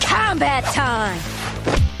Combat time!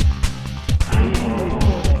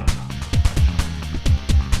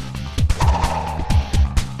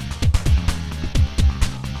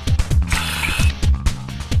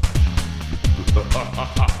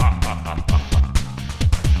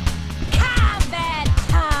 Combat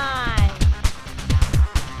time!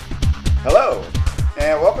 Hello,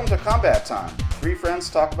 and welcome to Combat Time. Three friends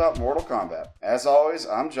talk about Mortal Kombat. As always,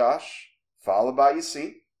 I'm Josh, followed by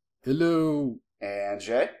Yassine. Hello. And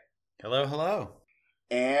Jay. Hello, hello.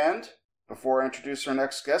 And before I introduce our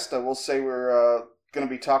next guest, I will say we're going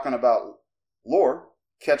to be talking about lore,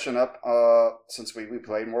 catching up since we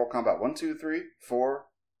played Mortal Kombat 1, 2, 3, 4,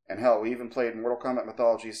 and hell, we even played Mortal Kombat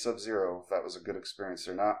Mythology Sub-Zero, if that was a good experience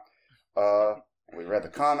or not. We read the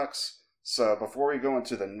comics. So before we go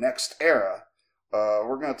into the next era,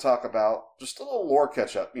 we're going to talk about just a little lore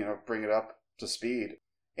catch-up, bring it up to speed.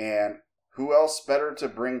 And who else better to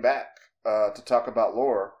bring back to talk about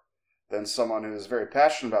lore than someone who is very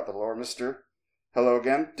passionate about the lore, Mr. Hello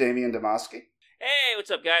again, Damian Damaski. Hey,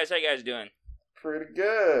 what's up, guys? How you guys doing? Pretty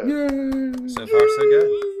good. Yay. So far, so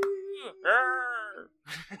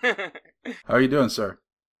good. How are you doing, sir?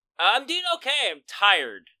 I'm doing okay. I'm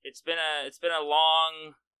tired. It's been a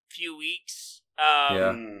long few weeks.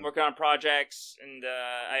 Working on projects, and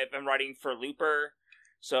I've been writing for Looper,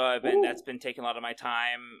 so that's been taking a lot of my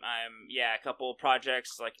time. A couple of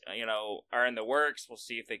projects are in the works. We'll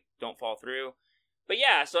see if they don't fall through. But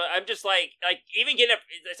yeah, so I'm just like even getting up.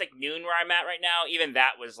 It's like noon where I'm at right now. Even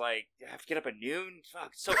that was like I have to get up at noon.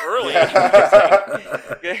 Fuck, it's so early.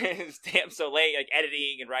 It's damn so late. Like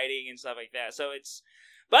editing and writing and stuff like that. So it's.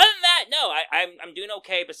 But other than that, no, I'm doing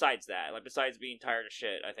okay. Besides that, besides being tired of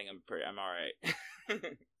shit, I think I'm all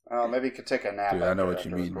right. Maybe you could take a nap. Dude, I know what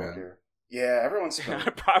you mean, man. Here. Yeah, everyone's been. I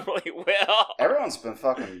probably will. Everyone's been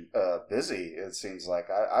fucking busy. It seems like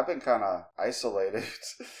I've been kind of isolated.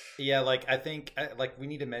 Yeah, I think we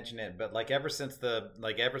need to mention it, but ever since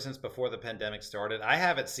before the pandemic started, I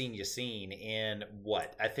haven't seen Yassine in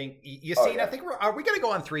what I think Yassine. Oh, yeah. I think are we going to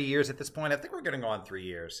go on 3 years at this point? I think we're going to go on 3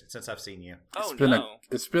 years since I've seen you.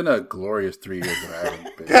 It's been a glorious 3 years that I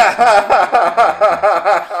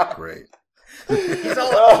haven't been. Great. He's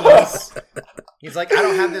all at peace. He's like, I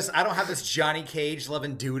don't have this Johnny Cage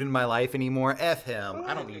loving dude in my life anymore. F him.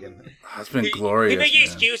 I don't need him. It's been glorious. He making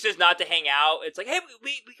excuses not to hang out. It's like, hey,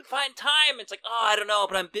 we can find time. It's like, oh, I don't know,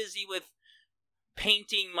 but I'm busy with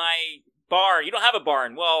painting my barn. You don't have a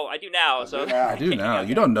barn. Well, I do now. I do now.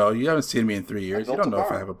 You don't know. You haven't seen me in 3 years. You don't know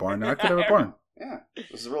if I have a barn now. I could have a barn. Yeah,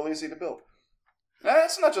 this is real easy to build.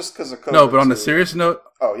 It's not just because of COVID. No, but on the serious note.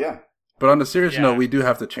 Oh yeah. But on the serious note, we do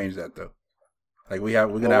have to change that though. We're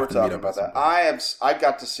gonna have to meet up about that. I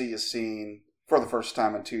got to see Yassine for the first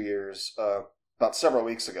time in 2 years about several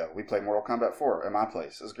weeks ago. We played Mortal Kombat 4 at my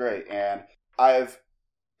place. It was great, and I've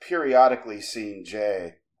periodically seen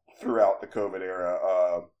Jay throughout the COVID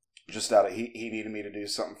era. Just out of he needed me to do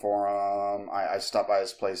something for him. I stopped by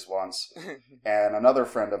his place once, and another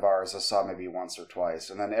friend of ours I saw maybe once or twice,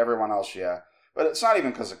 and then everyone else, yeah. But it's not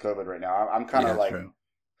even because of COVID right now. I'm kind of true.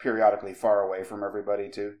 Periodically far away from everybody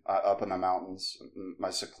too, up in the mountains, my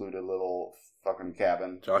secluded little fucking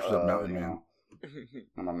cabin. Josh is a mountain man.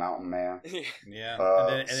 I'm a mountain man.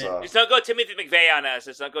 Yeah. Just don't go Timothy McVeigh on us.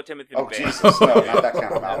 Just don't go Timothy McVeigh. Oh Jesus, no, not that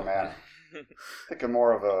kind of mountain man. Thinking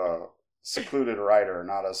more of a secluded writer,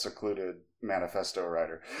 not a secluded manifesto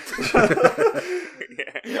writer.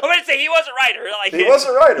 I'm gonna say he was a writer. He was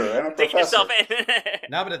a writer and a take professor. yourself in.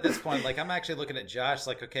 No, but at this point, I'm actually looking at Josh.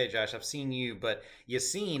 Okay, Josh, I've seen you, but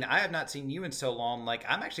Yassine, I have not seen you in so long.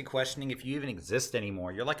 I'm actually questioning if you even exist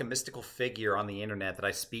anymore. You're like a mystical figure on the internet that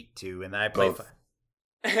I speak to, and that I play.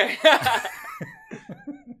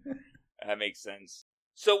 That makes sense.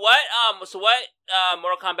 So what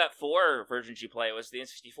Mortal Kombat 4 version did you play? Was it the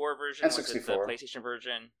N64 version? N64. Was it the PlayStation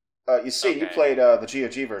version? You played the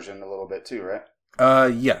GOG version a little bit too, right?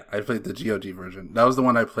 Yeah, I played the GOG version. That was the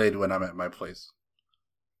one I played when I'm at my place.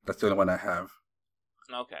 That's the only one I have.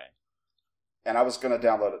 Okay. And I was going to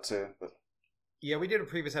download it too. But... Yeah, we did a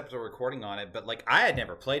previous episode recording on it, but I had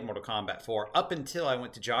never played Mortal Kombat 4 up until I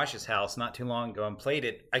went to Josh's house not too long ago and played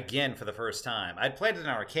it again for the first time. I'd played it in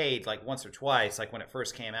an arcade once or twice, when it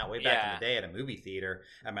first came out way back in the day at a movie theater,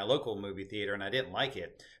 at my local movie theater, and I didn't like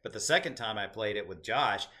it. But the second time I played it with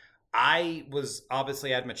Josh, I'd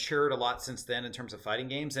matured a lot since then in terms of fighting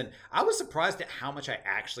games, and I was surprised at how much I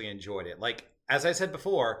actually enjoyed it. As I said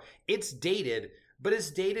before, it's dated, but it's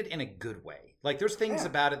dated in a good way. There's things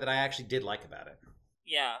about it that I actually did like about it.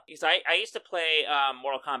 Yeah, because I used to play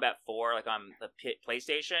Mortal Kombat 4 on the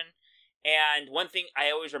PlayStation, and one thing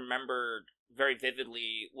I always remembered very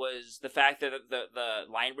vividly was the fact that the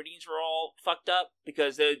line readings were all fucked up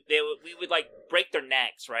because we would like break their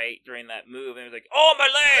necks right during that move, and it was like, oh my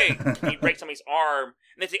leg, and you break somebody's arm,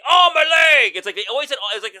 and they say, oh my leg. It's like they always said,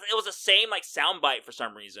 it was the same like soundbite for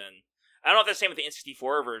some reason. I don't know if that's the same with the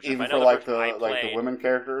N64 version. Even but I know for the women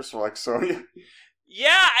characters, for like Sonya.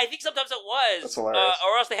 Yeah, I think sometimes it was. That's hilarious.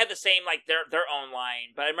 Or else they had the same, like, their own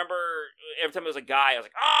line. But I remember every time it was a guy, I was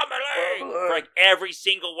like, oh, my leg! For, like, every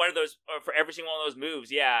single one of those moves,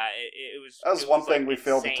 yeah, it was... That was one thing like, we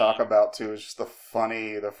failed to talk about, too, is just the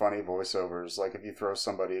funny voiceovers. Like, if you throw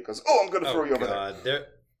somebody, it goes, oh, I'm going to throw you over there.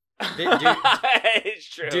 Dude, it's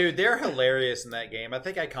true. Dude, they're hilarious in that game. I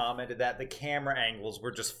think I commented that the camera angles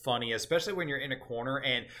were just funny, especially when you're in a corner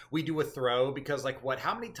and we do a throw because, like,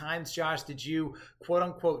 how many times, Josh, did you, quote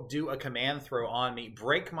unquote, do a command throw on me,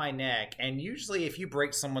 break my neck? And usually if you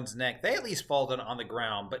break someone's neck, they at least fall on the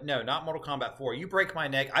ground. But no, not Mortal Kombat 4. You break my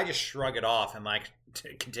neck, I just shrug it off and, like,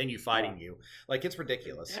 continue fighting you. Like, it's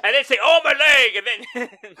ridiculous. And then say, oh, my leg! And then...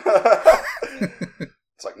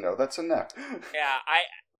 It's like, no, that's a neck. Yeah,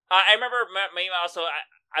 I remember maybe also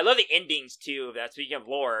I love the endings too of that. Speaking of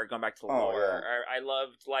lore, going back to the lore, yeah. I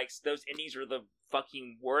loved like those endings were the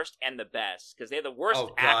fucking worst and the best because they had the worst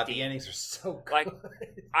acting. God, the endings are so good. Like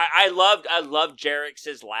I loved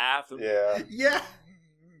Jarex's laugh. Yeah.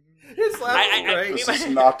 His laugh is great. This is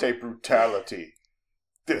not a brutality.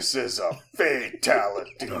 This is a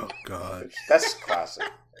fatality. Oh God, that's classic.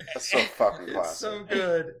 That's so fucking classic. It's so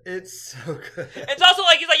good. It's so good. It's also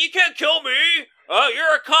like he's like, you can't kill me. Oh,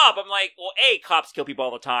 you're a cop. I'm like, well, cops kill people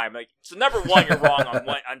all the time. Like, so number one, you're wrong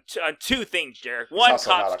on two things, Jarek. One,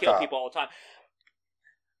 cops kill people all the time.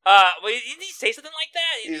 Well, didn't he say something like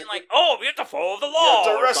that? He's like, oh, we have to follow the law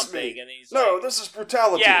or something. And he's like, this is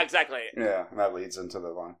brutality. Yeah, exactly. Yeah, and that leads into the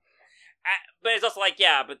line. But it's also like,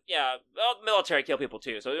 well, military kill people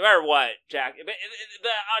too. So no matter what, Jack. But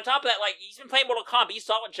on top of that, like he's been playing Mortal Kombat. You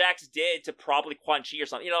saw what Jax did to probably Quan Chi or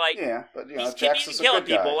something. You know, like but he's Jax is killing a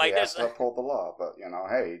good people. Guy. Like he has to uphold the law, but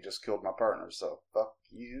hey, he just killed my partner, so fuck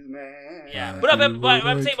you, man. Yeah, but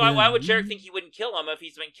I'm saying, why would Jarek think he wouldn't kill him if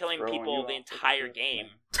he's been killing people the entire game?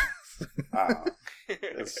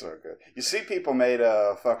 It's so good. You see, people made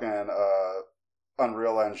a fucking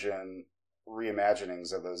Unreal Engine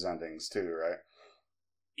reimaginings of those endings too, right?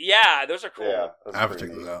 Yeah, those are cool. Yeah, I have to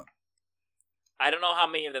check those out. I don't know how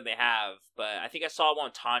many of them they have, but I think I saw one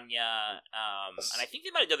with Tanya, and I think they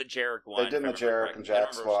might have done the Jarek one. They did the Jarek and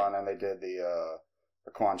Jax one, and they did the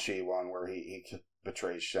Quan Chi one where he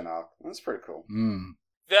betrays Shinnok. That's pretty cool. Mm.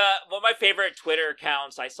 One of my favorite Twitter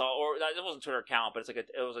accounts I saw, or it wasn't a Twitter account, but it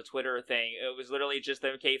was a Twitter thing. It was literally just the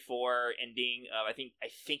MK4 ending of I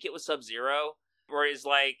think it was Sub-Zero. Where he's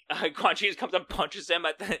like, Quan Chi just comes and punches him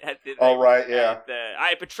at the right, yeah.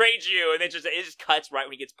 I betrayed you, and it just cuts right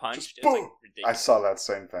when he gets punched. It's like ridiculous. I saw that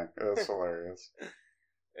same thing. It was hilarious.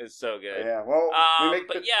 It's so good. Yeah, well, we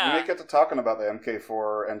may get to talking about the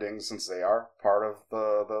MK4 endings since they are part of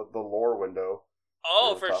the lore window.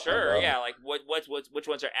 Oh, for sure. Yeah, like which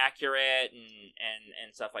ones are accurate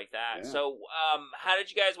and stuff like that. Yeah. So, how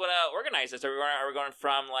did you guys want to organize this? Are we going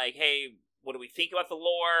from like, hey, what do we think about the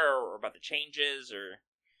lore or about the changes or?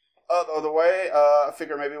 The way I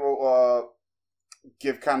figure maybe we'll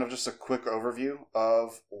give kind of just a quick overview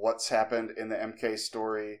of what's happened in the MK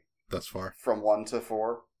story thus far, from 1 to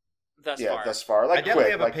 4. Thus far. Like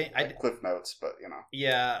quick, like cliff notes, but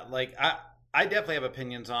Yeah, like I definitely have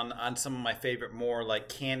opinions on some of my favorite more like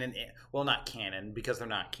canon, well not canon because they're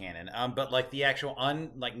not canon, but like the actual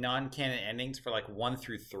non-canon endings for like 1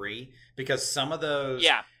 through 3 because some of those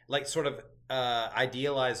like sort of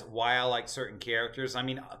idealize why I like certain characters. I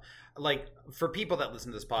mean, like for people that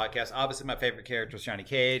listen to this podcast, obviously my favorite character is Johnny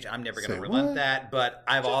Cage. I'm never going to relent that, but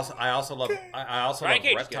I also love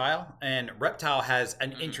Reptile, and Reptile has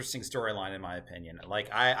an interesting storyline in my opinion.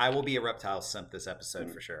 Like I will be a Reptile simp this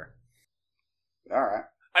episode for sure. All right.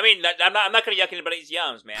 I mean, I'm not going to yuck anybody's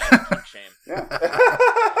yums, man. Shame. Yeah.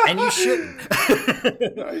 And you shouldn't.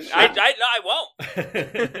 No, you shouldn't. I won't.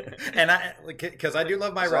 And because I do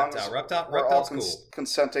love my Reptile. Reptile's cool.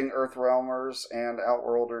 Consenting Earthrealmers and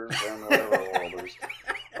Outworlders and whatever worlders.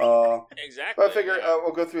 Exactly. But I figure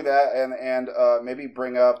we'll go through that and maybe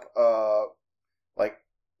bring up like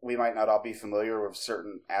we might not all be familiar with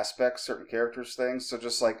certain aspects, certain characters, things. So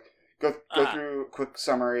just like. Go through a quick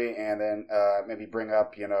summary and then maybe bring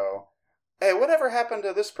up, hey, whatever happened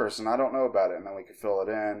to this person? I don't know about it. And then we can fill it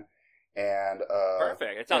in. And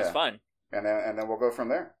perfect. It sounds fun. And then we'll go from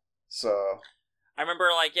there. So I remember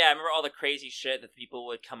all the crazy shit that people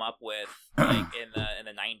would come up with like in the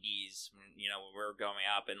 90s, when we were growing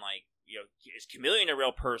up and like, is Chameleon a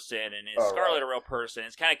real person and is Scarlet a real person?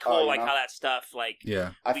 It's kind of cool, how that stuff I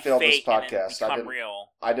failed this podcast.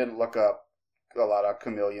 Real. I didn't look up a lot of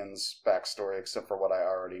Chameleon's backstory except for what I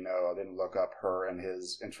already know. I didn't look up her and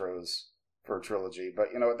his intros for a trilogy, but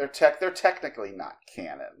they're technically not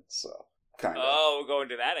canon, so kind of. Oh, we'll go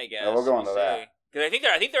into that, I guess. Yeah, we'll go into that. Because I think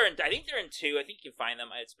they're in 2. I think you can find them.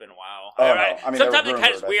 It's been a while. Oh, no. I mean, sometimes it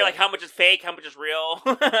kind of is weird, like how much is fake, how much is real.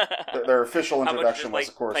 Their official introduction was,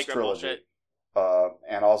 of course, trilogy.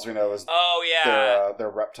 And all we know is their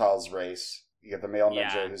reptiles race. You get the male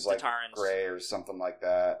ninja who's like gray or something like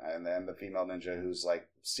that, and then the female ninja who's like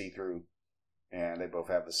see-through, and they both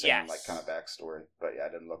have the same like kind of backstory. But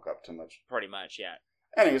I didn't look up too much. Pretty much, yeah.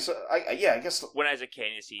 Anyway, so I guess one has a K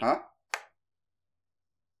and a C. Huh?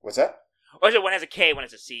 What's that? Or is it one has a K, one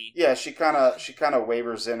has a C? Yeah, she kind of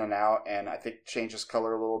wavers in and out, and I think changes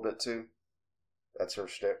color a little bit too. That's her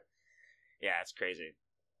shtick. Yeah, it's crazy.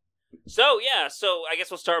 So I guess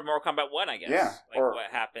we'll start with Mortal Kombat 1. I guess. Yeah. Or what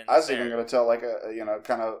happens? I was even going to tell like a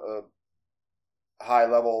kind of a high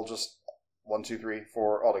level, just 1, 2, 3,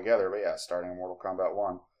 4 all together. But yeah, starting in Mortal Kombat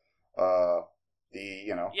 1,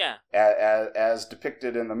 as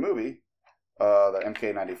depicted in the movie, the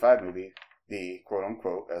MK95 movie. The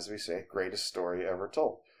quote-unquote, as we say, greatest story ever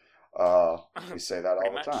told. We say that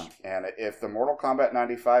all the time. And if the Mortal Kombat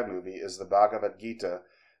 95 movie is the Bhagavad Gita,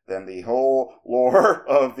 then the whole lore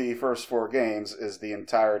of the first 4 games is the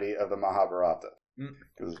entirety of the Mahabharata.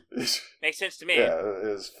 Makes sense to me. Yeah, it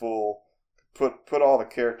is full. Put all the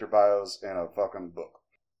character bios in a fucking book.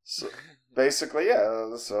 So basically,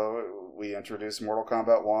 so we introduced Mortal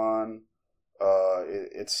Kombat 1.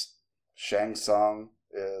 It's Shang Tsung.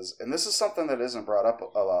 And this is something that isn't brought up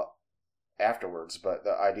a lot afterwards, but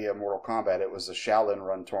the idea of Mortal Kombat, it was a Shaolin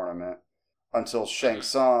Run tournament until Shang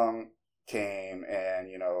Tsung came and,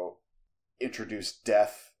 introduced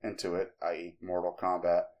death into it, i.e. Mortal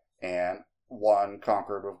Kombat, and won,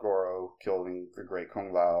 conquered with Goro, killing the great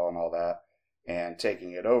Kung Lao and all that, and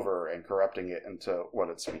taking it over and corrupting it into what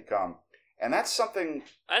it's become. And that's something...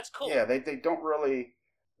 That's cool. Yeah, they don't really...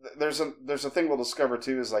 There's a thing we'll discover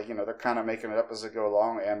too is like they're kind of making it up as they go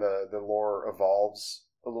along, and the lore evolves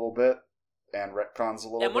a little bit and retcons a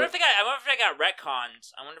little bit. I wonder if they got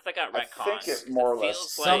retcons. I think it more or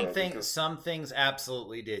less some things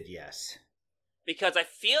absolutely did, yes. Because I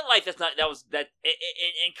feel like that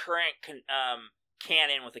in current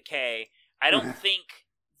canon with a K. I don't think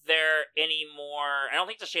there anymore. I don't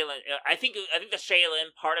think the Shaolin. I think the Shaolin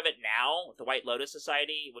part of it now, the White Lotus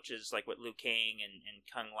Society, which is like what Liu Kang and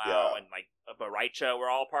Kung Lao and like Baraicho were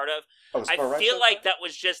all part of. I feel like that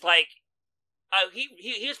was just like he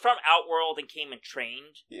was from Outworld and came and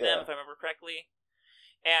trained them, if I remember correctly.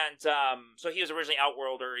 And so he was originally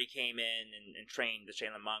Outworlder. He came in and trained the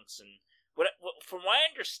Shaolin monks. And what from what I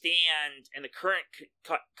understand in the current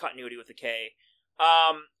continuity with the K.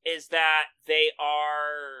 Is that they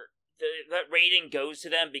are that rating goes to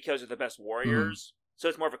them because they're the best warriors. So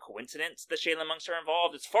it's more of a coincidence that Shaolin monks are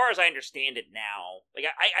involved. As far as I understand it now, like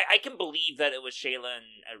I can believe that it was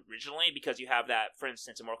Shaolin originally because you have that. For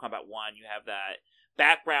instance, in Mortal Kombat 1, you have that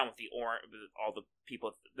background with all the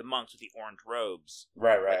people, the monks with the orange robes,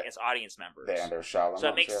 right, like, as audience members. And they're Shaolin so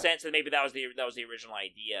monks, it makes sense that maybe that was the original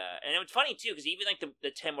idea. And it was funny too because even like the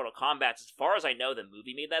 10 Mortal Kombats, as far as I know, the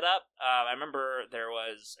movie made that up. I remember there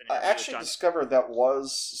was an I actually discovered that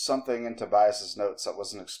was something in Tobias's notes that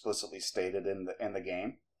wasn't explicitly stated in the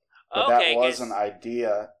game. But that was an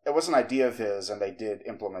idea. It was an idea of his, and they did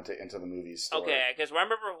implement it into the movie's story. Okay, because I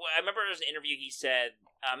remember there was an interview he said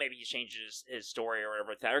maybe he changed his story or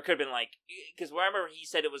whatever like that, or it could have been like because remember he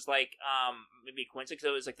said it was like maybe a coincidence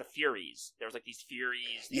because it was like the Furies. There was like these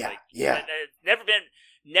Furies.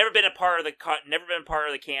 Never been a part of the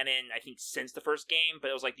canon. I think since the first game, but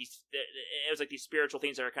it was like these spiritual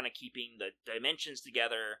things that are kind of keeping the dimensions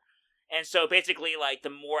together. And so basically, like the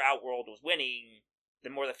more Outworld was winning, the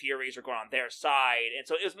more the Furies are going on their side, and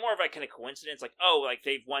so it was more of a kind of coincidence, like like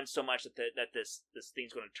they've won so much that this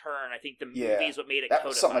thing's going to turn. I think the movie's what made it. That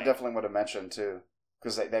was something I definitely would have mentioned too,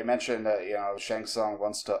 because they mentioned that Shang Tsung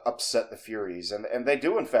wants to upset the Furies, and they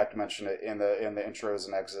do in fact mention it in the intros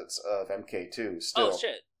and exits of MK2. Still, oh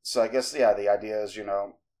shit! So I guess the idea is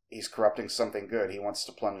he's corrupting something good. He wants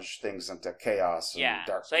to plunge things into chaos and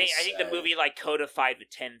darkness. So I think the movie codified the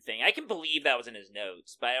 10 thing. I can believe that was in his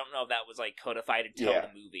notes, but I don't know if that was codified until the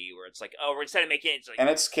movie, where it's like, we're instead of making it, and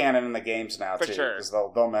it's canon in the games now for too, sure, because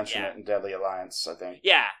they'll mention it in Deadly Alliance, I think.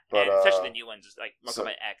 Yeah, but and especially the new ones, like Mortal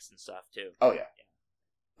Kombat X and stuff too. Oh yeah,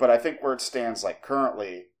 but I think where it stands, like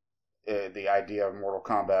currently, the idea of Mortal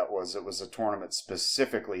Kombat it was a tournament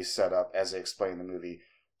specifically set up, as they explained in the movie,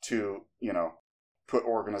 to put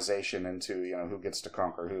organization into, you know, who gets to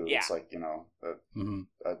conquer who. Yeah. It's like, you know, Mm-hmm.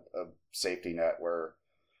 a safety net where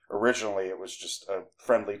originally it was just a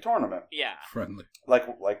friendly tournament. Yeah. Friendly. Like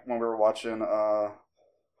when we were watching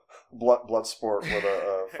Bloodsport with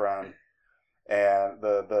a friend, and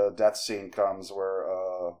the death scene comes where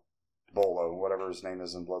Bolo, whatever his name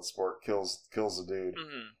is in Bloodsport, kills the dude.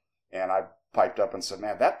 Mm-hmm. And I piped up and said,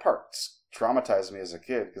 man, that part traumatized me as a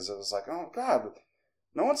kid, because it was like, oh, God,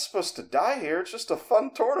 no one's supposed to die here. It's just a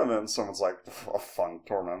fun tournament. And someone's like, a fun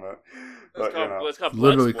tournament. But, It's called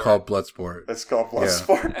Literally Bloodsport. called Bloodsport. it's called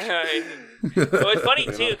Bloodsport. Well, it's funny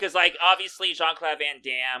too because like obviously Jean-Claude Van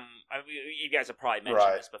Damme. I mean, you guys have probably mentioned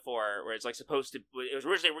Right. this before, where it's like supposed to. It was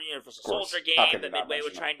originally a Universal Of course. Soldier How game can that you not Midway was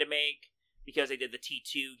mention trying to make because they did the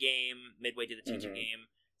T2 game. Midway did the T2 Mhm. game,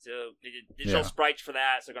 so they did digital Yeah. sprites for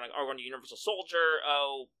that. So they're going to Universal Soldier.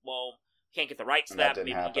 Oh well, can't get the rights to And that that. But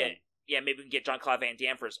didn't maybe we can happen. maybe we can get Jean-Claude Van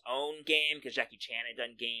Damme for his own game because Jackie Chan had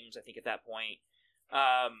done games. I think at that point.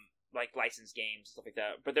 Like licensed games and stuff like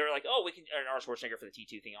that. But they were like, oh, we can, and Arnold Schwarzenegger for the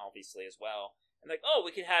T2 thing, obviously, as well. And like, oh,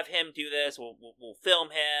 we can have him do this. We'll film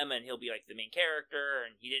him, and he'll be like the main character.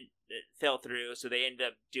 And he didn't, it fell through. So they ended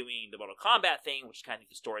up doing the Mortal Kombat thing, which is kind of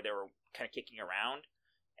the story they were kind of kicking around.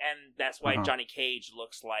 And that's why Uh-huh. Johnny Cage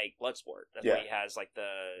looks like Bloodsport. That's Yeah. why he has like the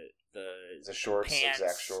The shorts, pants.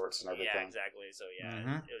 exact shorts and everything. Yeah, exactly. So yeah,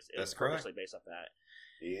 Mhm. it was That's purposely based off that.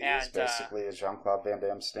 He is And, basically a Jean-Claude Van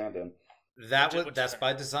Damme stand-in. That's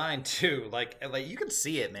by design too. Like you can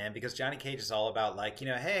see it, man, because Johnny Cage is all about like, you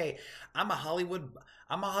know, hey, I'm a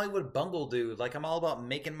Hollywood bungle dude. Like I'm all about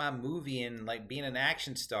making my movie and like being an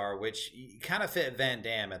action star, which kind of fit Van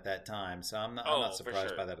Damme at that time. So I'm not for surprised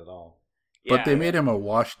sure. by that at all. But they made him a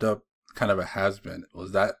washed up kind of a has-been.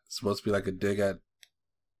 Was that supposed to be like a dig at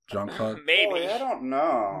Jean-Claude? Maybe. Boy, I don't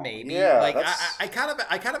know. Maybe. Yeah, like that's, I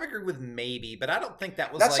kind of agree with maybe, but I don't think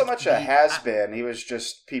that was not like so much the- a has-been. He was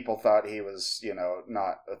just, people thought he was, you know,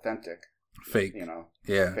 not authentic. Fake. You know,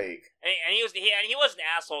 Yeah. fake. And he was an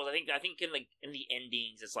asshole. I think in the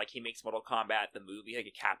endings, it's like he makes Mortal Kombat the movie. Like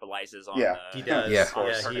it capitalizes on. Yeah. He does. Yeah.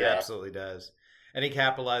 Yeah, he absolutely does. And he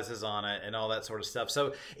capitalizes on it and all that sort of stuff.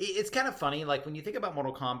 So it's kind of funny, like when you think about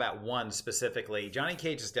Mortal Kombat 1 specifically, Johnny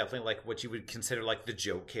Cage is definitely like what you would consider like the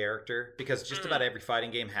joke character, because just about every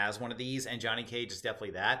fighting game has one of these, and Johnny Cage is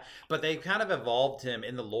definitely that. But they've kind of evolved him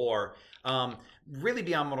in the lore, really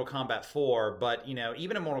beyond Mortal Kombat 4, but you know,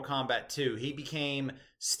 even in Mortal Kombat 2, he became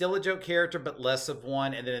still a joke character, but less of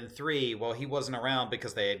one. And then in 3, well, he wasn't around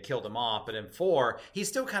because they had killed him off. But in 4, he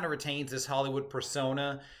still kind of retains this Hollywood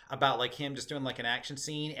persona about like him just doing like an action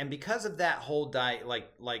scene. And because of that whole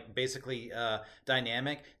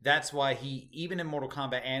dynamic, that's why he, even in Mortal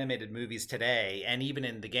Kombat animated movies today, and even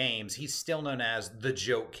in the games, he's still known as the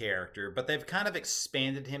joke character. But they've kind of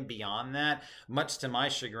expanded him beyond that, much to my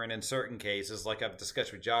chagrin in certain cases, like I've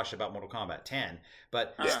discussed with Josh about Mortal Kombat 10.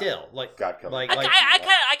 But still, like, God killer. I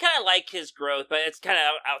kind of like his growth, but it's kind of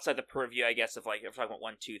outside the purview, I guess, of like if we're talking about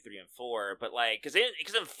 1, 2, 3, and 4. But like, because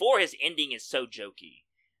in 4, his ending is so jokey.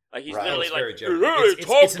 Like he's Right. literally It's like, very jokey. "Hey, It's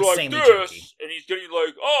talk like insanely this," jokey. and he's getting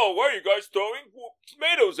like, "Oh, why are you guys throwing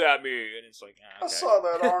tomatoes at me?" And it's like, I okay. saw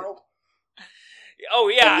that, Arnold. Oh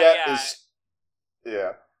yeah, And yet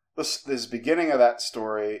yeah. this beginning of that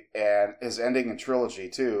story and his ending in trilogy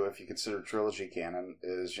too, if you consider trilogy canon,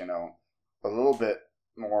 is, you know, a little bit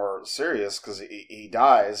more serious because he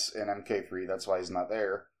dies in MK3. That's why he's not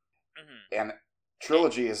there. Mhm. And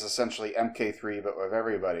trilogy is essentially MK3 but with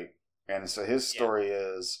everybody. And so his story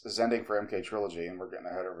is his ending for MK trilogy, and we're getting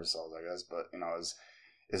ahead of ourselves, I guess. But you know, is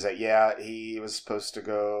that he was supposed to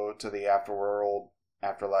go to the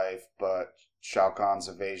afterlife, but Shao Kahn's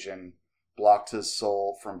invasion blocked his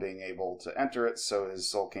soul from being able to enter it, so his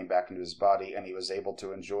soul came back into his body, and he was able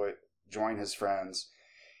to join his friends.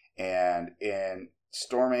 And in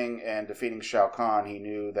storming and defeating Shao Kahn, he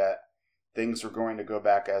knew that things were going to go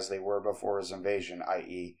back as they were before his invasion,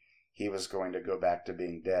 i.e., he was going to go back to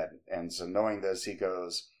being dead. And so knowing this, he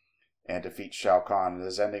goes and defeats Shao Kahn. And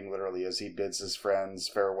his ending literally is he bids his friends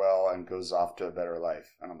farewell and goes off to a better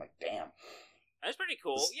life. And I'm like, damn. That's pretty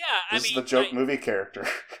cool. This- Yeah, This is the joke movie character.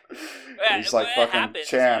 Yeah, He's like well, it fucking happens,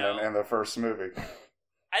 Chan you know. in the first movie.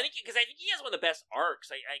 I think he has one of the best arcs.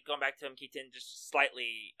 I going back to MK10 just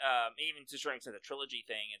slightly, even to showing to the trilogy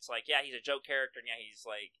thing. It's like, yeah, he's a joke character, and yeah, he's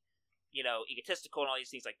like, you know, egotistical and all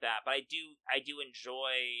these things like that. But I do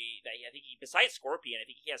enjoy that. I think besides Scorpion, I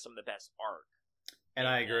think he has some of the best arc. And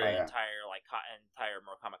I agree. Oh, yeah. Entire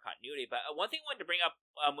Mortal Kombat continuity. But one thing I wanted to bring up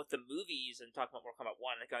with the movies and talking about Mortal Kombat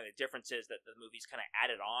 1, and kind of the difference is that the movies kind of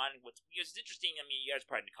added on. What's interesting, I mean, you guys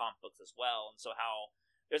probably read comic books as well, and so how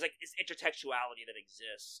there's like this intertextuality that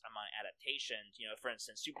exists among adaptations. You know, for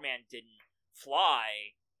instance, Superman didn't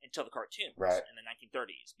fly until the cartoons Right. in the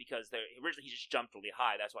 1930s, because originally he just jumped really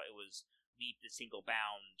high. That's why it was leap the single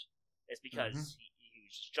bound. It's because he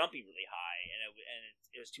was just jumping really high, and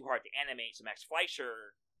it was too hard to animate. So Max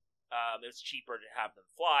Fleischer, it was cheaper to have them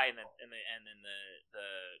fly, and then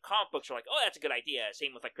the comic books are like, oh, that's a good idea.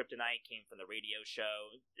 Same with like Kryptonite came from the radio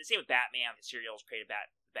show. The same with Batman. The serials created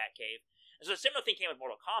Batcave. And so a similar thing came with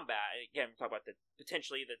Mortal Kombat. Again, we're talking about the 10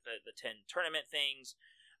 tournament things,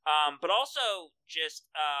 but also just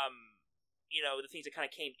the things that kind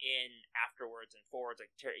of came in afterwards and forwards, like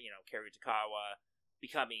Karyu Takawa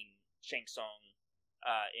becoming Shang Tsung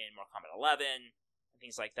in Mortal Kombat 11 and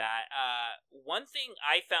things like that. One thing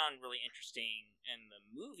I found really interesting in the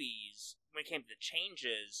movies when it came to the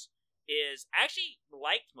changes is I actually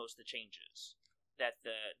liked most of the changes that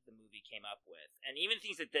the movie came up with, and even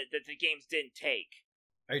things that the games didn't take.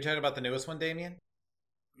 Are you talking about the newest one, Damien?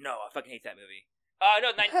 No, I fucking hate that movie.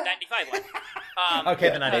 No, 95 one.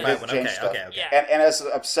 Okay, the 95 one. Okay. Yeah. And as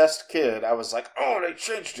an obsessed kid, I was like, oh, they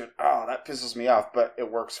changed it. Oh, that pisses me off, but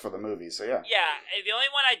it works for the movie, so yeah. Yeah, the only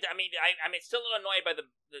one I'm still a little annoyed by the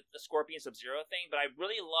Scorpion Sub-Zero thing, but I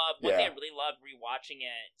really love, one thing I really loved rewatching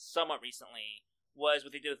it somewhat recently was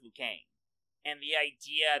what they did with Liu Kang. And the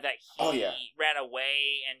idea that he ran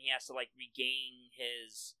away and he has to like regain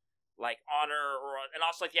his like honor, and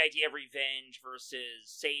also like the idea of revenge versus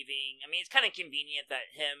saving. I mean, it's kind of convenient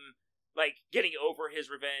that him like getting over his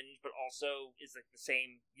revenge, but also is like the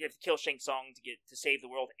same. You have to kill Shang Tsung to save the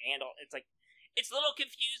world, and it's like it's a little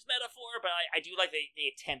confused metaphor, but I do like they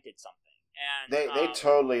attempted something. And they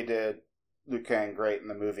totally did Liu Kang great in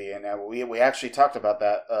the movie, and we actually talked about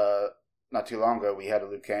that not too long ago. We had a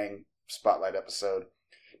Liu Kang spotlight episode.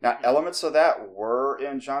 Now, elements of that were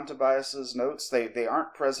in John Tobias's notes. They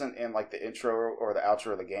aren't present in like the intro or the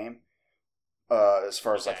outro of the game, as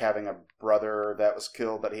far as like having a brother that was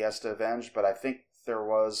killed that he has to avenge. But I think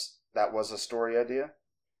that was a story idea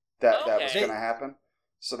that was going to happen.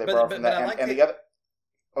 So they brought from that. And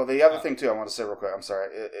the other thing too, I want to say real quick. I'm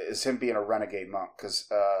sorry, is him being a renegade monk,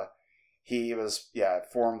 because he was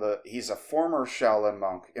he's a former Shaolin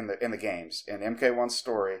monk in the games in MK1's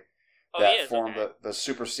story. That formed the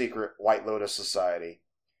super secret White Lotus Society,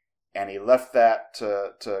 and he left that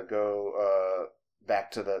to go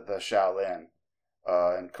back to the Shaolin,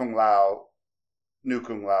 and New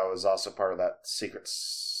Kung Lao is also part of that secret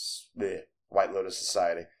White Lotus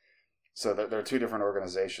Society. So there are two different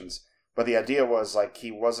organizations, but the idea was like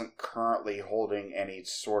he wasn't currently holding any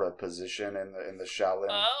sort of position in the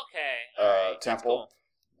Shaolin temple, cool.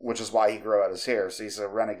 Which is why he grew out his hair. So he's a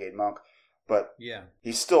renegade monk. But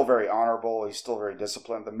he's still very honorable. He's still very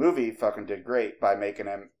disciplined. The movie fucking did great by making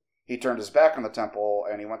him. He turned his back on the temple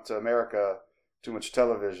and he went to America. Too much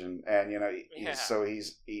television, and he's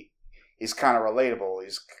kind of relatable.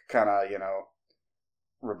 He's kind of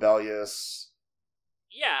rebellious.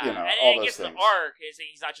 Yeah, and all those things. The arc is that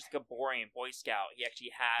he's not just like a boring Boy Scout. He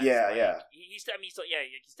actually has. He's like you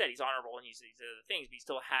said, he's honorable and he's other things, but he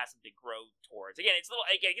still has something to grow towards. Again, it's a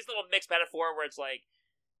little mixed metaphor where it's like.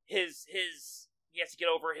 He has to get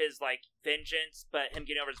over his like vengeance, but him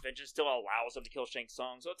getting over his vengeance still allows him to kill Shang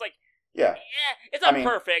Tsung. So it's like, it's not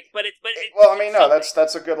perfect, but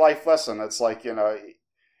that's a good life lesson. It's like you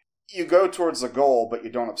go towards the goal, but you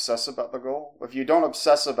don't obsess about the goal. If you don't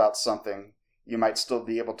obsess about something, you might still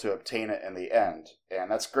be able to obtain it in the end,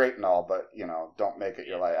 and that's great and all. But don't make it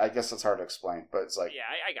your life. I guess it's hard to explain, but it's like,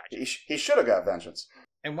 I got you. He should have got vengeance.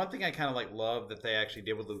 And one thing I kind of like love that they actually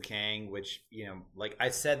did with Liu Kang, which, like I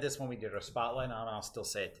said this when we did our spotlight, and I'll still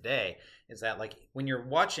say it today, is that like when you're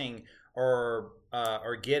watching or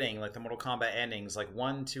getting like the Mortal Kombat endings, like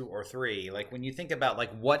 1, 2, or 3, like when you think about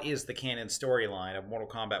like what is the canon storyline of Mortal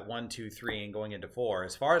Kombat 1, 2, 3, and going into 4,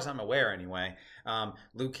 as far as I'm aware anyway,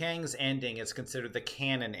 Liu Kang's ending is considered the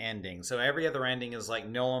canon ending. So every other ending is like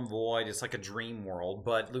null and void. It's like a dream world,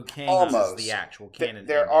 but Liu Kang's is the actual canon.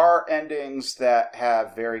 There are endings that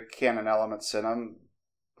have very canon elements in them.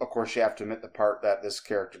 Of course, you have to admit the part that this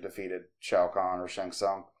character defeated Shao Kahn or Shang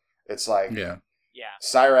Tsung. It's like,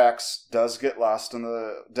 Cyrax does get lost in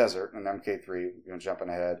the desert in MK3, jumping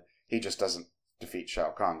ahead. He just doesn't defeat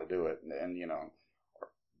Shao Kahn to do it, and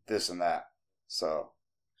this and that. So,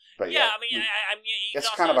 but it's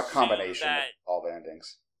kind of a combination of all the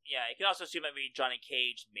endings. Yeah, you can also assume that maybe Johnny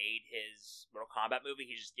Cage made his Mortal Kombat movie.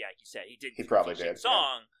 He just, like you said, he probably did. Shang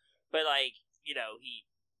Tsung, but like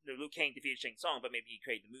Liu Kang defeated Shang Tsung, but maybe he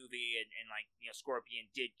created the movie, and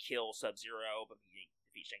Scorpion did kill Sub-Zero, but he didn't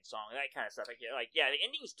defeat Shang Tsung, that kind of stuff. The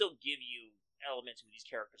endings still give you elements of who these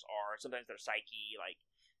characters are. Sometimes their psyche, like,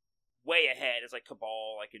 way ahead. It's like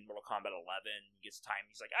Cabal, like in Mortal Kombat 11. He gets time.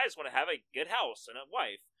 He's like, I just want to have a good house and a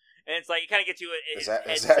wife. And it's like, it kind of gets you... Is that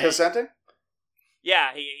his ending?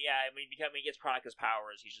 Yeah, when he gets Kronika's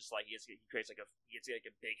powers, he's just like, he creates like a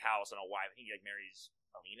big house and a wife. I think he like marries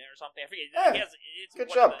Alina or something. I forget. Hey,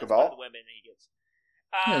 good job, Cabal. The women he gets.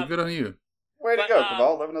 Yeah, good on you. Way to go,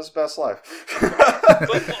 Cabal, living his best life.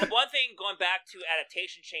 But one thing, going back to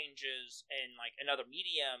adaptation changes and like another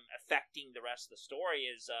medium affecting the rest of the story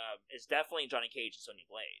is definitely Johnny Cage and Sonya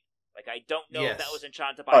Blade. Like, I don't know if that was in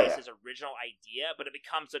John Tobias' original idea, but it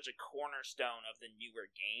becomes such a cornerstone of the newer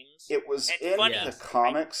games. It was in the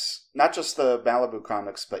comics, not just the Malibu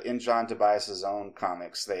comics, but in John Tobias' own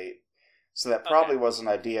comics. So that probably was an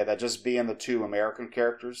idea, that just being the two American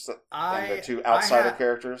characters and the two outsider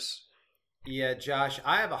characters. Yeah, Josh,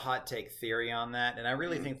 I have a hot take theory on that, and I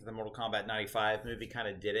really think that the Mortal Kombat 95 movie kind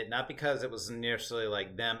of did it, not because it was necessarily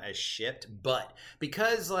like them as shipped, but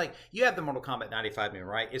because like you have the Mortal Kombat 95 movie,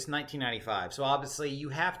 right? It's 1995, so obviously you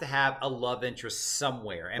have to have a love interest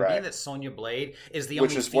somewhere, and being that Sonya Blade is the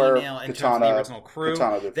only female in terms of the original crew,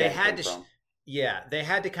 they had to. Yeah, they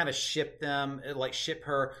had to kind of ship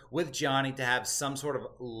her with Johnny to have some sort of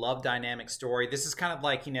love dynamic story. This is kind of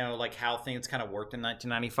like, like how things kind of worked in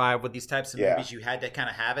 1995 with these types of movies. You had to kind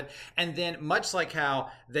of have it. And then much like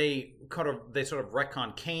how they sort of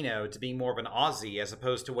retconned Kano to be more of an Aussie as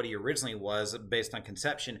opposed to what he originally was based on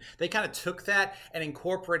conception, they kind of took that and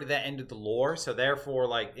incorporated that into the lore. So therefore,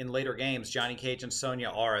 like in later games, Johnny Cage and Sonya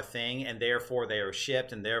are a thing, and therefore they are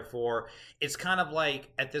shipped, and therefore it's kind of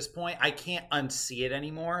like at this point I can't unsee it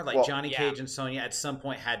anymore. Like Johnny Cage and Sonya at some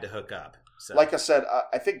point had to hook up. So. Like I said,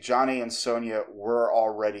 I think Johnny and Sonya were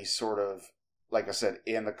already sort of, like I said,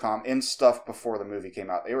 in stuff before the movie came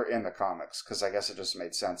out. They were in the comics because I guess it just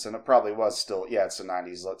made sense, and it probably was still. Yeah, it's the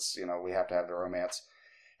 90s. We have to have the romance.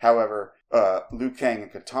 However, Liu Kang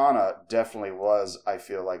and Katana definitely was, I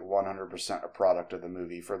feel like, 100% a product of the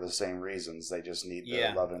movie for the same reasons. They just need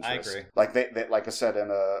the love interest. I agree. Like they like I said in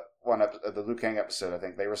the Liu Kang episode, I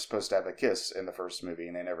think they were supposed to have a kiss in the first movie,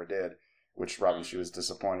 and they never did, which Robin Shou was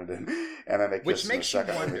disappointed in. And then they kissed in the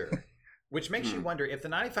second movie. Which makes you wonder, if the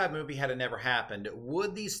 95 movie had never happened,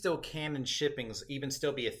 would these still canon shippings even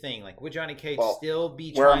still be a thing? Like, would Johnny Cage still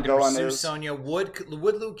be trying to pursue Sonya? Would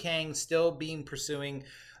Liu Kang still be pursuing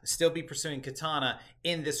Katana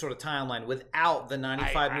in this sort of timeline without the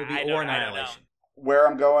 95 movie or Annihilation? Where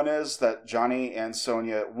I'm going is that Johnny and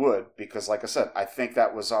Sonya would, because like I said, I think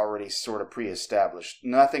that was already sort of pre-established.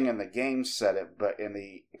 Nothing in the game said it, but in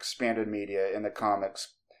the expanded media, in the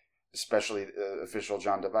comics, especially the official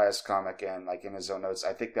John Tobias comic and like in his own notes,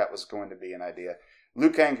 I think that was going to be an idea.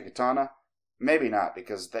 Liu Kang and Katana, maybe not,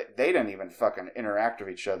 because they didn't even fucking interact with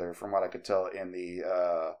each other from what I could tell in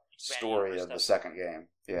the story of the second game.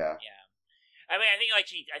 Yeah. I mean,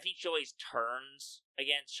 I think she always turns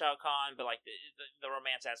against Shao Kahn, but like the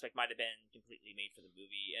romance aspect might have been completely made for the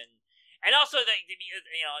movie, and also that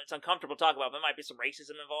it's uncomfortable to talk about. But there might be some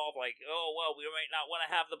racism involved, like we might not want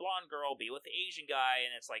to have the blonde girl be with the Asian guy,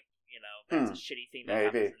 and it's like that's a shitty thing that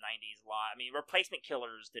happened in the 90s a lot. I mean, Replacement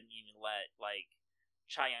Killers didn't even let like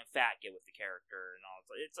Chow Yun-fat get with the character and all.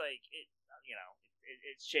 It's like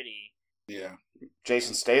it's shitty. Yeah,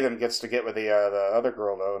 Jason Statham gets to get with the other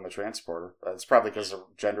girl though in the transporter. It's probably because the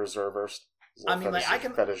genders are reversed. I mean, like I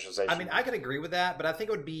can agree with that, but I think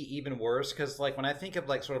it would be even worse because, like, when I think of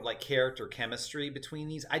like sort of like character chemistry between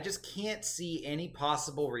these, I just can't see any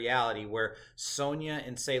possible reality where Sonya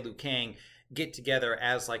and say Liu Kang get together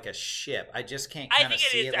as like a ship. I just can't kind of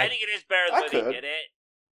see it. I think it is better the way they did it.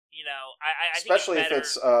 Especially if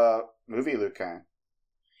it's movie Liu Kang.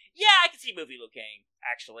 Yeah, I can see movie Liu Kang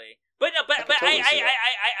actually, but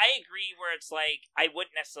I agree where it's like I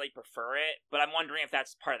wouldn't necessarily prefer it, but I'm wondering if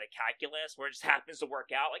that's part of the calculus where it just happens to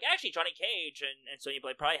work out. Like actually, Johnny Cage and Sonya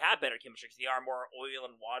Blade probably have better chemistry because they are more oil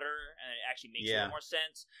and water, and it actually makes a little more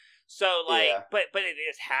sense. So but it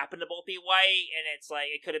just happened to both be white, and it's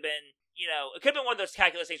like it could have been it could have been one of those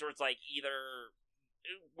calculus things where it's like either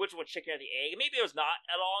which was chicken or the egg. Maybe it was not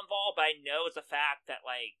at all involved, but I know it's a fact that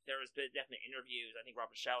like there was been definite interviews. I think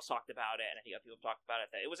Robert Shell's talked about it, and I think other people have talked about it.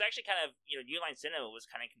 That it was actually kind of New Line Cinema was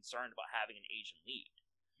kind of concerned about having an Asian lead.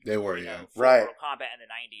 They were, for Mortal Kombat in the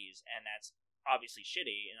 90s, and that's obviously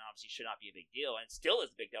shitty, and obviously should not be a big deal, and it still is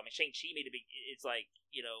a big deal. I mean, Shang-Chi made a big. It's like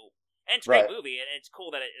and it's a great movie, and it's cool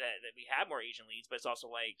that that we have more Asian leads, but it's also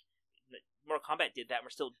like. Mortal Kombat did that, and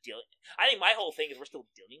we're still dealing. I think my whole thing is we're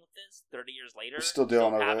still dealing with this 30 years later. We're still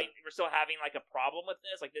dealing with it. We're still having like a problem with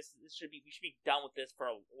this. Like this should be we should be done with this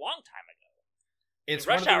for a long time ago. It's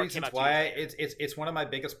Rush one of the Hour reasons came out 2 why years later. it's one of my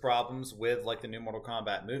biggest problems with like the new Mortal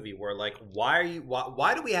Kombat movie, where like why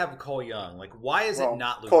do we have Cole Young? Like why is it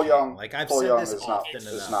not Liu Cole Kang? Young? Like I've Cole said Young this is often not,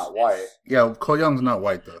 enough. is not white. Yeah, Cole Young's not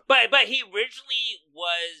white though. But he originally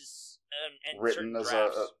was in Written certain as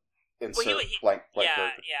drafts. insert he- blank yeah,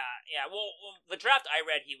 character. yeah. Well, the draft I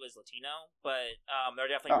read, he was Latino, but there are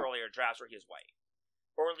definitely earlier drafts where he was white,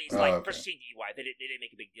 or at least like okay. perceived to be white. They didn't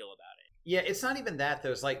make a big deal about it. Yeah, it's not even that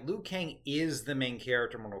though. It's like Liu Kang is the main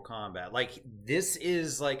character in Mortal Kombat. Like this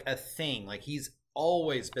is like a thing. Like he's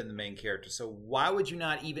always been the main character. So why would you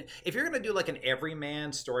not even, if you're gonna do like an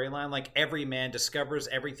everyman storyline, like every man discovers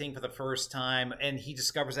everything for the first time and he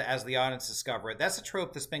discovers it as the audience discover it. That's a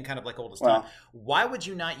trope that's been kind of like old as time. Why would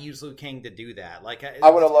you not use Liu Kang to do that? Like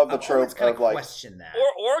I would have loved the I've trope always kind of like question that.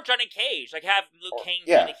 Or Johnny Cage, like have Liu Kang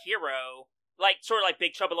be the hero, like sort of like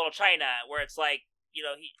Big Trouble in Little China, where it's like, you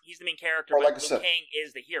know, he's the main character, or but like Liu Kang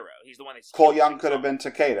is the hero. He's the one that's Cole Young could have been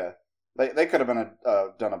Takeda. They could have been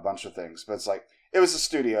done a bunch of things, but it's like it was a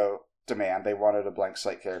studio demand. They wanted a blank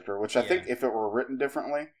slate character, which I think if it were written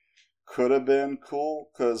differently, could have been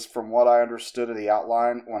cool. Because from what I understood of the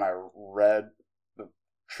outline when I read the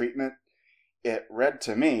treatment, it read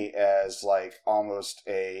to me as like almost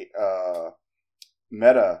a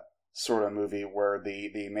meta sort of movie where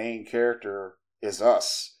the main character is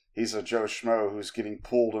us. He's a Joe Schmo who's getting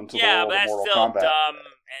pulled into the world of Mortal Kombat. Dumb.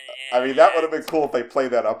 I mean, that would have been cool if they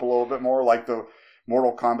played that up a little bit more, like the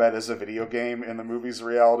Mortal Kombat is a video game in the movie's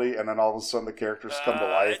reality, and then all of a sudden the characters come to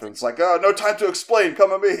life, and it's like, oh, no time to explain,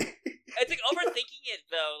 come at me. It's like overthinking it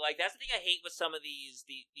though. Like that's the thing I hate with some of these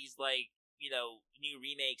like, you know, new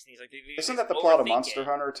remakes and these like. Isn't that the plot of Monster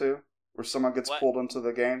Hunter too, where someone gets pulled into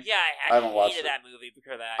the game? Yeah, I haven't watched hated it. that movie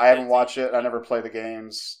because of that. I haven't watched it. I never play the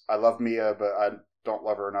games. I love Mia, but I don't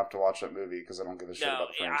love her enough to watch that movie because I don't give a shit about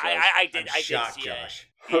the franchise. I did see Josh.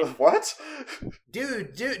 What?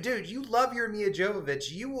 Dude, you love your Mia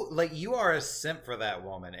Jovovich. You are a simp for that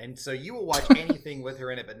woman, and so you will watch anything with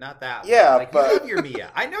her in it, but not that one. Yeah, like, but you love your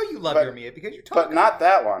Mia. I know you love your Mia because you talk. But not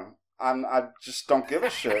that one. I just don't give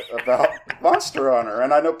a shit about Monster Hunter,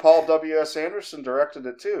 and I know Paul W.S. Anderson directed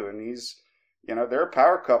it too, and he's, you know, they're a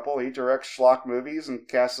power couple. He directs schlock movies and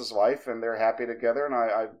casts his wife, and they're happy together, and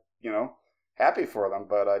I you know, happy for them,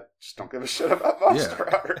 but I just don't give a shit about Monster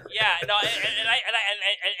Hunter. Yeah, no, and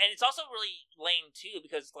it's also really lame too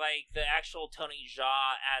because like the actual Tony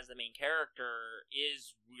Jaa as the main character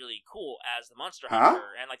is really cool as the Monster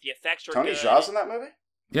Hunter, and like the effects are Tony good. Jaa's in that movie?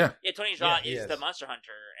 Yeah. Yeah, Tony Jaa is the Monster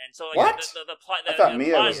Hunter, and so like what? The plot. I thought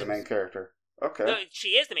Mia was the main character. Okay, no,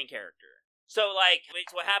 she is the main character. So like,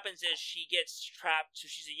 what happens is she gets trapped. So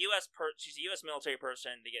she's a U.S. military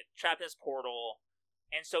person. They get trapped in this portal.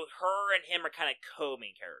 And so her and him are kind of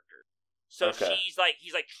co-main characters. So he's like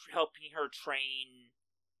helping her train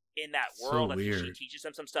in that world. So I think weird. she teaches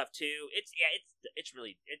him some stuff too. It's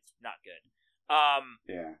not good.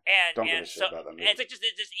 Yeah. And don't give a shit about that movie. And it's like just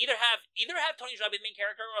either have Tony Jaa be the main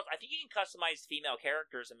character, or else I think you can customize female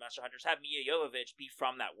characters in Monster Hunters. Have Mia Jovovich be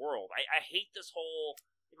from that world. I hate this whole.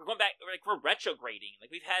 We're going back, like we're retrograding. Like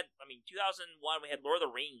we've had, 2001 we had Lord of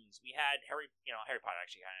the Rings, we had Harry Potter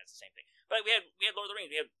actually kind of is the same thing. But like, we had Lord of the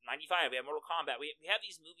Rings, we had 95, we had Mortal Kombat. We have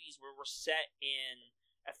these movies where we're set in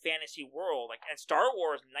a fantasy world, like and Star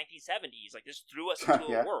Wars in the 1970s, like this threw us into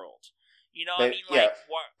a world. You know,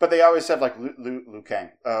 but they always have like Liu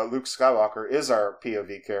Kang. Luke Skywalker is our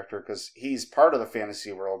POV character because he's part of the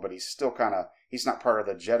fantasy world, but he's still he's not part of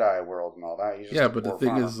the Jedi world and all that. He's just but the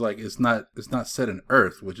thing is, like, it's not set in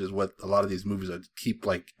Earth, which is what a lot of these movies are keep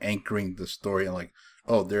like anchoring the story and like,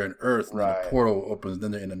 oh, they're in Earth, and then a portal opens,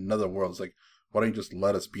 then they're in another world. It's like, why don't you just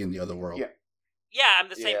let us be in the other world? Yeah, I'm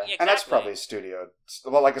the same. Yeah. Exactly. And that's probably studio.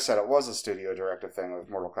 Well, like I said, it was a studio directed thing with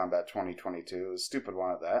Mortal Kombat 2022. It was a stupid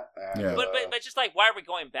one at that. And, but just like, why are we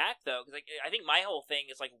going back though? Because like, I think my whole thing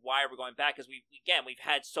is like, why are we going back? Because we've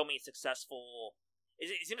had so many successful. It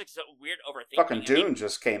seems like it's a weird overthinking. Fucking Dune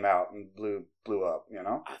just came out and blew up. You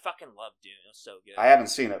know. I fucking love Dune. It was so good. I haven't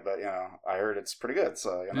seen it, but I heard it's pretty good.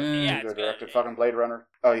 So it's directed good. Fucking Blade Runner.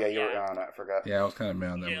 Oh yeah, you were on that. I forgot. Yeah, I was kind of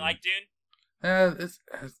mad on that. You didn't like Dune?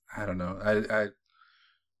 I don't know.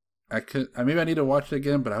 Maybe I need to watch it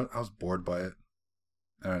again, but I was bored by it.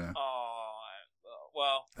 I don't know.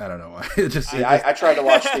 Well, I don't know why. I tried to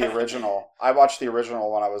watch the original. I watched the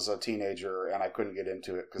original when I was a teenager, and I couldn't get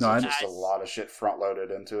into it because there's just a lot of shit front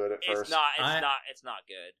loaded into it at first. It's not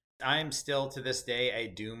good. I'm still to this day a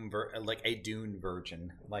Dune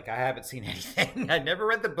virgin. Like I haven't seen anything. I never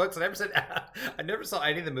read the books. I never saw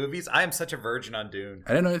any of the movies. I am such a virgin on Dune.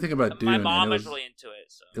 I didn't know anything about Dune. My mom was really into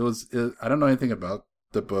it. So I don't know anything about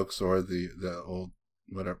the books or the old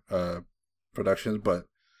productions, but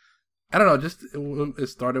I don't know. Just it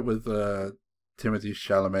started with Timothy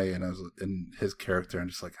Chalamet and his character, and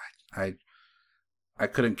just like I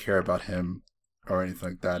couldn't care about him or anything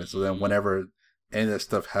like that. And so then whenever any of that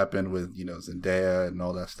stuff happened with Zendaya and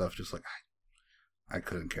all that stuff, just like I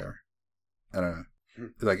couldn't care. I don't know.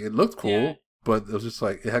 Like it looked cool, but it was just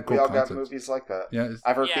like it had cool concepts. We all got movies like that. Yeah,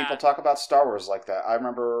 I've heard people talk about Star Wars like that. I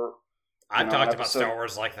remember. I've talked about Star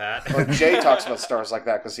Wars like that. Well, Jay talks about Star Wars like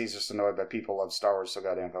that because he's just annoyed that people love Star Wars so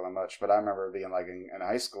goddamn fucking much. But I remember being like in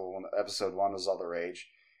high school when episode 1 was all the rage.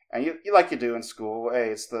 And you like you do in school,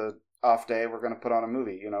 hey, it's the off day, we're going to put on a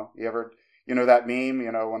movie, You ever, that meme,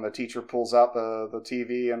 when the teacher pulls out the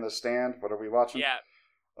TV and the stand, what are we watching?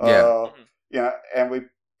 Yeah. And we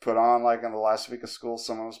put on, like, in the last week of school,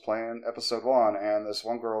 someone was playing episode 1, and this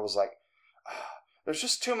one girl was like, there's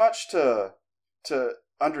just too much to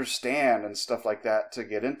understand and stuff like that to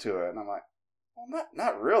get into it. And I'm like, well,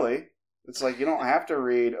 not really. It's like you don't have to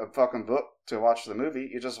read a fucking book to watch the movie.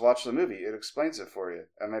 You just watch the movie. It explains it for you.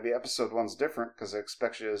 And maybe episode 1's different because it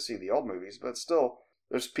expects you to see the old movies, but still,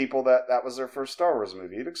 there's people that was their first Star Wars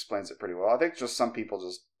movie. It explains it pretty well. I think just some people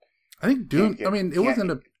just... I think Dune...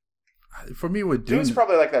 For me with Dune... Dune's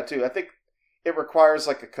probably like that too. I think it requires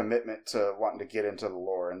like a commitment to wanting to get into the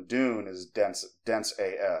lore, and Dune is dense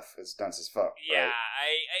AF. It's dense as fuck. Yeah,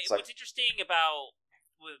 right? What's interesting about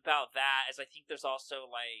that is I think there's also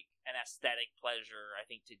like an aesthetic pleasure I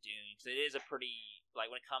think to Dune, because it is a pretty,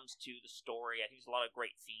 like, when it comes to the story, I think there's a lot of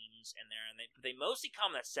great themes in there, and they mostly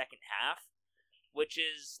come in the second half, which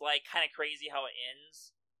is like kind of crazy how it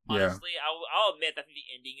ends. Honestly, yeah. I'll admit that I think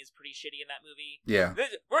the ending is pretty shitty in that movie. Yeah,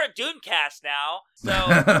 we're a Dune cast now, so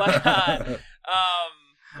but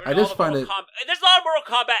I just find it. There's a lot of Mortal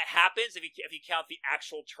Kombat happens if you count the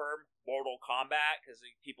actual term Mortal Kombat, because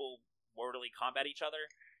people mortally combat each other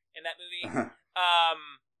in that movie.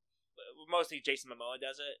 Mostly Jason Momoa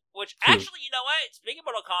does it. Which actually, you know what? Speaking of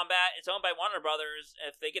Mortal Kombat, it's owned by Warner Brothers.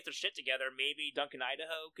 If they get their shit together, maybe Duncan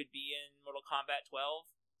Idaho could be in Mortal Kombat 12.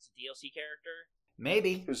 It's a DLC character.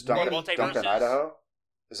 Maybe. Who's Duncan Idaho?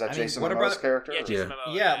 Is that Jason Momoa's character? Yeah, Jason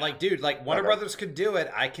Momoa. Yeah, like, dude, like, Warner Brothers could do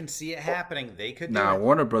it. I can see it happening. They could do it.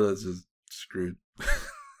 Warner Brothers is screwed.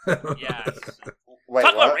 Yeah. Wait,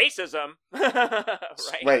 talk what? about racism.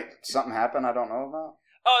 Right? Wait, something happened I don't know about?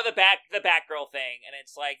 Oh, the Batgirl thing, and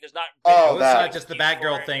it's like there's not. Oh, it's not just the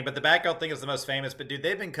Batgirl thing, but the Batgirl thing is the most famous. But dude,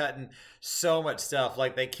 they've been cutting so much stuff.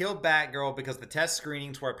 Like they killed Batgirl because the test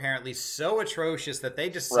screenings were apparently so atrocious that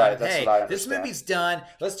they just decided, hey, this movie's done.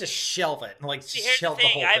 Let's just shelve it. Like, shelve the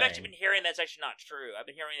whole thing. I've actually been hearing that's actually not true. I've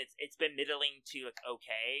been hearing it's been middling to like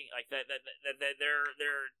okay, like they're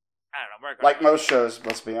I don't know. Like most shows,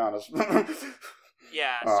 let's be honest.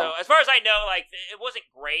 Yeah. So as far as I know, like it wasn't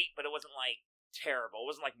great, but it wasn't like terrible. It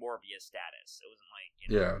wasn't like Morbius status. It wasn't like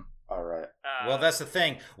yeah. All right. Well, that's the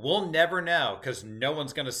thing. We'll never know because no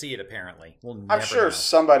one's going to see it. Apparently, I'm sure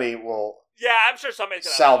somebody will. Yeah, I'm sure somebody's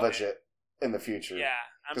going to salvage it in the future. Yeah,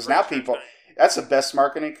 because now people. That's the best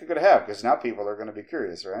marketing you could have because now people are going to be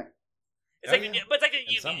curious, right? It's like, but it's like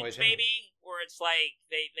the Mutants, maybe, where it's like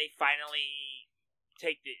they finally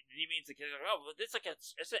take the mutants and kids. Oh, it's like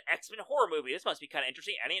it's an X-Men horror movie. This must be kind of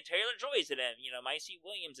interesting. Anya Taylor-Joy's in it. Maisie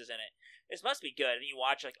Williams is in it. This must be good. And you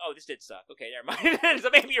watch like, oh, this did suck. Okay, never mind. So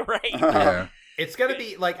maybe you're right. Yeah. It's gonna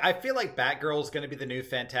be like, I feel like Batgirl is gonna be the new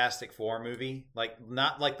Fantastic Four movie. Like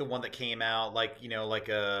not like the one that came out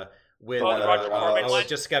with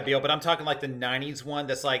Jessica Biel, but I'm talking like the 90s one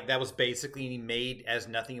that was basically made as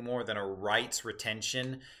nothing more than a rights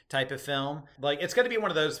retention type of film. Like it's going to be one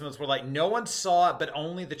of those films where like no one saw it, but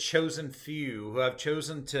only the chosen few who have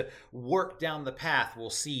chosen to work down the path will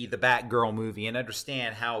see the Batgirl movie and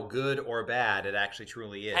understand how good or bad it actually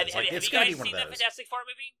truly is. Have you guys seen that Fantastic Four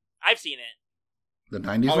movie? I've seen it. The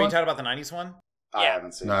 90s one? Oh, you talking about the 90s one? I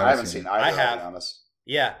haven't seen it. I haven't seen it either, I have. To be honest.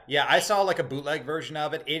 Yeah, I saw like a bootleg version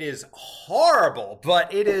of it. It is horrible,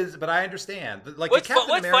 but I understand. Like the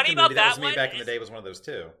Captain America movie that was made back in the day was one of those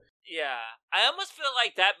too. Yeah, I almost feel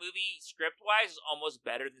like that movie script-wise is almost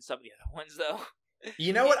better than some of the other ones, though.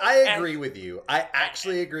 You know what? I agree with you. I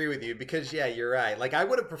actually agree with you because yeah, you're right. Like I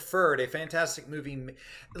would have preferred a Fantastic movie,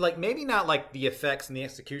 like maybe not like the effects and the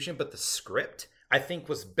execution, but the script I think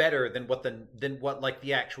was better than what like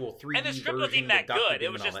the actual 3D and the script version wasn't even that good.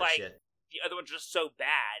 It was just like shit. The other ones were just so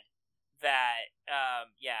bad that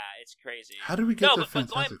it's crazy. How did we get to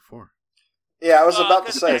Fantastic Four? Yeah, I was about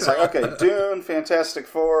to say, it's like, okay, Dune, Fantastic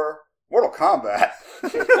Four, Mortal Kombat.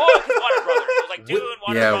 Well, because Warner Brothers. It was like Dune,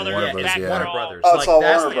 Warner Brothers, Warner Brothers. Oh, it's all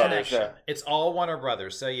that's Warner Brothers, yeah. It's all Warner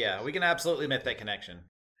Brothers, so yeah, we can absolutely make that connection.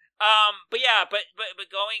 But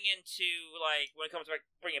going into like when it comes to like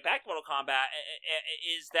bringing it back to Mortal Kombat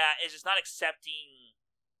is just not accepting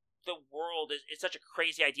the world is such a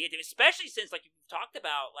crazy idea to me, especially since, like, you've talked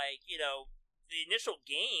about, like, you know, the initial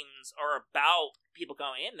games are about people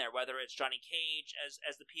going in there, whether it's Johnny Cage as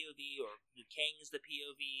the POV, or Liu Kang as the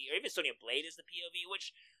POV, or even Sonya Blade as the POV,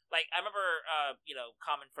 which, like, I remember, you know,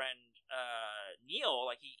 common friend Neil,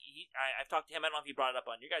 like, I've talked to him, I don't know if he brought it up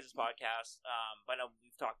on your guys' podcast, but I know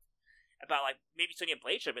we've talked about, like, maybe Sonya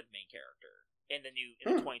Blade should have been the main character in the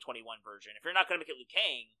 2021 version. If you're not going to make it Liu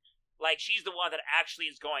Kang, like, she's the one that actually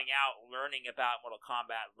is going out, learning about Mortal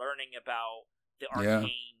Kombat, learning about the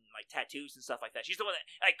arcane, like, tattoos and stuff like that. She's the one that,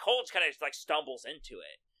 like, Cold's kind of like stumbles into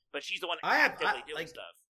it, but she's the one actively doing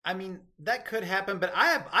stuff. I mean, that could happen, but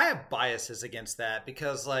I have biases against that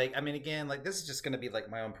because, like, I mean, again, like, this is just going to be like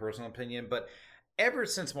my own personal opinion, but ever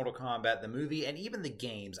since Mortal Kombat, the movie, and even the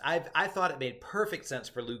games, I thought it made perfect sense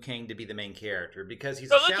for Liu Kang to be the main character because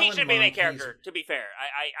he's a Shaolin monk. Liu Kang should be the main character, to be fair.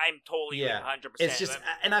 I'm totally 100%. It's just,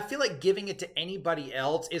 and I feel like giving it to anybody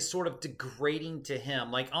else is sort of degrading to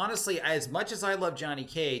him. Like, honestly, as much as I love Johnny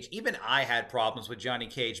Cage, even I had problems with Johnny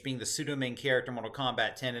Cage being the pseudo-main character in Mortal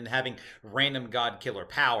Kombat 10 and having random god killer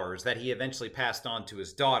powers that he eventually passed on to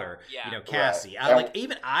his daughter, you know, Cassie. Right.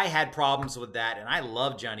 Even I had problems with that, and I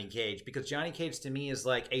love Johnny Cage because Johnny Cage to me is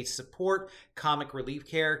like a support comic relief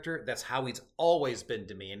character. That's how he's always been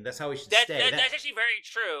to me, and that's how he should stay. That's actually very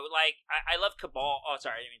true. Like, I love Cabal. Oh,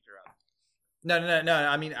 sorry, I didn't mean to interrupt. No.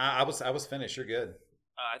 I mean, I was finished. You're good.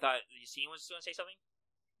 I thought Yassine was going to say something.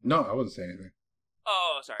 No, I wasn't saying anything.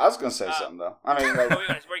 Oh, sorry. I was going to say something though. I mean, like,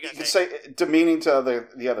 you could say demeaning to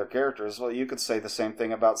the other characters. Well, you could say the same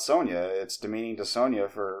thing about Sonya. It's demeaning to Sonya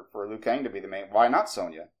for Liu Kang to be the main. Why not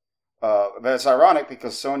Sonya? But it's ironic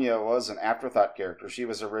because Sonya was an afterthought character. She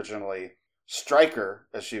was originally Stryker,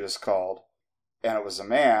 as she was called, and it was a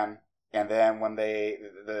man. And then when the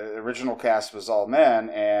original cast was all men,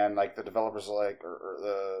 and like the developers were like, or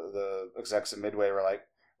the execs at Midway were like,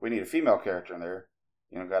 we need a female character in there,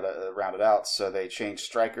 you know, got to round it out. So they changed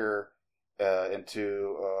Stryker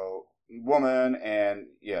into a woman, and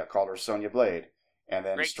called her Sonya Blade. And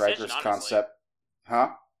then Stryker's concept,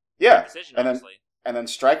 And then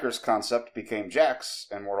Stryker's concept became Jax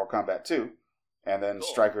in Mortal Kombat 2. And then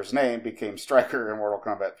Stryker's name became Stryker in Mortal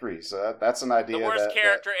Kombat 3. So that's an idea. The worst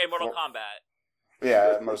character in Mortal Kombat.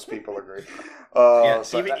 Yeah, most people agree.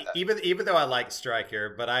 Even though I like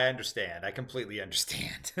Stryker, but I understand. I completely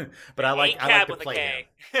understand. But I like to play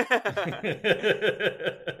him.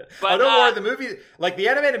 But don't worry, the movie, like the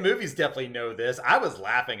animated movies, definitely know this. I was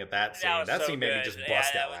laughing at that scene. That scene made me just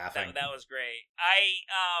bust out laughing. That was great.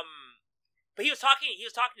 But he was talking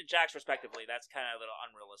to Jax respectively. That's kind of a little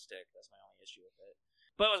unrealistic. That's my only issue with it.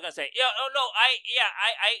 But I was gonna say,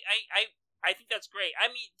 I think that's great. I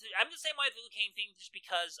mean, I'm the same way with the Liu Kang thing, just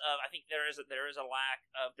because I think there is a lack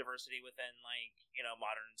of diversity within, like, you know,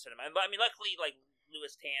 modern cinema. But I mean, luckily, like,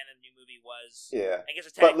 Louis Tan in the new movie was, I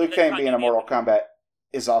guess, but Liu Kang being a Mortal Kombat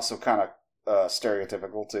is also kind of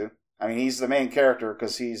stereotypical too. I mean, he's the main character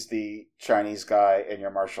because he's the Chinese guy in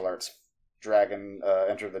your martial arts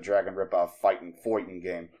Enter the Dragon ripoff fighting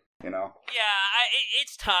game, you know? Yeah,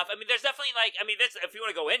 it's tough. I mean, there's definitely, like, I mean, that's, if you want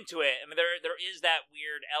to go into it, I mean, there is that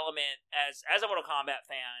weird element as a Mortal Kombat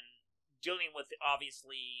fan dealing with,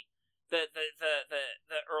 obviously, the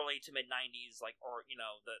early to mid 90s, like, or, you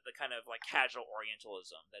know, the kind of like casual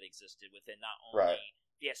Orientalism that existed within not only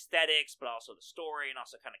the aesthetics but also the story, and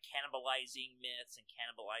also kind of cannibalizing myths and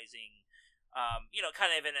cannibalizing, you know, kind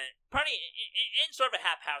of in sort of a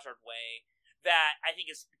haphazard way that I think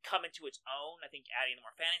is coming to its own. I think adding the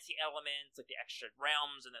more fantasy elements, like the extra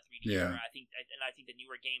realms and the 3D era. I think the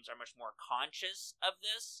newer games are much more conscious of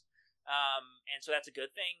this, and so that's a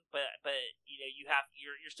good thing. But you know,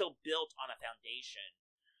 you're still built on a foundation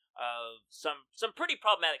of some pretty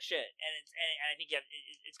problematic shit, and I think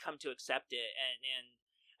it's come to accept it, and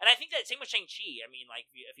I think that same with Shang-Chi. I mean, like,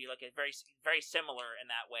 if you look at very, very similar in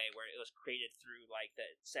that way, where it was created through, like,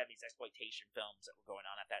 the 70s exploitation films that were going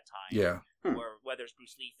on at that time. Yeah. Or whether it's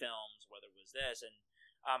Bruce Lee films, whether it was this. And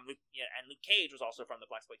Luke Cage was also from the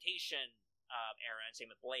blaxploitation era, and same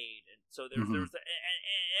with Blade. And so there was and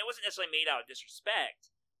it wasn't necessarily made out of disrespect,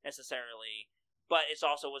 necessarily, but it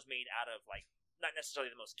also was made out of, like, not necessarily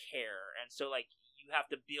the most care. And so, like, you have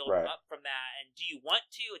to build up from that. And do you want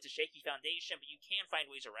to? It's a shaky foundation, but you can find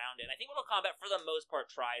ways around it. And I think Mortal Kombat, for the most part,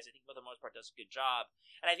 tries. I think for the most part does a good job.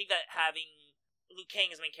 And I think that having Liu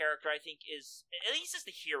Kang as main character, I think, is at least as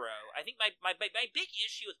the hero. I think my big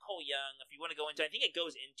issue with Cole Young, if you want to go into, I think it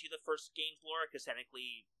goes into the first game's lore, because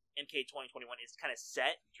technically MK 2021 is kind of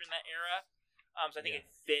set during that era. So I think it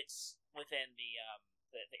fits within the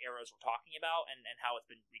eras we're talking about, and how it's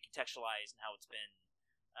been recontextualized and how it's been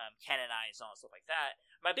canonized and all stuff like that.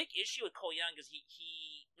 My big issue with Cole Young is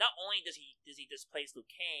he not only does he displace Liu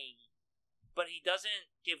Kang, but he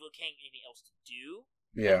doesn't give Liu Kang anything else to do.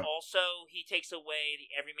 Yeah. And also, he takes away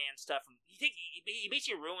the everyman stuff from. He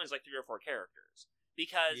basically ruins like 3 or 4 characters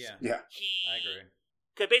because Yeah. he. I agree.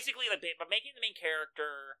 Because basically, like, by making the main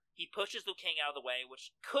character, he pushes Liu Kang out of the way,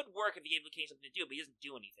 which could work if you gave Liu Kang something to do, but he doesn't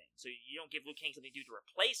do anything. So you don't give Liu Kang something to do to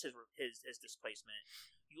replace his displacement.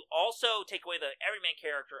 You also take away the everyman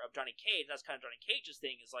character of Johnny Cage. And that's kind of Johnny Cage's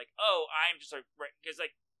thing. Is like, oh, I'm just like, because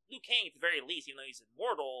like Liu Kang at the very least, even though he's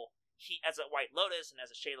immortal, he as a White Lotus and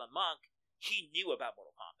as a Shaolin monk, he knew about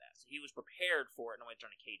Mortal Kombat, so he was prepared for it in a way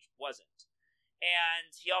Johnny Cage wasn't. And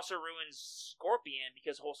he also ruins Scorpion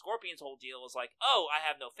because Scorpion's whole deal is like, oh, I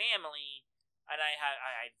have no family, and I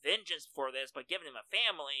had vengeance for this, but giving him a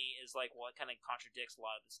family is like, well, it kind of contradicts a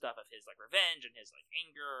lot of the stuff of his like revenge and his like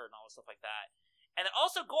anger and all the stuff like that. And then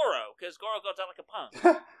also Goro, because Goro goes out like a punk,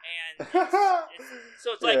 and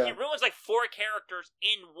so it's like he ruins like 4 characters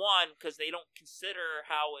in one because they don't consider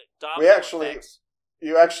how it.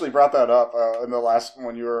 You actually brought that up in the last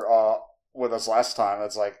when you were with us last time.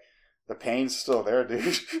 It's like. The pain's still there,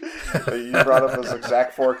 dude. You brought up those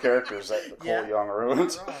exact 4 characters that Cole Young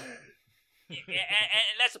ruined.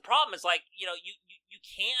 And that's the problem. Is like you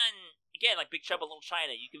can again like Big Trouble in Little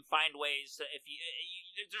China. You can find ways to, if you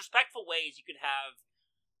there's respectful ways you could have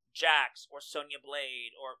Jax or Sonya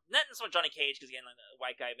Blade or not necessarily Johnny Cage because again like the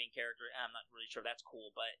white guy main character. I'm not really sure that's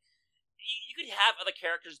cool, but you could have other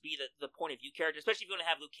characters be the point of view character, especially if you want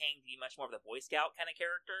to have Liu Kang be much more of the Boy Scout kind of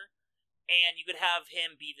character. And you could have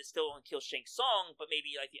him be the still and kill Shang Tsung, but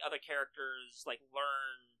maybe like the other characters like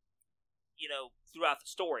learn, throughout the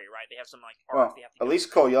story, right? They have some like arc they have to. At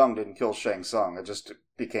least Cole Young didn't kill Shang Tsung. It just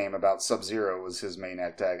became about Sub-Zero was his main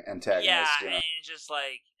antagonist. Yeah, and just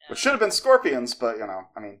like which should have been Scorpion's, but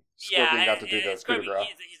Scorpion got to do the coup de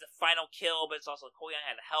grace. He's the final kill, but it's also Cole Young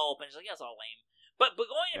had to help, and it's like it's all lame. But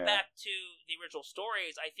going back to the original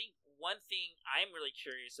stories, I think one thing I'm really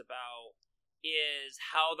curious about is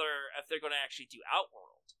if they're going to actually do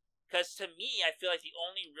Outworld. Because to me, I feel like the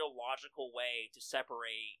only real logical way to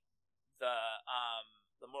separate the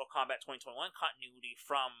Mortal Kombat 2021 continuity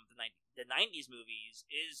from the 90s movies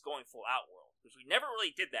is going full Outworld. Because we never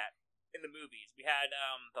really did that in the movies. We had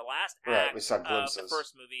the last act we saw glimpses. of the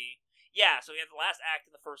first movie. Yeah, so we had the last act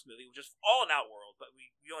in the first movie, which is all in Outworld, but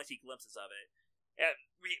we only see glimpses of it. And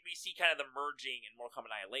we see kind of the merging in Mortal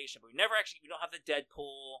Kombat Annihilation, but we don't have the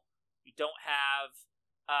Deadpool. We don't have,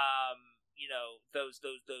 those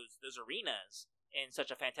arenas in such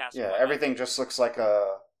a fantastic way. Yeah, everything just looks like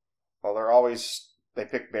they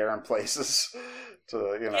pick barren places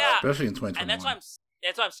to, especially in 2021. And that's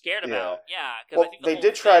what I'm scared about. Yeah. Well, they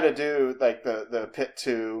did try to do like the Pit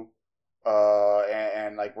 2,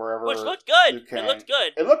 and like wherever. Which looked good. It looked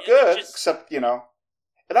good. It looked good, except, it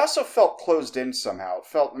also felt closed in somehow. It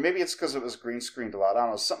felt, maybe it's because it was green screened a lot. I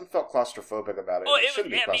don't know. Something felt claustrophobic about it. Oh, it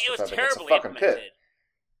shouldn't be claustrophobic. It was terribly it's a fucking implemented. pit.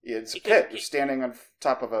 It's a pit. You're standing on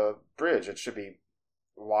top of a bridge. It should be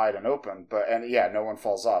wide and open. No one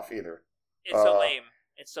falls off either. It's so lame.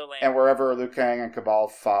 It's so lame. And wherever Liu Kang and Cabal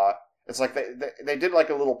fought, it's like they did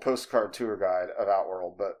like a little postcard tour guide of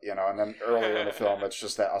Outworld, but and then earlier in the film, it's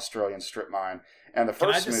just that Australian strip mine. And the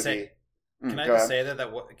first movie. Can I just say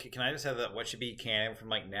that what should be canon from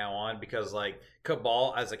like now on? Because like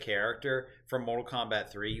Cabal as a character from Mortal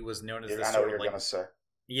Kombat 3 was known as this I know sort what you're of like gonna say.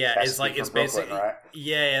 Yeah, it's like it's Brooklyn, basically right?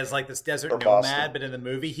 it's like this desert nomad, but in the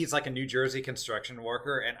movie he's like a New Jersey construction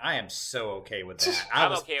worker, and I am so okay with that.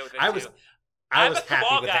 I'm okay with it too. I was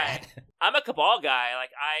happy with that. I'm a Cabal guy. Like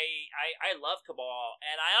I love Cabal,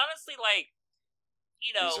 and I honestly like.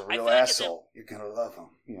 He's a real asshole. You're gonna love him.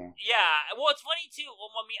 Yeah. Well, it's funny too. Well,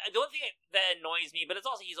 I mean, the only thing that annoys me, but it's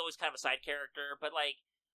also he's always kind of a side character. But like,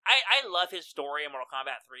 I love his story in Mortal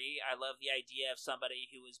Kombat 3. I love the idea of somebody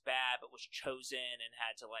who was bad but was chosen and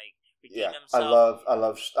had to like redeem himself.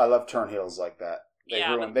 I love turn heels like that. They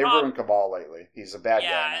ruined Cabal lately. He's a bad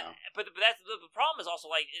guy now. But that's the problem is also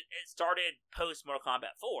like it started post Mortal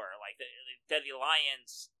Kombat 4, like the Deadly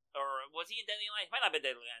Alliance. Or was he in Deadly Alliance? Might not have been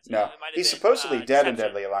Deadly Alliance. No, he's supposedly dead in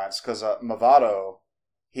Deadly Alliance because Movado,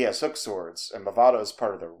 he has hook swords, and Movado is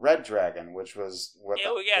part of the Red Dragon, which was Black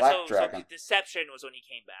Dragon. So Deception was when he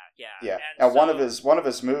came back. Yeah. Yeah, and one of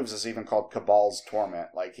his moves is even called Cabal's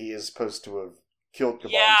Torment. Like he is supposed to have killed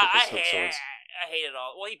Cabal and took his hook swords. I hate it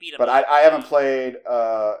all. Well, he beat him. But I haven't played.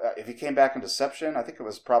 If he came back in Deception, I think it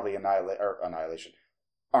was probably Annihilation.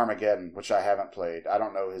 Armageddon, which I haven't played. I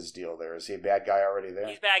don't know his deal there. Is he a bad guy already there?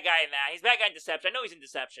 He's a bad guy in that. He's a bad guy in Deception. I know he's in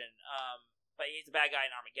Deception. but he's a bad guy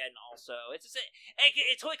in Armageddon also. It's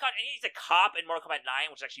totally and he's a cop in Mortal Kombat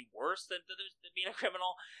 9, which is actually worse than being a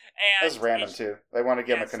criminal. And that's random too. They want to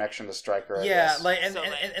give him a connection to Stryker. I guess. Like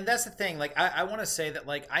and that's the thing. Like I want to say that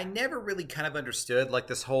like I never really kind of understood like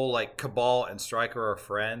this whole like Cabal and Stryker are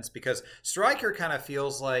friends, because Stryker kind of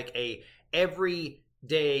feels like a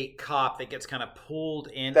everyday cop that gets kind of pulled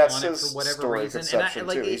in on it for whatever reason. And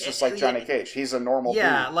like, he's just like Johnny Cage. He's a normal dude.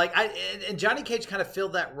 Like and Johnny Cage kind of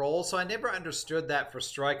filled that role, so I never understood that for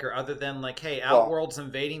Stryker, other than like, hey, Outworld's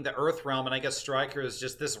invading the Earth realm, and I guess Stryker is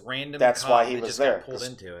just this random that's cop why he that was just there, got pulled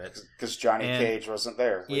into it. Because Johnny Cage wasn't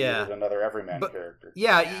there. We needed another everyman character.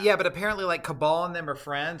 Yeah, but apparently like Cabal and them are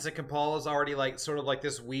friends, and Cabal is already like sort of like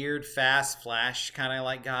this weird, fast, flash kind of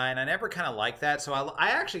like guy, and I never kind of liked that. So I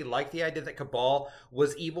actually like the idea that Cabal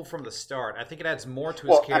was evil from the start. I think it adds more to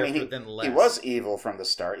his character than less. He was evil from the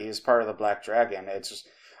start. He was part of the Black Dragon. It's just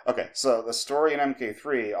okay. So the story in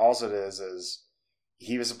MK3, all it is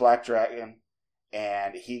he was a Black Dragon,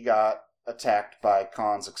 and he got attacked by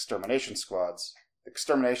Khan's extermination squads.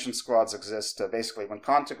 Extermination squads exist to basically when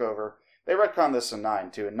Khan took over. They retcon this in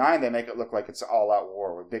 9 too. In 9, they make it look like it's an all-out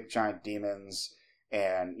war with big giant demons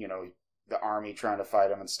and the army trying to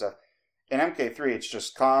fight him and stuff. In MK3, it's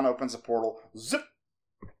just Khan opens a portal, zip.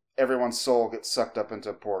 Everyone's soul gets sucked up into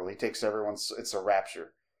a portal. He takes everyone's... It's a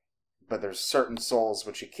rapture. But there's certain souls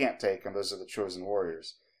which he can't take, and those are the chosen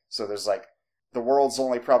warriors. So there's like... The world's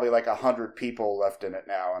only probably like 100 people left in it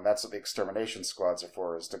now, and that's what the extermination squads are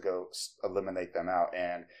for, is to go eliminate them out.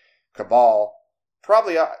 And Cabal,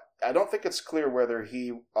 probably... I don't think it's clear whether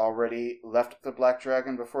he already left the Black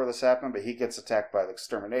Dragon before this happened, but he gets attacked by the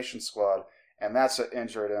extermination squad, and that's what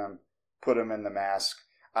injured him, put him in the mask.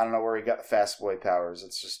 I don't know where he got the fast boy powers.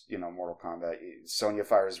 It's just, Mortal Kombat. Sonya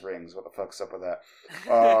fires rings. What the fuck's up with that?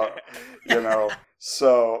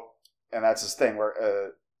 So, and that's his thing,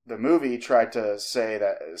 where the movie tried to say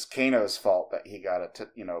that it's Kano's fault that he got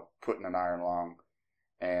put in an iron lung,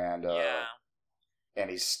 and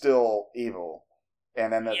he's still evil.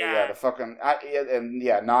 And then the fucking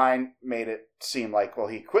 9 made it seem like, well,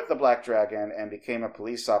 he quit the Black Dragon and became a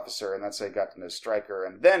police officer, and that's how he got to know Stryker,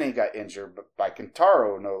 and then he got injured by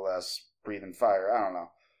Kentaro, no less, breathing fire. I don't know.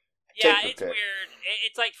 Yeah, it's weird.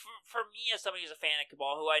 It's like for me, as somebody who's a fan of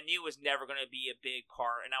Cabal, who I knew was never going to be a big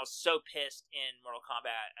part, and I was so pissed in Mortal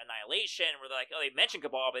Kombat Annihilation, where they're like, oh, they mention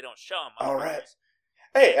Cabal, but they don't show him. All right.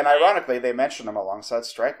 Hey, and ironically, they mentioned him alongside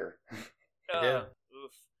Stryker. Oof.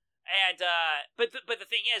 And but the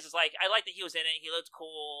thing is like, I like that he was in it. He looked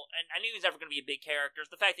cool, and I knew he was never going to be a big character.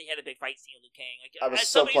 The fact that he had a big fight scene with Liu Kang, like, I was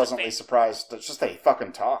so pleasantly surprised. It's just that he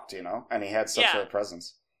fucking talked, and he had such a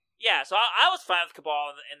presence. Yeah, so I was fine with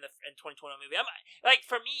Cabal in the 2021 movie. I'm like,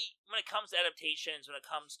 for me, when it comes to adaptations, when it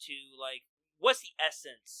comes to like, what's the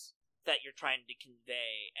essence that you're trying to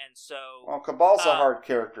convey? And so, well, Cabal's a hard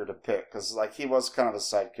character to pick because like he was kind of a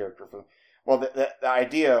side character for. Well, the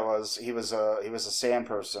idea was he was a Sand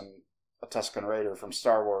person, a Tusken Raider from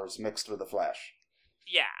Star Wars mixed with the Flash.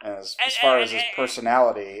 Yeah. And as far as his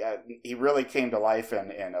personality, he really came to life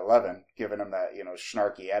in 11, giving him that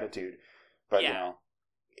snarky attitude. But I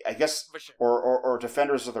guess or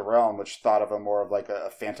Defenders of the Realm, which thought of him more of like a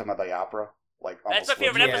Phantom of the Opera. Like that's my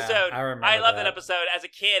favorite episode. I love that episode. As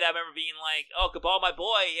a kid, I remember being like, "Oh, Cabal, my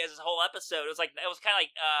boy, he has his whole episode." It was kind of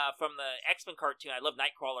like from the X-Men cartoon. I love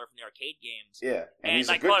Nightcrawler from the arcade games. Yeah, and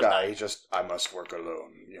he's a good guy. He's just, I must work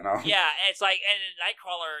alone, Yeah, and it's like, and in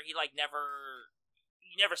Nightcrawler, he like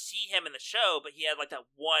you never see him in the show, but he had like that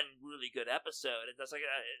one really good episode, and that's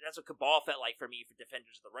what Cabal felt like for me for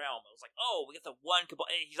Defenders of the Realm. It was like, oh, we got the one Cabal.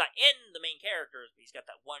 He's not in the main characters, but he's got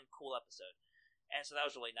that one cool episode, and so that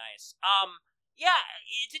was really nice. Yeah,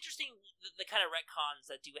 it's interesting the kind of retcons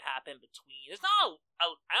that do happen between. There's not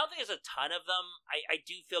I don't think there's a ton of them. I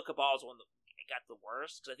do feel Cabal is one that got the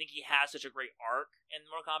worst, because I think he has such a great arc in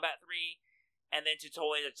Mortal Kombat 3, and then to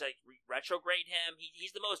totally like retrograde him,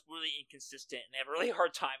 he's the most really inconsistent, and I have a really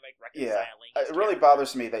hard time like reconciling. Yeah, it really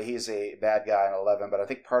bothers me that he's a bad guy in 11, but I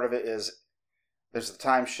think part of it is there's the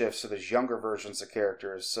time shift, so there's younger versions of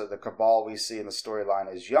characters. So the Cabal we see in the storyline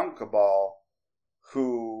is young Cabal,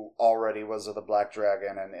 who already was of the Black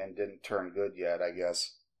Dragon and didn't turn good yet, I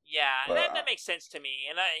guess. Yeah, but, and that makes sense to me.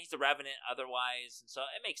 And he's a Revenant otherwise, and so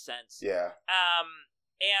it makes sense. Yeah.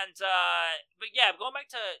 But yeah, going back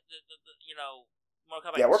to the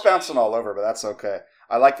Mortal Kombat. Yeah, we're bouncing all over, but that's okay.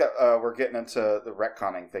 I like that we're getting into the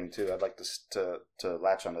retconning thing too. I'd like to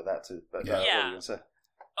latch onto that too. But what are you gonna say?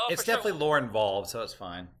 Oh, it's definitely lore involved, so it's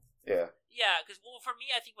fine. Yeah. Yeah, because for me,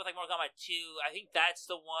 I think with like Mortal Kombat 2, I think that's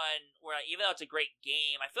the one where even though it's a great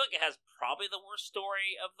game, I feel like it has probably the worst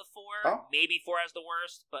story of the four. Oh. Maybe 4 has the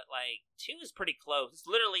worst, but like 2 is pretty close. It's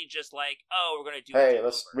literally just like, oh, we're gonna do. Hey,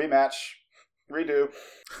 let's rematch, redo.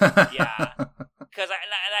 Yeah, because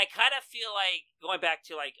I kind of feel like going back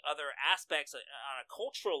to like other aspects on a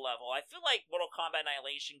cultural level, I feel like Mortal Kombat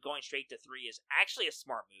Annihilation going straight to 3 is actually a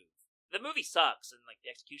smart move. The movie sucks and like the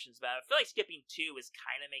execution's bad. I feel like skipping 2 is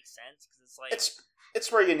kind of makes sense because it's like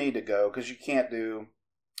it's where you need to go because you can't do.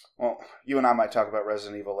 Well, you and I might talk about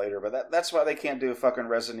Resident Evil later, but that's why they can't do a fucking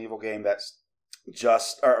Resident Evil game that's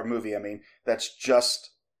just or a movie. I mean, that's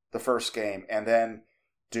just the first game, and then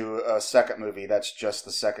do a second movie that's just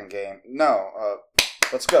the second game. No,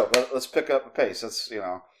 let's go. Let's pick up the pace. That's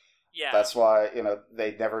That's why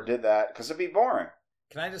they never did that because it'd be boring.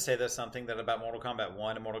 Can I just say there's something that about Mortal Kombat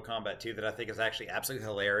 1 and Mortal Kombat 2 that I think is actually absolutely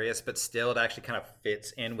hilarious, but still it actually kind of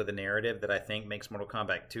fits in with the narrative that I think makes Mortal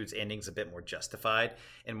Kombat 2's endings a bit more justified.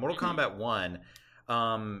 In Mortal Kombat 1,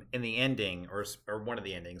 in the ending, or one of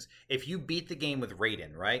the endings, if you beat the game with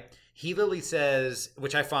Raiden, right? He literally says,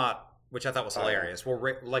 which I thought was hilarious, where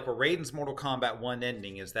Raiden's Mortal Kombat 1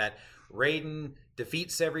 ending is that Raiden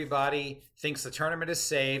defeats everybody, thinks the tournament is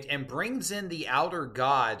saved, and brings in the Outer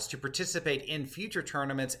Gods to participate in future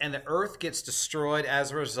tournaments, and the Earth gets destroyed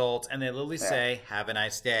as a result, and they literally say, have a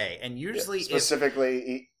nice day. And usually...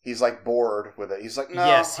 Specifically, he's like bored with it. He's like, no,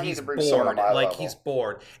 yes, I need he's to bring bored. someone to my like, level. He's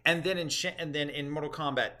bored. And then in Mortal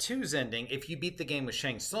Kombat 2's ending, if you beat the game with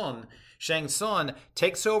Shang Tsung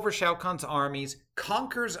takes over Shao Kahn's armies,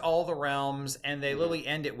 conquers all the realms, and they literally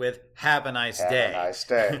end it with "Have a nice day." Have a nice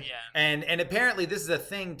day. Yeah. And apparently this is a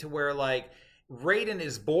thing to where like Raiden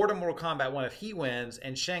is bored of Mortal Kombat 1 if he wins,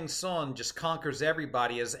 and Shang Tsung just conquers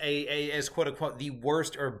everybody as quote unquote the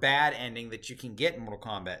worst or bad ending that you can get in Mortal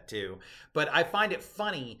Kombat 2. But I find it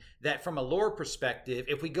funny that from a lore perspective,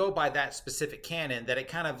 if we go by that specific canon, that it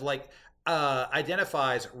kind of like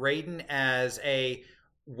identifies Raiden as a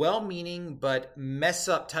well-meaning but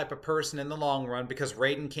mess-up type of person in the long run because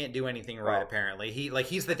Raiden can't do anything right. Apparently,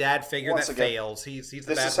 he's the dad figure that fails. He's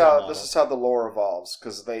the bad model. This is how the lore evolves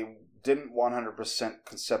because they didn't 100%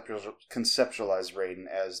 conceptualize Raiden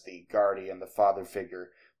as the guardian, the father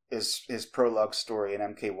figure. His prologue story in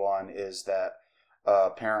MK1 is that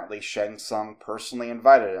apparently Shang Tsung personally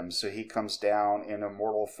invited him, so he comes down in a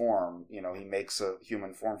mortal form. He makes a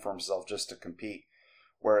human form for himself just to compete.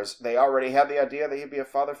 Whereas they already had the idea that he'd be a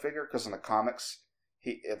father figure because in the comics,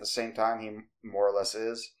 at the same time he more or less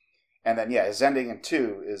is. And then his ending in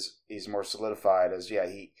 2 is he's more solidified as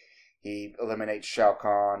he eliminates Shao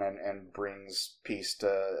Kahn and brings peace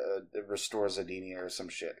to restores Zedenia or some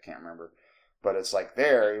shit. I can't remember, but it's like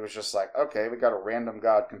there he was just like, okay, we got a random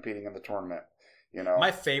god competing in the tournament.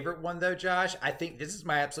 My favorite one, though, Josh, I think this is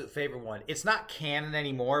my absolute favorite one. It's not canon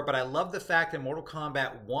anymore, but I love the fact that Mortal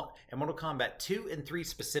Kombat 1 and Mortal Kombat 2 and 3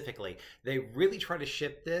 specifically, they really try to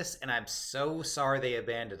ship this, and I'm so sorry they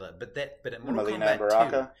abandoned it. But in Mortal Mileena Kombat and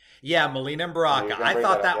Baraka? 2, yeah, Mileena and Baraka. I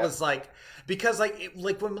thought that was like because like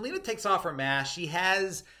when Mileena takes off her mask, she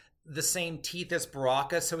has the same teeth as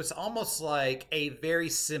Baraka, so it's almost like a very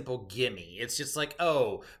simple gimme. It's just like,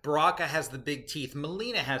 oh, Baraka has the big teeth,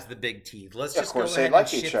 Mileena has the big teeth. Let's just go ahead and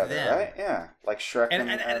ship them. Right? Yeah, like Shrek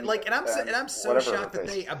and I'm so shocked that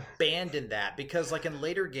they abandoned that because like in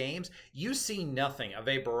later games, you see nothing of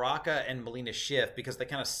a Baraka and Mileena shift because they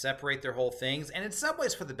kind of separate their whole things, and in some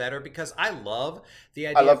ways for the better because I love the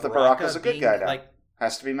idea. I love that Baraka's a good guy now.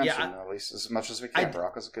 Has to be mentioned, at least as much as we can.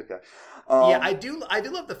 Baraka's a good guy. I do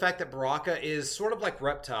love the fact that Baraka is sort of like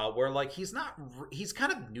Reptile, where like he's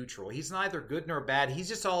kind of neutral. He's neither good nor bad. He's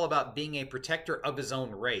just all about being a protector of his own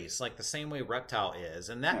race, like the same way Reptile is,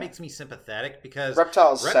 and that makes me sympathetic because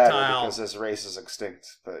Reptile's sad because his race is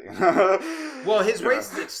extinct. But well, his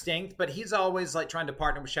race is extinct, but he's always like trying to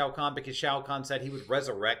partner with Shao Kahn because Shao Kahn said he would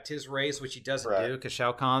resurrect his race, which he doesn't do because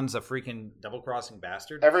Shao Kahn's a freaking double-crossing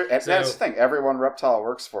bastard. That's the thing. Everyone Reptile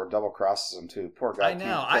works for double crosses him too. Poor guy. I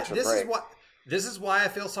know. This is why I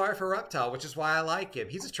feel sorry for Reptile, which is why I like him.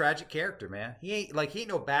 He's a tragic character, man. He ain't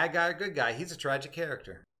no bad guy or good guy. He's a tragic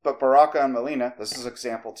character. But Baraka and Mileena, this is an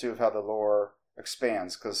example too of how the lore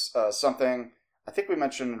expands because something I think we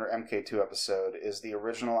mentioned in our MK2 episode is the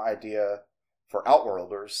original idea for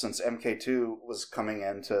Outworlders, since MK2 was coming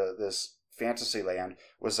into this fantasy land,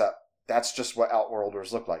 was that that's just what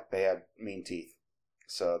Outworlders looked like. They had mean teeth.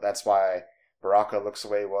 So that's why Baraka looks the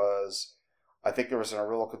way he was. I think there was an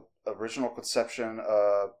original conception.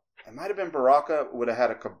 It might have been Baraka would have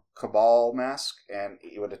had a Cabal mask, and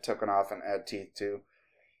he would have taken off and had teeth too.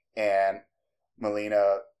 And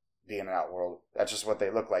Mileena being an Outworld. That's just what they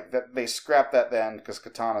look like. They scrapped that then because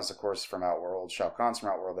Kitana's, of course, from Outworld. Shao Kahn's from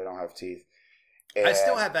Outworld. They don't have teeth. And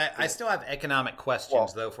I still have economic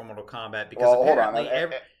questions though for Mortal Kombat because apparently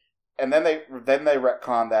and then they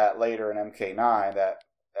retcon that later in MK9 that,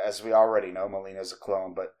 as we already know, Melina's a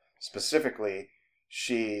clone, but specifically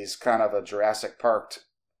she's kind of a Jurassic Park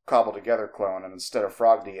cobbled together clone, and instead of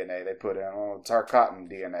frog DNA they put in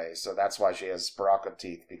Tarkatan DNA, so that's why she has Baraka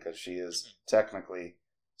teeth, because she is technically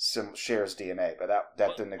shares DNA, but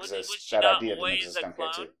that didn't exist. That idea didn't exist in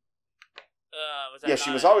MK2. Yeah,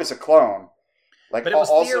 she was always a clone. Like, but it was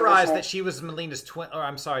theorized that she was Melina's twin. Or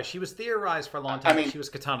I'm sorry, she was theorized for a long time that she was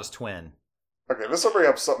Kitana's twin. Okay, this will bring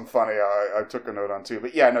up something funny I took a note on too.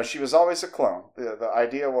 But yeah, no, she was always a clone. The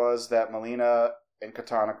idea was that Melina and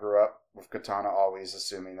Kitana grew up with Kitana always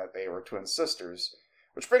assuming that they were twin sisters.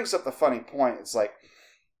 Which brings up the funny point. It's like,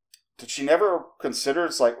 did she never consider,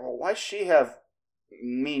 it's like, well, why does she have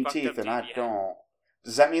mean teeth and I don't?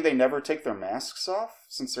 Does that mean they never take their masks off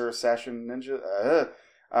since they're assassin ninja?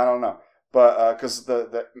 I don't know. But because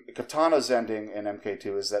the Kitana's ending in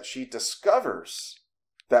MK2 is that she discovers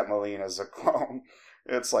that Melina's a clone.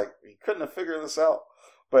 It's like, you couldn't have figured this out.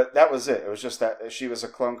 But that was it. It was just that she was a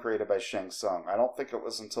clone created by Shang Tsung. I don't think it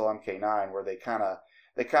was until MK9 where they kind of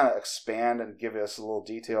expand and give us a little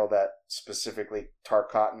detail that specifically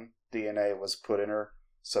Tarkatan DNA was put in her.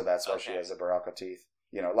 So that's why she has the Baraka teeth.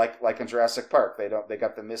 You know, like in Jurassic Park, they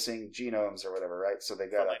got the missing genomes or whatever, right? So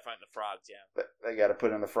they got to find the frogs, yeah. They got to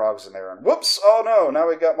put in the frogs in there, and whoops! Oh no!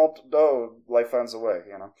 Now we got life finds a way.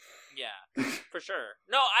 You know. Yeah, for sure.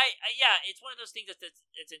 No, I it's one of those things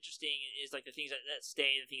that's interesting. Is like the things that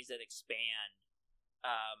stay, the things that expand,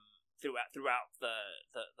 throughout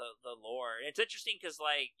the lore. And it's interesting because,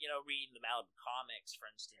 like, you know, reading the Malibu comics,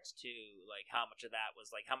 for instance, too, like how much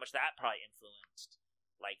that probably influenced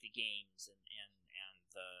like the games and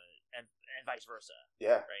vice versa.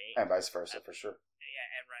 Yeah, right. And vice versa for sure. Yeah,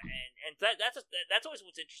 and that's always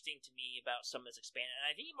what's interesting to me about some of this expanded. And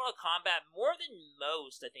I think Mortal Kombat, more than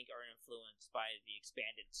most, I think, are influenced by the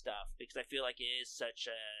expanded stuff because I feel like it is such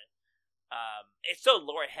a it's so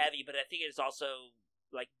lore heavy, but I think it's also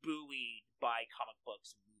like buoyed by comic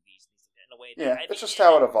books and movies in a way. That it's just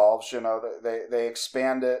how it evolves. You know, they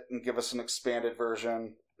expand it and give us an expanded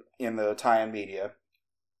version in the tie-in media.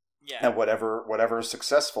 Yeah. And whatever is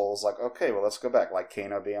successful is like, okay, well, let's go back. Like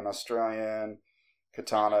Kano being Australian,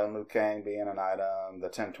 Kitana and Liu Kang being an item, the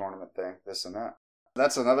 10 tournament thing, this and that.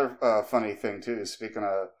 That's another funny thing, too. Speaking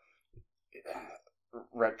of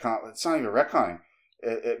retcon, it's not even retconning.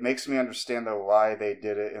 It makes me understand, though, why they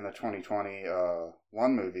did it in the 2021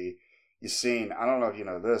 movie. You've seen, I don't know if you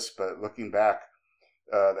know this, but looking back,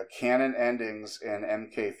 the canon endings in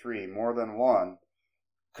MK3, more than one,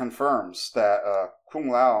 confirms that Kung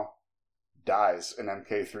Lao dies in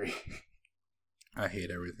MK3. I hate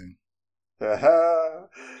everything. And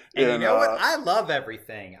you know what? I love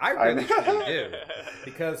everything. I really do.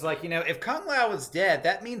 Because, like, you know, if Kung Lao was dead,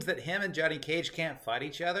 that means that him and Johnny Cage can't fight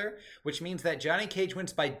each other, which means that Johnny Cage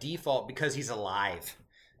wins by default because he's alive.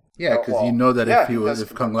 Yeah, because you know that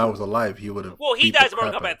if Kung Lao was alive, he would have. Well, he dies in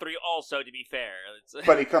Mortal Kombat 3 also, to be fair.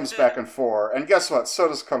 But he comes back in 4. And guess what? So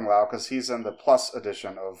does Kung Lao, because he's in the Plus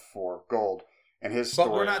edition of 4 Gold. And his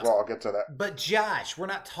story, I'll get to that. But Josh, we're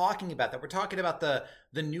not talking about that. We're talking about the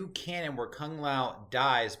new canon where Kung Lao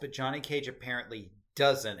dies, but Johnny Cage apparently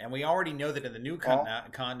doesn't. And we already know that in the new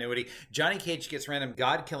continuity, Johnny Cage gets random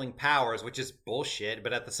god-killing powers, which is bullshit.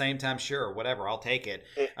 But at the same time, sure, whatever, I'll take it.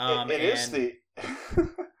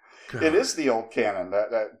 It is the old canon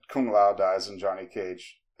that Kung Lao dies and Johnny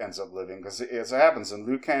Cage ends up living, because it happens in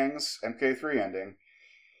Liu Kang's MK3 ending.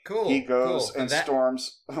 Cool. He goes and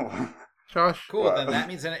storms. Josh. Cool. Then that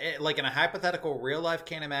means in a hypothetical real life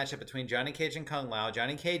canon matchup between Johnny Cage and Kung Lao,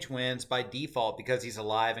 Johnny Cage wins by default because he's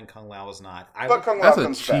alive and Kung Lao is not. That's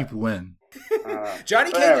a cheap win.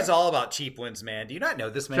 Johnny Cage is all about cheap wins, man. Do you not know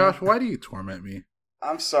this, man? Josh, why do you torment me?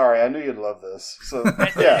 I'm sorry. I knew you'd love this. So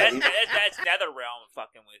that's NetherRealm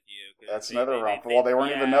fucking with you. That's NetherRealm. Well, they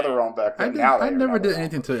weren't even NetherRealm back then. I never did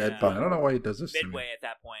anything to Ed Boon. I don't know why he does this Midway to me. at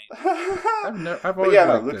that point. I've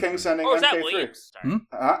always Liu Kang's ending was that MK3. Williams?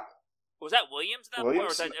 Was that Williams at that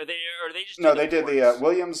Williams? point? Or are they just No, they did the...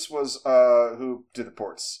 Williams was who did the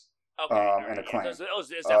ports. And Acclaim.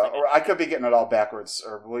 Or I could be getting it all backwards,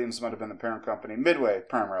 or Williams might have been the parent company. Midway,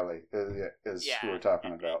 primarily, is who we're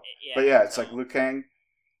talking about. But it's like Liu Kang...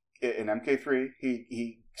 In MK3,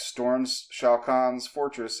 he storms Shao Kahn's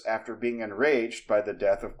fortress after being enraged by the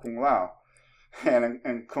death of Kung Lao. And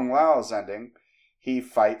in Kung Lao's ending, he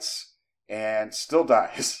fights and still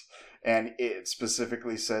dies. And it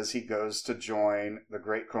specifically says he goes to join the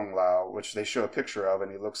Great Kung Lao, which they show a picture of,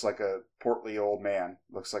 and he looks like a portly old man.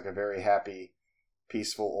 Looks like a very happy,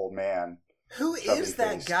 peaceful old man. Who is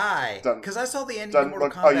that guy? Because I saw the ending of Mortal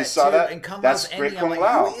Kombat 2, you saw that? And Kung That's Lao's Great ending. Kung I'm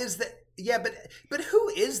Lao. like, who is that? Yeah, but who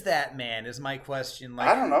is that man? Is my question. Like,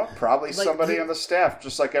 I don't know. Probably somebody on the staff,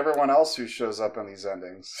 just like everyone else who shows up in these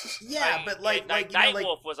endings. Yeah, but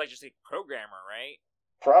Nightwolf was like just a programmer, right?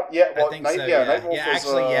 Nightwolf was.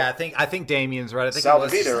 Actually, I think Damien's right. I think Sal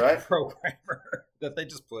it was DeVita, right? a programmer that they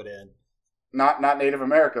just put in. Not Native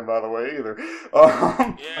American, by the way, either.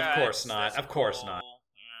 Yeah, of course not. Of course not.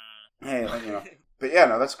 Hey, but yeah,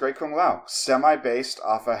 no, that's Great Kung Lao. Semi-based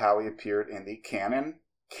off of how he appeared in the canon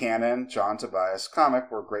John Tobias comic,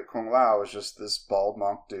 where Great Kung Lao is just this bald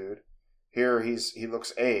monk dude. Here he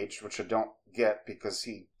looks aged, which I don't get because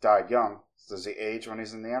he died young. Does he age when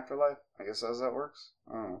he's in the afterlife? I guess that's how that works.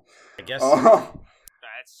 I don't know. I guess that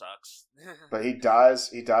sucks. But he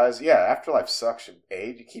dies. Yeah, afterlife sucks. You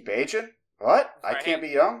age. You keep aging. What? Right. I can't be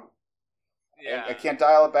young. Yeah. I can't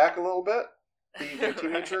dial it back a little bit. Be a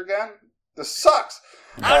teenager again. This sucks.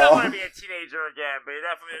 I don't want to be a teenager again, but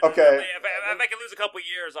definitely. Okay. If I can lose a couple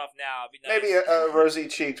years off now, it'd be nice. Maybe a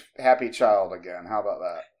rosy-cheeked, happy child again. How about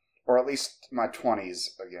that? Or at least my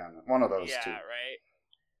 20s again. One of those two. Yeah,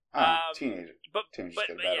 right. Teenager. But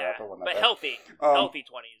yeah, but healthy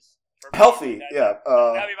 20s. Healthy, yeah.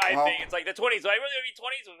 That'd be my thing. It's like the 20s. Do I really want to be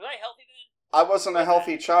 20s? Was I healthy then? I wasn't a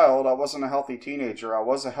healthy child. I wasn't a healthy teenager. I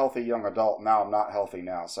was a healthy young adult. Now I'm not healthy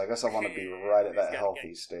now. So I guess I want to be right at that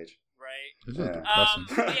healthy stage. Right. Yeah.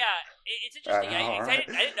 It's interesting. I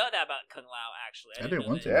didn't know that about Kung Lao, actually. I didn't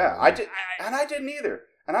want to. Yeah, I did. And I didn't either.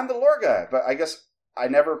 And I'm the lore guy. But I guess I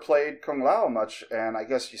never played Kung Lao much. And I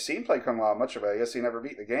guess you seen play Kung Lao much of it. I guess he never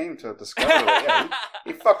beat the game to discover it. Yeah,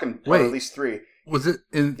 he fucking played at least 3. Was it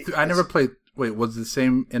in... I never played... Wait, was it the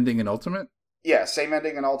same ending in Ultimate? Yeah, same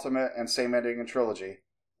ending in Ultimate and same ending in Trilogy.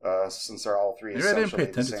 Since they're all 3 essentially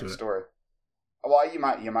the same story. Well, you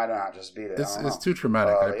might not just beat it. It's too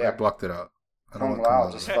traumatic. I blocked it out. Kung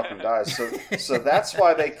Lao just fucking dies. So that's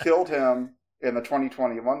why they killed him in the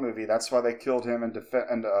 2021 movie. That's why they killed him in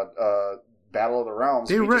Battle of the Realms.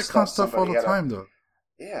 They retcon stuff all the time, though.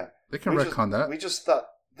 Yeah. They can retcon that. We just thought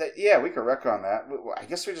that, yeah, we could retcon that. I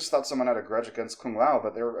guess we just thought someone had a grudge against Kung Lao,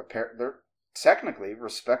 but they're technically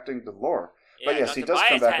respecting the lore. Yeah, but yes, he does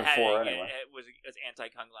come back in 4 anyway. It was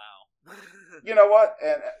anti-Kung Lao. You know what?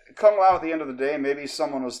 And Kung Lao, at the end of the day, maybe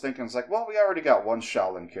someone was thinking, it's like, well, we already got 1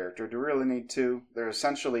 Shaolin character. Do we really need 2? They're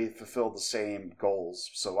essentially fulfill the same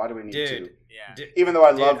goals, so why do we need 2? Yeah. Even though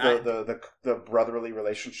I love the brotherly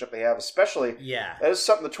relationship they have, especially. Yeah. That is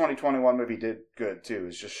something the 2021 movie did good, too,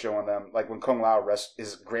 is just showing them, like when Kung Lao,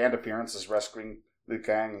 his grand appearance is rescuing Liu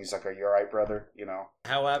Kang, he's like, "Are you all right, brother?" You know.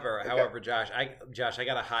 However, Josh, I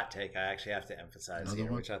got a hot take. I actually have to emphasize here,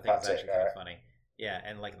 which I think is actually kind of funny. Yeah,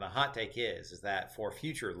 and like the hot take is that for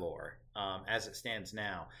future lore, as it stands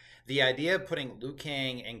now, the idea of putting Liu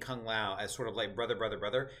Kang and Kung Lao as sort of like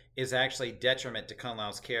brother is actually detriment to Kung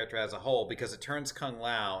Lao's character as a whole, because it turns Kung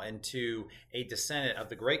Lao into a descendant of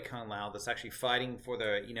the great Kung Lao that's actually fighting for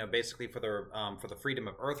the, basically for the freedom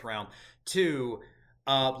of Earthrealm, to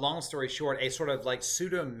long story short, a sort of like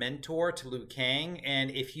pseudo mentor to Liu Kang.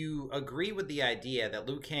 And if you agree with the idea that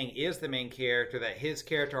Liu Kang is the main character, that his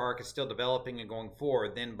character arc is still developing and going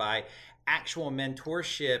forward, then by actual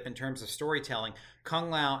mentorship in terms of storytelling, Kung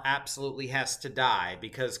Lao absolutely has to die,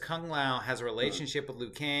 because Kung Lao has a relationship with Liu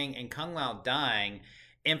Kang, and Kung Lao dying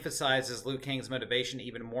emphasizes Liu Kang's motivation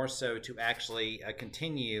even more so to actually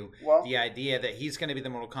continue the idea that he's going to be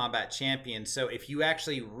the Mortal Kombat champion. So if you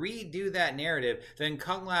actually redo that narrative, then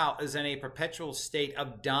Kung Lao is in a perpetual state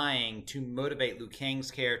of dying to motivate Liu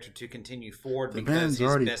Kang's character to continue forward, because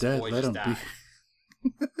his best boy just died.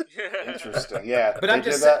 Interesting, yeah. But I'm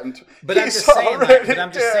just saying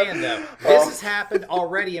though, this has happened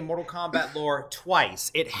already in Mortal Kombat lore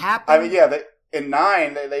twice. It happened. I mean, yeah. In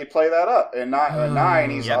 9, they play that up. In 9,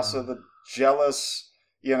 he's also the jealous,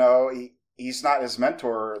 he's not his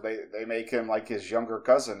mentor. They make him like his younger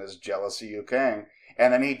cousin is jealous of Liu Kang.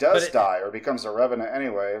 And then he does die or becomes a revenant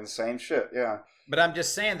anyway, and same shit, yeah. But I'm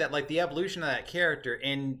just saying that, like, the evolution of that character,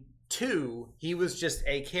 in 2, he was just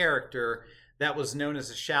a character that was known as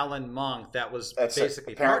a Shaolin monk that was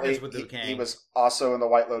basically partners with Liu Kang. He was also in the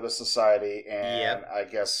White Lotus Society, and I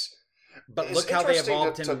guess... But look how they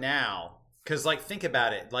evolved him now. Because, like, think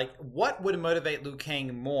about it. Like, what would motivate Liu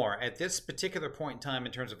Kang more at this particular point in time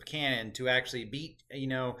in terms of canon to actually beat,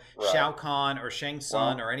 Shao Kahn or Shang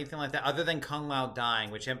Tsung or anything like that, other than Kung Lao dying,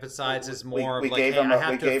 which emphasizes more of, like, hey, I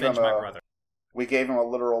have to avenge my brother. we gave him a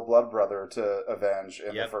literal blood brother to avenge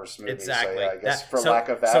in the first movie. Exactly. So, yeah, I guess for lack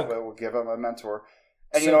of that, we'll give him a mentor.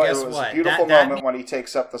 And it was a beautiful moment when he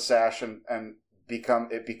takes up the sash and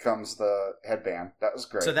it becomes the headband. That was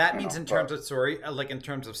great. So that means in terms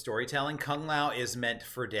of storytelling, Kung Lao is meant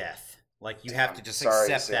for death. Like you have to just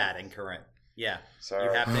accept that in current. Yeah. Sorry.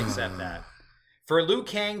 You have to accept that. For Liu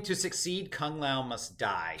Kang to succeed, Kung Lao must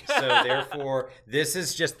die. So therefore, this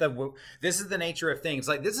is the nature of things.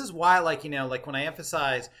 Like this is why, like when I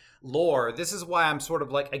emphasize lore, this is why I'm sort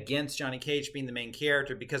of like against Johnny Cage being the main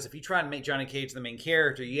character, because if you try to make Johnny Cage the main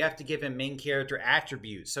character, you have to give him main character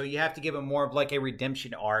attributes. So you have to give him more of like a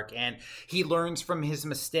redemption arc, and he learns from his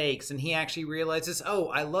mistakes, and he actually realizes, oh,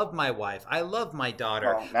 I love my wife, I love my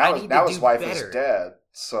daughter. Well, now his wife is dead,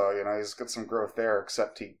 so he's got some growth there.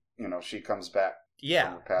 Except she comes back.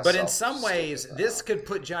 Yeah, but in some ways, this could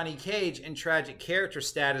put Johnny Cage in tragic character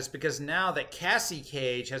status, because now that Cassie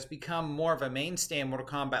Cage has become more of a mainstay in Mortal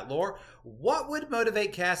Kombat lore, what would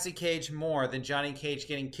motivate Cassie Cage more than Johnny Cage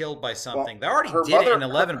getting killed by something? They already did it in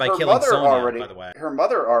 11 by killing Sonya, by the way. Her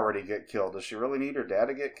mother already get killed. Does she really need her dad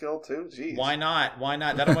to get killed too? Jeez. Why not?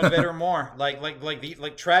 That'll motivate her more. Like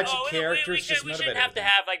tragic characters just motivate her. We shouldn't have to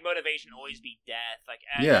have like motivation always be death. Like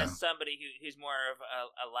as somebody who's more of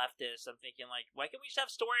a leftist, I'm thinking like, why can't we just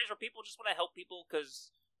have stories where people just want to help people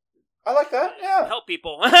because I like that. Yeah, help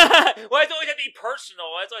people. Why does it always have to be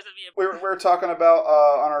personal? Why does it always have to be? We were talking about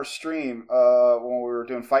on our stream when we were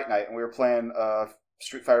doing Fight Night and we were playing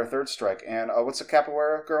Street Fighter Third Strike, and what's the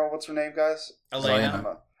capoeira girl? What's her name, guys?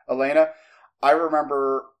 Elena. I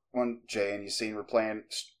remember when Jay and Yassine were playing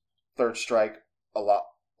Third Strike a lot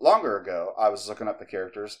longer ago. I was looking up the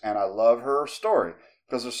characters, and I love her story,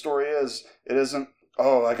 because her story isn't,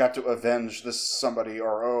 oh, I got to avenge this somebody,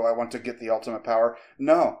 or oh, I want to get the ultimate power.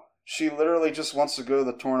 No, she literally just wants to go to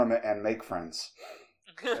the tournament and make friends.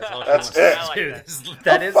 That's it.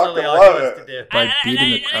 That is really all she wants to do. By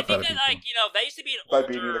beating the crap out of people. Like, they used to be an older... By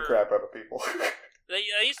beating the crap out of people. There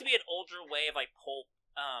used to be an older way of like pulp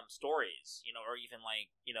stories, or even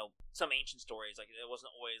like some ancient stories. Like it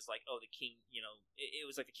wasn't always like, oh, the king, it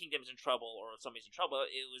was like the kingdom's in trouble or somebody's in trouble.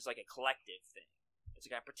 It was like a collective thing. It's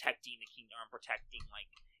a guy protecting the kingdom, protecting like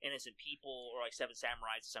innocent people, or like Seven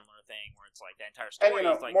Samurais, a similar thing where it's like the entire story.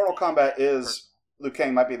 And like Mortal Kombat is Liu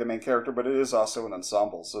Kang might be the main character, but it is also an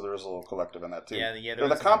ensemble, so there is a little collective in that too. Yeah, they're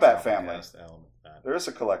the combat family. There is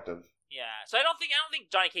a collective. Yeah, so I don't think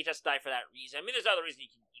Johnny Cage has to die for that reason. I mean, there's other reasons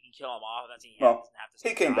you can kill him off. That's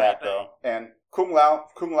he came back though, and Kung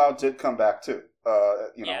Lao did come back too.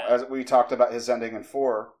 As we talked about his ending in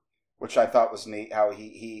 4, which I thought was neat, how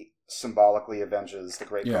he symbolically avenges the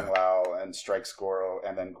great Kung Lao and strikes Goro,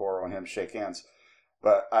 and then Goro and him shake hands.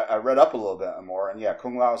 But I read up a little bit more, and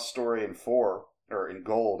Kung Lao's story in 4, or in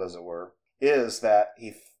Gold as it were, is that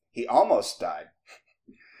he almost died.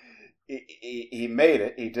 He made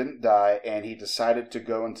it. He didn't die, and he decided to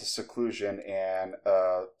go into seclusion and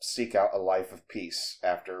seek out a life of peace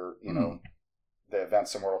after the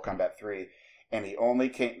events of Mortal Kombat 3. And he only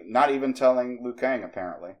came, not even telling Liu Kang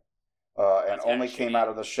apparently, and only came out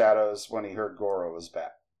of the shadows when he heard Goro was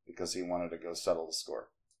back, because he wanted to go settle the score.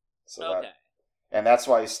 So that's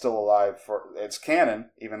why he's still alive. It's canon,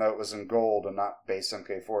 even though it was in Gold and not base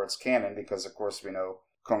MK4. It's canon because, of course, we know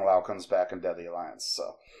Kung Lao comes back in Deadly Alliance.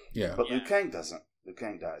 So but Liu Kang doesn't. Liu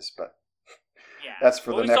Kang dies, but that's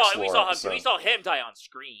for the next war. We saw him die on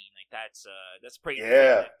screen. Like that's pretty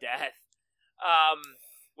death.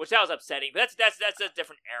 Which that was upsetting. But that's a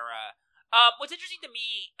different era. What's interesting to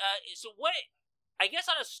me, so what I guess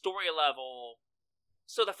on a story level.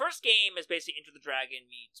 So the first game is basically Enter the Dragon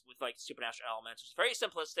meets with like supernatural elements. It's very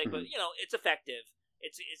simplistic, but it's effective.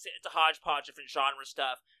 It's a hodgepodge of different genre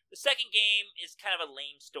stuff. The second game is kind of a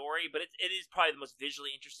lame story, but it is probably the most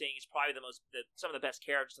visually interesting. It's probably some of the best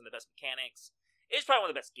characters and the best mechanics. It's probably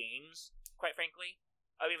one of the best games, quite frankly.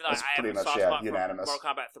 Even though I have a soft spot for Mortal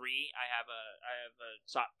Kombat 3, I have a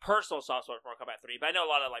personal soft spot for Mortal Kombat 3, but I know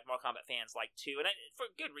a lot of like Mortal Kombat fans like 2, and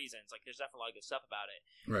for good reasons. Like there's definitely a lot of good stuff about it.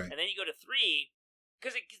 Right. And then you go to 3.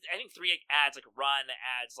 Because I think 3 adds like run,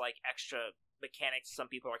 adds like extra mechanics some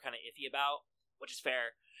people are kind of iffy about, which is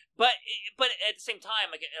fair. But at the same time,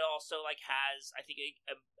 like it also like has, I think,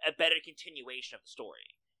 a better continuation of the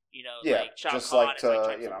story. Like Shao just Kahn like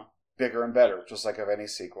bigger and better, just like of any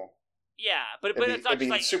sequel. Yeah, but it's not it'd be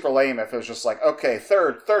just like super lame if it was just like, okay,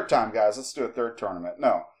 third time, guys, let's do a third tournament.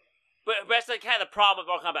 No. But that's like kind of the problem with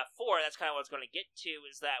Mortal Kombat 4. That's kind of what it's going to get to.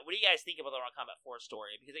 Is that what do you guys think about the Mortal Kombat 4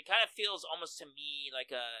 story? Because it kind of feels almost to me like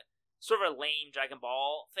a sort of a lame Dragon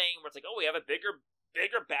Ball thing, where it's like, oh, we have a bigger,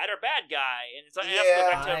 badder bad guy, and it's like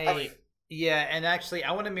Yeah, and actually,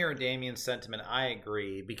 I want to mirror Damien's sentiment. I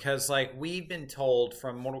agree, because, like, we've been told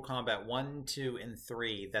from Mortal Kombat 1, 2, and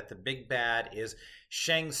 3 that the big bad is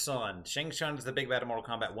Shang Tsung. Shang Tsung is the big bad of Mortal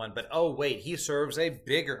Kombat 1, but oh, wait, he serves a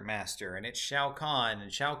bigger master, and it's Shao Kahn.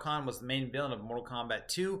 And Shao Kahn was the main villain of Mortal Kombat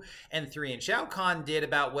 2 and 3. And Shao Kahn did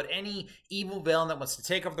about what any evil villain that wants to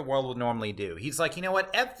take over the world would normally do. He's like, you know what?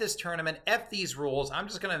 F this tournament, F these rules. I'm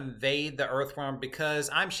just going to invade the Earthrealm because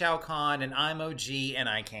I'm Shao Kahn, and I'm OG, and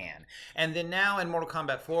I can. And then now in Mortal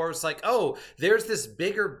Kombat 4, it's like, oh, there's this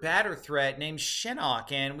bigger, badder threat named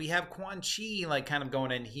Shinnok, and we have Quan Chi, like, kind of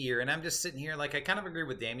going in here. And I'm just sitting here, like, I kind of agree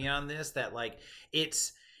with Damien on this, that, like,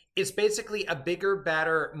 it's basically a bigger,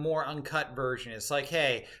 badder, more uncut version. It's like,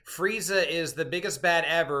 hey, Frieza is the biggest bad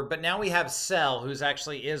ever, but now we have Cell, who's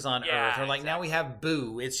actually is on Earth, or like, exactly. Now we have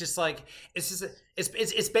Boo. It's just like,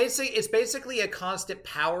 it's basically a constant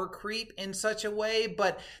power creep in such a way.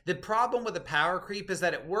 But the problem with the power creep is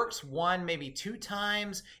that it works 1, maybe 2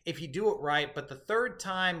 times if you do it right, but the third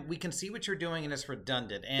time we can see what you're doing and it's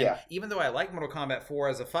redundant. And even though I like Mortal Kombat 4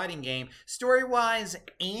 as a fighting game, story wise,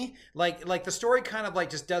 like the story kind of like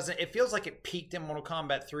just doesn't. It feels like it peaked in Mortal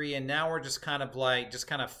Kombat 3, and now we're just kind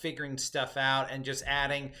of figuring stuff out and just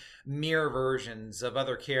adding mirror versions of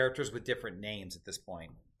other characters with different names at this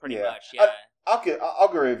point. Pretty much, yeah. I'll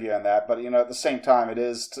agree with you on that, but at the same time, it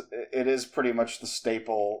is pretty much the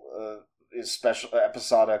staple, is special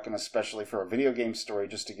episodic, and especially for a video game story,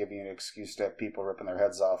 just to give you an excuse to have people ripping their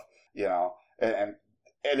heads off, and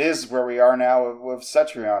it is where we are now with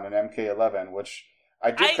Cetrion and MK11, which I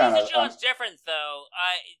do kind of. Cetrion's different though.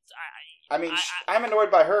 I'm annoyed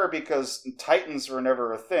by her because Titans were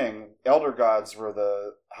never a thing. Elder Gods were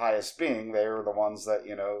the highest being. They were the ones that,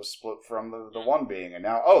 split from the one being. And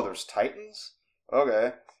now, there's Titans?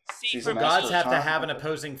 Okay. For gods have to have an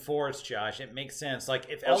opposing force, Josh. It makes sense. Like,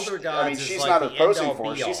 if Elder Gods is she's like not the opposing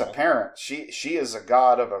force. She's a parent. She is a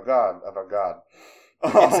god of a god of a god.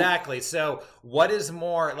 Exactly. So what is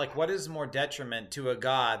more detriment to a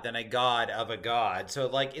god than a god of a god? So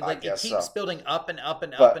it keeps building up and up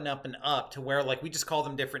and up and up and up to where we just call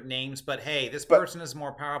them different names, but hey, this person is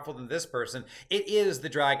more powerful than this person. It is the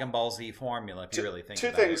Dragon Ball Z formula if you really think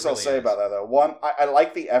about it. Two things I'll say about that though. One, I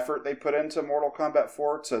like the effort they put into Mortal Kombat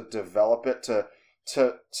 4 to develop it,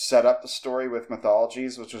 to set up the story with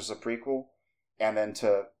Mythologies, which was a prequel, and then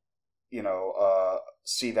to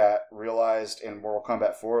see that realized in Mortal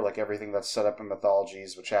Kombat 4, like everything that's set up in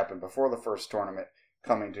Mythologies, which happened before the first tournament,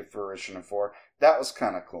 coming to fruition in 4. That was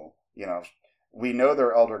kind of cool. We know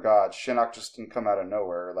they're Elder Gods. Shinnok just didn't come out of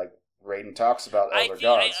nowhere. Like, Raiden talks about Elder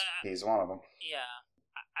Gods. He's one of them. Yeah.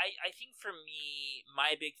 I think for me,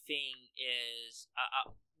 my big thing is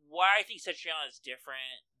why I think Cetrion is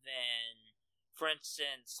different than, for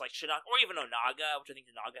instance, like Shinnok, or even Onaga, which I think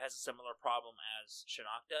Onaga has a similar problem as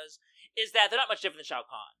Shinnok does, is that they're not much different than Shao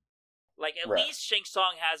Kahn. Like, at least Shang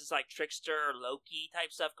Tsung has this, trickster, Loki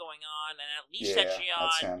type stuff going on, and at least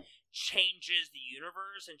Cetrion changes the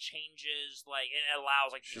universe and changes, and it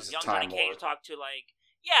allows, young Johnny Cage to talk to,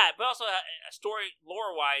 but also a story,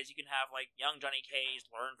 lore-wise, you can have, young Johnny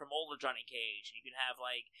Cage learn from older Johnny Cage, and you can have,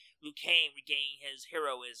 Liu Kang regain his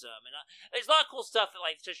heroism, and there's a lot of cool stuff that,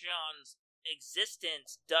 Cetrion's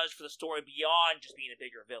existence does for the story beyond just being a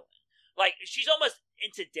bigger villain. She's almost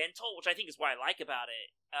incidental, which I think is what I like about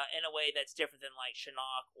it, in a way that's different than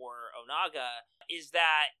Shinnok or Onaga, is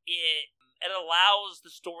that it allows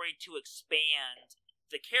the story to expand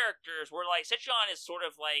the characters, where Cetrion is sort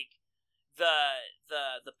of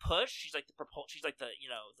the push. She's the propulsion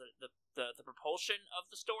of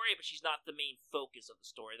the story, but she's not the main focus of the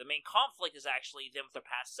story. The main conflict is actually them with their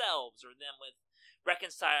past selves, or them with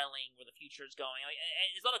reconciling where the future is going.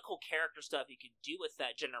 And there's a lot of cool character stuff you can do with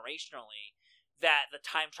that generationally that the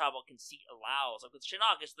time travel conceit allows. With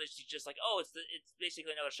Shinnok, it's just it's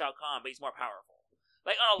basically another Shao Kahn, but he's more powerful.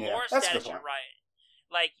 On a lore status, you're right.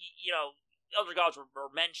 Elder Gods were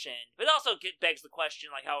mentioned, but it also begs the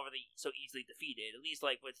question, how are they so easily defeated? At least,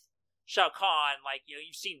 with Shao Kahn,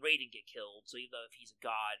 you've seen Raiden get killed, so even though if he's a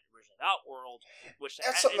god originally of Outworld, which...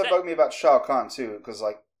 That's something that bugged me about Shao Kahn, too, because,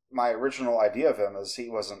 my original idea of him is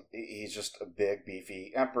he's just a big,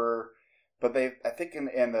 beefy emperor, but I think in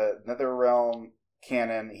the NetherRealm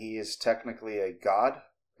canon, he is technically a god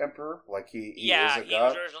emperor, he is a god. He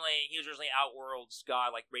was originally Outworld's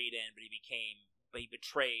god, like Raiden, but he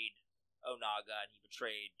betrayed Onaga, and he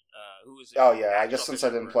betrayed who was... I guess since I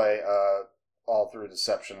didn't play all through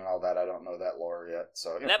Deception and all that, I don't know that lore yet,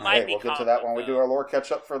 so we'll get to that when we do our lore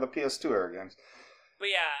catch-up for the PS2 era games.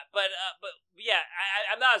 I'm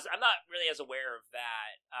not really as aware of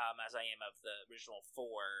that as I am of the original 4,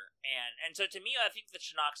 and so to me, I think the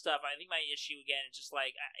Shinnok stuff. I think my issue again is just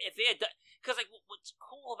like if they had done, because like what's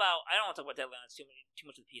cool about, I don't want to talk about Deadly Alliance too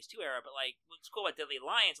much of the PS2 era, but like what's cool about Deadly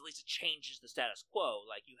Alliance, at least it changes the status quo.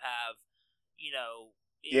 Like you have, you're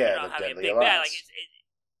not having a big bad. Like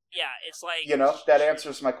it's like that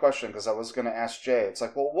answers my question, because I was going to ask Jay. It's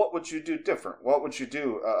like, well, what would you do different? What would you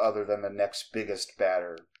do other than the next biggest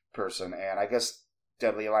badder person? And I guess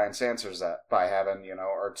Deadly Alliance answers that by having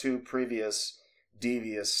our 2 previous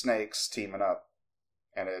devious snakes teaming up,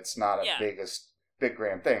 and it's not a big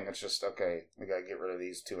grand thing. It's just okay. We got to get rid of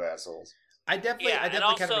these 2 assholes. I definitely kind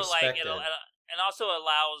of respect it. And also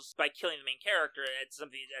allows, by killing the main character, it's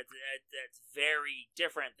something that's very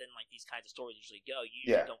different than like these kinds of stories usually go. You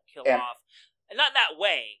usually don't kill off, and not in that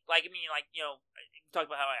way. Like we talked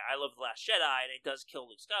about how I love The Last Jedi, and it does kill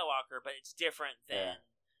Luke Skywalker, but it's different than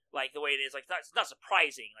like the way it is. Like it's not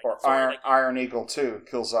surprising. Like, or Iron Eagle 2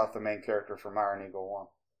 kills off the main character from Iron Eagle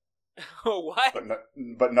 1. What?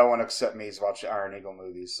 But no one except me has watched the Iron Eagle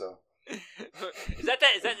movies, so. Is that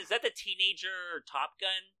the teenager Top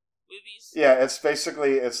Gun movies? Yeah, it's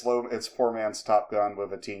basically it's poor man's Top Gun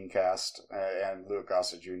with a teen cast and Louis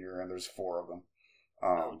Gossett Jr. and there's 4 of them.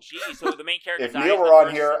 Geez, so the main character. If Neil were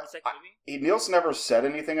on here, Neil's never said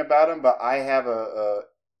anything about him, but I have a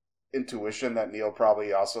intuition that Neil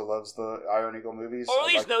probably also loves the Iron Eagle movies. Or at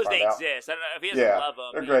least knows they exist. I don't know if he doesn't love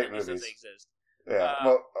them. They're great movies. Knows they exist. Yeah,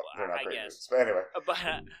 they're not great movies. But anyway.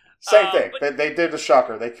 Same thing. They did the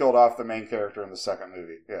shocker. They killed off the main character in the second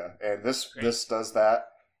movie. Yeah, and this does that.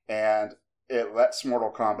 And it lets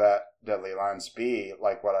Mortal Kombat Deadly Alliance be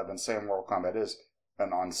like what I've been saying Mortal Kombat is,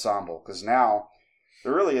 an ensemble. Because now,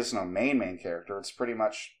 there really is no main character. It's pretty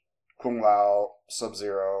much Kung Lao,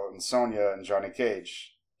 Sub-Zero, and Sonya, and Johnny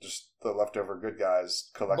Cage. Just the leftover good guys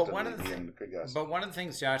collectively being the good guys. But one of the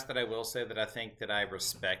things, Josh, that I will say that I think that I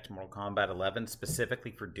respect Mortal Kombat 11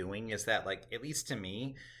 specifically for doing is that, like, at least to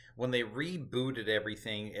me, when they rebooted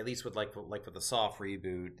everything, at least with with the soft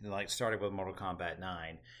reboot, like started with Mortal Kombat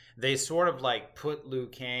 9, they sort of like put Liu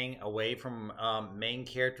Kang away from main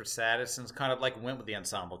character status and kind of like went with the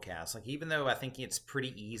ensemble cast. Like even though I think it's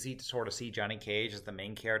pretty easy to sort of see Johnny Cage as the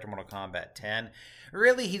main character in Mortal Kombat 10,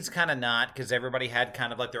 really he's kind of not, because everybody had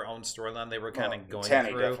kind of like their own storyline they were kind of going 10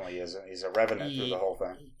 through. He definitely isn't. He's a revenant through the whole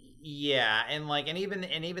thing. Yeah, and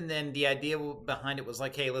even then, the idea behind it was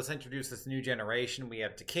like, hey, let's introduce this new generation. We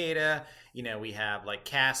have Takeda, we have like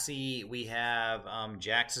Cassie, we have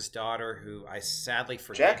Jax's daughter, who I sadly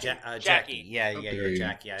forget. Jackie. Yeah, you're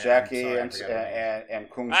Jackie. Jackie and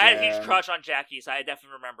Kung Jin. I had a huge crush on Jackie, so I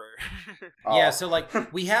definitely remember. Yeah, so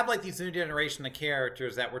like we have like these new generation of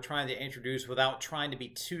characters that we're trying to introduce without trying to be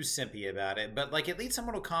too simpy about it. But like at least in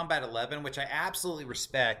Mortal Kombat 11, which I absolutely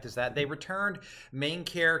respect, is that they returned main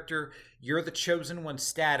character, you're the chosen one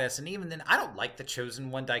status, and even then I don't like the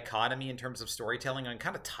chosen one dichotomy in terms of storytelling. I'm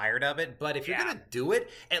kind of tired of it, but if you're gonna do it,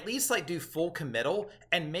 at least like do full committal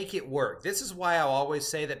and make it work. This is why I'll always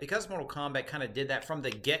say that, because Mortal Kombat kind of did that from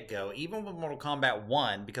the get-go, even with Mortal Kombat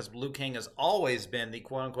 1, because Liu Kang has always been the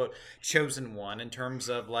quote-unquote chosen one in terms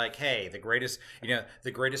of like, hey, the greatest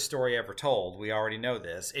story ever told. We already know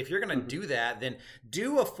this. If you're gonna do that, then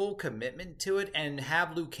do a full commitment to it and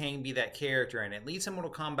have Liu Kang be that character. And at least in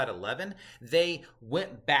Mortal Kombat 11, they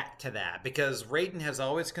went back to that, because Raiden has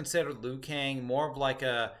always considered Liu Kang more of like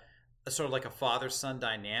a sort of like a father-son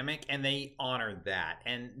dynamic, and they honored that.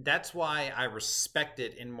 And that's why I respect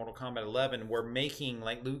it in Mortal Kombat 11. We're making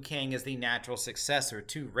like Liu Kang as the natural successor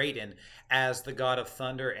to Raiden as the God of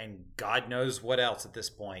Thunder and God knows what else at this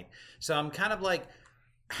point. So I'm kind of like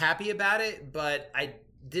happy about it, but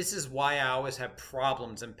this is why I always have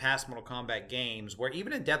problems in past Mortal Kombat games, where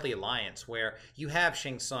even in Deadly Alliance, where you have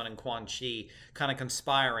Shang Tsung and Quan Chi kind of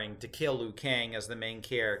conspiring to kill Liu Kang as the main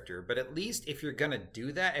character. But at least if you're going to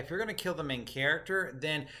do that, if you're going to kill the main character,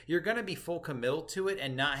 then you're going to be full committal to it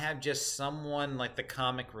and not have just someone like the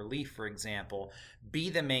comic relief, for example,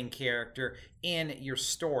 be the main character in your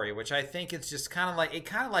story, which I think it's just kind of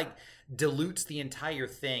like dilutes the entire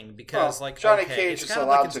thing, because Johnny Cage is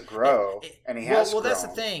allowed to grow, and he has grown. That's the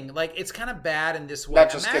thing. Like, it's kind of bad in this way.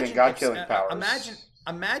 Not just getting God-killing powers.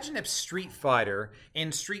 Imagine if Street Fighter,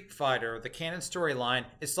 the canon storyline,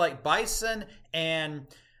 it's like Bison and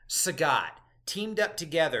Sagat teamed up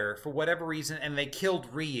together for whatever reason, and they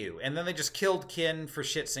killed Ryu, and then they just killed Ken for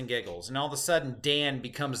shits and giggles, and all of a sudden Dan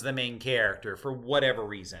becomes the main character for whatever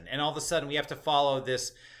reason, and all of a sudden we have to follow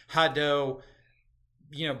this Hado,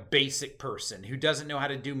 basic person who doesn't know how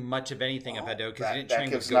to do much of anything of Hado because he didn't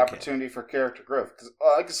train with Goku. That gives an opportunity for character growth. Because,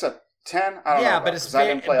 like I said, 10. I don't know. Yeah, but it's I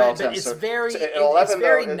didn't play all 10. It's so very, at 11, it's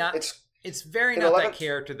very though, not. It's very not 11, that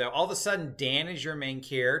character though. All of a sudden, Dan is your main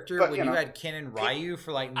character but, when you had Ken and Ryu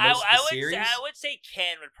for like most of the series. I would say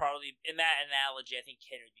Ken would probably, in that analogy, I think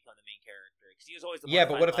Ken would become the main character because he was always the yeah.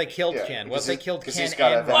 one But what if they money. killed Ken? What if they killed Ken he's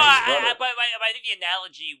got and to Well, avenge his Ryu? brother. but I think the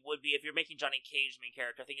analogy would be if you're making Johnny Cage the main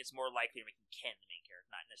character, I think it's more likely you're making Ken the main character,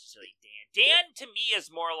 not necessarily Dan. Dan to me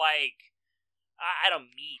is more like I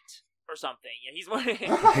don't meat or something. Yeah, he's more.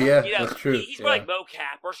 Yeah, you know, that's true. He's more like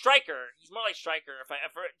Mocap or Striker. He's more like Striker. If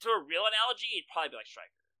to a real analogy, he'd probably be like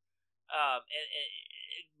Striker. And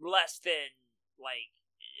less than like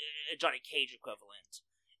a Johnny Cage equivalent.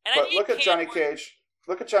 And But I think look at Johnny Cage.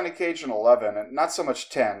 Look at Johnny Cage in 11, and not so much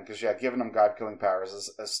 10, because giving him God-killing powers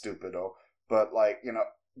is stupido. But like,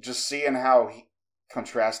 just seeing how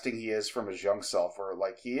contrasting he is from his young self, where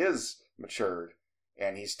like he is matured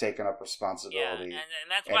and he's taken up responsibility. Yeah, and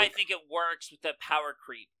that's why I think it works with the power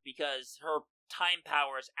creep, because her time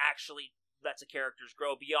powers actually lets the characters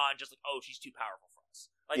grow beyond just like, oh, she's too powerful for us.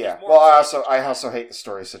 Like, yeah, well, I also hate the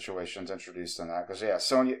story situations introduced in that, because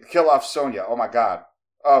Sonya, kill off Sonya. Oh my God,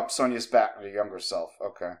 oh, Sonya's back to her younger self.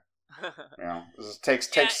 Okay, this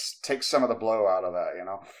takes some of the blow out of that.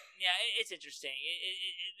 Yeah, it's interesting.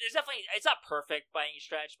 There's definitely, it's not perfect by any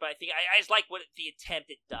stretch, but I think I just like what the attempt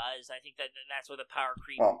it does. I think that's where the power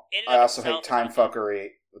creep. Well, I also hate time fuckery.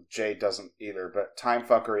 Jay doesn't either, but time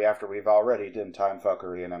fuckery after we've already done time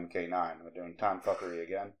fuckery in MK9. We're doing time fuckery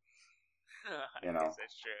again. I guess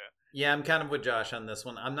that's true. Yeah, I'm kind of with Josh on this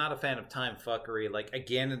one. I'm not a fan of time fuckery, like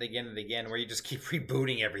again and again and again, where you just keep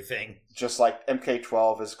rebooting everything. Just like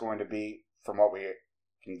MK12 is going to be, from what we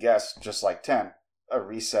can guess, just like 10, a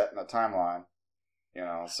reset in the timeline.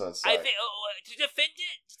 So it's like, I think to defend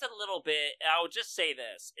it just a little bit, I would just say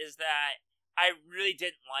this is that I really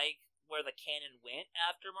didn't like where the canon went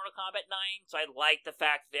after Mortal Kombat 9. So I like the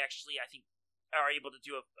fact that they actually, I think, are able to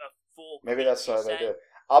do a full. Maybe that's why they did.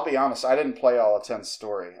 I'll be honest, I didn't play all of 10's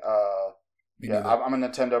story. I'm a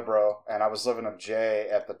Nintendo bro, and I was living with Jay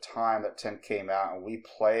at the time that 10 came out, and we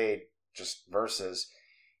played just Versus,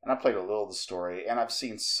 and I played a little of the story, and I've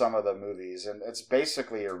seen some of the movies, and it's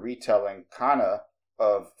basically a retelling, kind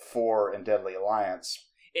of 4 and Deadly Alliance.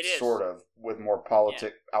 It is. Sort of, with more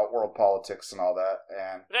outworld politics and all that.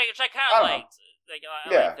 And which I kind of liked. Like, I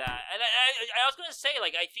like that. And I was going to say,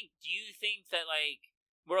 like, do you think that, like,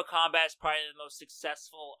 Mortal Kombat is probably the most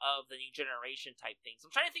successful of the new generation type things? I'm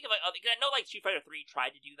trying to think of, like, I know, like, Street Fighter 3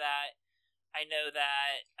 tried to do that. I know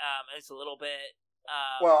that, it's a little bit,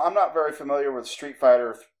 well, I'm not very familiar with Street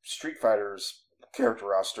Fighter's character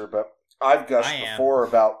roster, but I've gushed before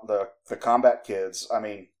about the Combat Kids. I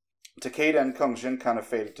mean, Takeda and Kung Jin kind of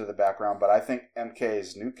faded to the background, but I think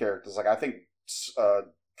MK's new characters, like I think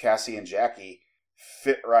Cassie and Jackie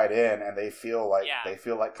fit right in, and they feel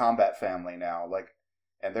like Combat Family now. Like,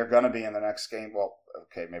 and they're gonna be in the next game. Well,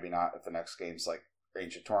 okay, maybe not if the next game's like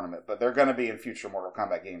Ancient Tournament, but they're gonna be in future Mortal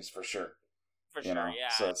Kombat games for sure. For sure, yeah.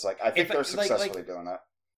 So it's like I think they're successfully doing that.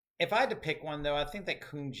 If I had to pick one, though, I think that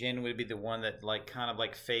Kung Jin would be the one that like kind of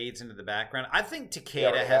like fades into the background. I think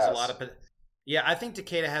Takeda has a lot of. Yeah, I think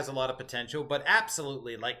Takeda has a lot of potential, but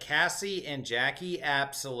absolutely, like Cassie and Jackie,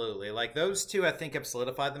 absolutely. Like those two, I think, have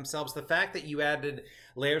solidified themselves. The fact that you added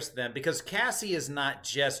layers to them, because Cassie is not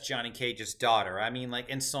just Johnny Cage's daughter. I mean, like,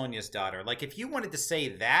 and Sonya's daughter. Like, if you wanted to say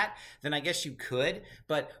that, then I guess you could.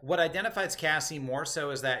 But what identifies Cassie more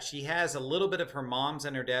so is that she has a little bit of her mom's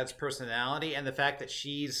and her dad's personality, and the fact that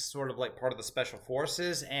she's sort of like part of the special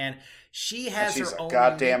forces, and she has her own. She's a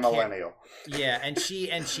goddamn millennial. Yeah, and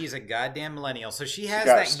she's a goddamn millennial. So she has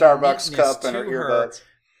that Starbucks cup in her earbuds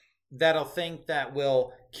that'll think that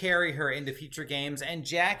will carry her into future games, and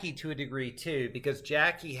Jackie to a degree too, because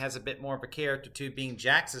Jackie has a bit more of a character too, being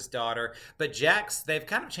Jax's daughter. But they've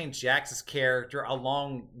kind of changed Jax's character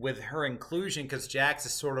along with her inclusion, because Jax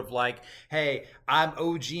is sort of like, hey, I'm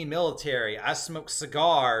OG military, I smoke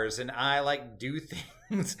cigars, and I like do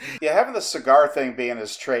things. Yeah, having the cigar thing being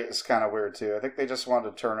his trait is kind of weird too. I think they just wanted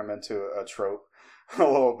to turn him into a trope a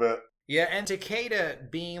little bit. Yeah, and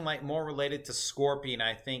Takeda being like more related to Scorpion,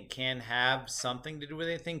 I think, can have something to do with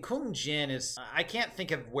anything. Kung Jin is, I can't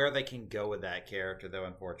think of where they can go with that character, though.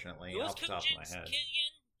 Unfortunately, off the top of my head.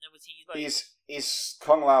 Was he like... He's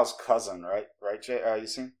Kung Lao's cousin, right? Right, Jay? You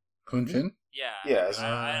seen Kung Jin? Yeah. Yes.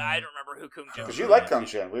 I don't remember who Kung Jin was. Because you like Kung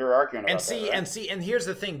Jin. We were arguing about that. And here's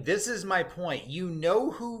the thing. This is my point. You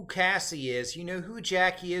know who Cassie is. You know who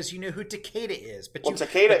Jackie is. You know who Takeda is. But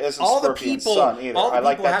Takeda isn't Scorpion's son either. All the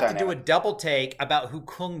people have dynamic. to do a double take about who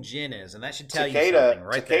Kung Jin is, and that should tell you something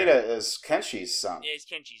right there. Takeda is Kenshi's son. Yeah, he's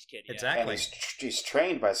Kenshi's kid. Yeah. Exactly. And he's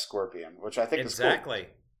trained by Scorpion, which I think is cool. Exactly.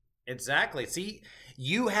 Exactly. See,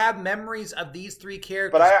 you have memories of these three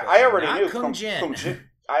characters, but I already knew Kung Jin.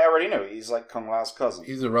 I already knew he's like Kung Lao's cousin.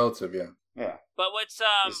 He's a relative, yeah. Yeah. But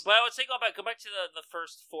but I would say go back to the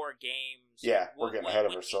first 4 games. Yeah, we're getting ahead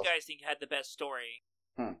of ourselves. What do you guys think had the best story?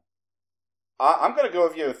 I'm gonna go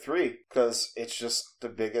with you 3 because it's just the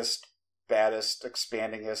biggest, baddest,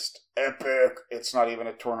 expandingest, epic. It's not even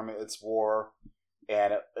a tournament; it's war,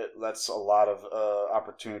 and it lets a lot of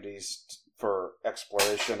opportunities for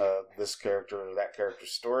exploration of this character or that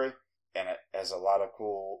character's story, and it has a lot of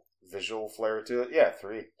cool visual flair to it. Yeah,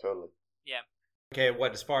 3, totally. Yeah. Okay,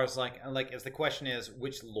 what as far as like as the question is,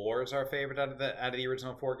 which lore is our favorite out of the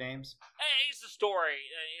original 4 games? It's the story.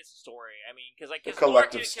 It's the story. I mean, because the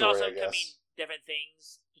collective story story, can also I guess. mean different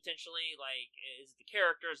things potentially. Like, is it the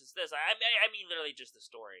characters? Is this? I mean, literally just the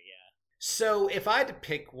story. Yeah. So if I had to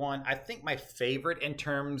pick one, I think my favorite in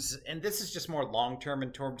terms, and this is just more long-term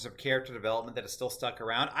in terms of character development that is still stuck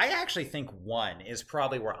around, I actually think 1 is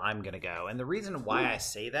probably where I'm going to go. And the reason why I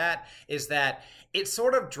say that is that it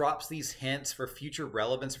sort of drops these hints for future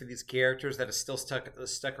relevance for these characters that is still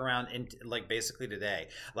stuck around in like basically today.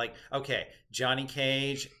 Like, okay, Johnny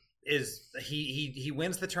Cage is he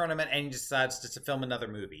wins the tournament and he decides to film another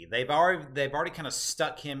movie. They've already kind of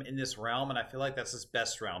stuck him in this realm, and I feel like that's his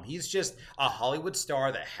best realm. He's just a Hollywood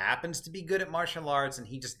star that happens to be good at martial arts, and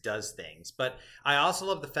he just does things. But I also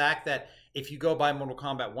love the fact that if you go by Mortal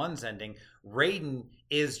Kombat 1's ending, Raiden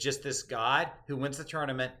is just this god who wins the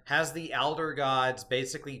tournament, has the Elder Gods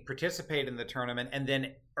basically participate in the tournament, and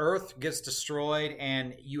then Earth gets destroyed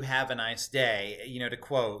and you have a nice day, to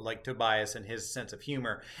quote like Tobias and his sense of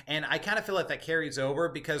humor. And I kind of feel like that carries over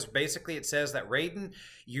because basically it says that Raiden,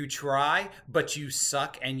 you try, but you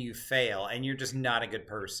suck and you fail, and you're just not a good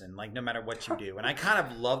person, like no matter what you do. And I kind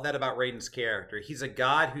of love that about Raiden's character. He's a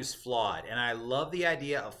god who's flawed, and I love the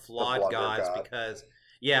idea of flawed gods because...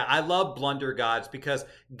 Yeah, I love blunder gods because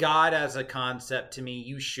God as a concept to me,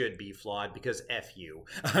 you should be flawed because F you.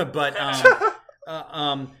 But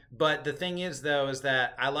the thing is though, is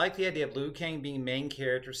that I like the idea of Liu Kang being main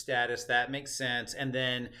character status. That makes sense. And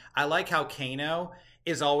then I like how Kano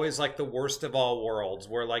is always like the worst of all worlds,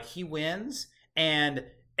 where like he wins and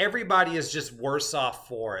everybody is just worse off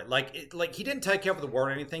for it. Like he didn't take over the world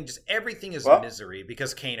or anything. Just everything is misery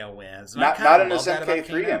because Kano wins. And not in his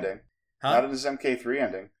MK3 ending. Huh? Not in his MK3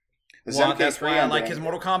 ending. His MK3 that's why I like his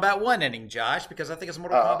Mortal Kombat 1 ending, Josh, because I think his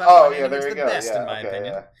Mortal Kombat 1 ending is the best in my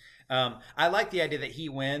opinion. Yeah. I like the idea that he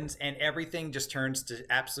wins and everything just turns to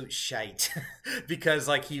absolute shite because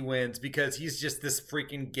like he wins because he's just this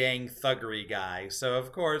freaking gang thuggery guy. So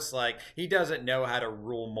of course like he doesn't know how to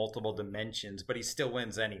rule multiple dimensions, but he still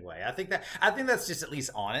wins anyway. I think that's just at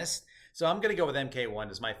least honest. So I'm going to go with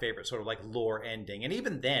MK1 as my favorite sort of like lore ending. And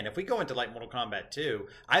even then, if we go into like Mortal Kombat 2,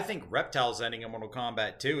 I think Reptile's ending in Mortal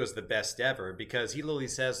Kombat 2 is the best ever because he literally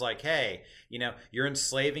says like, hey, you're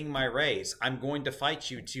enslaving my race. I'm going to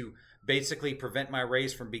fight you to basically prevent my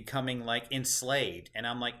race from becoming like enslaved. And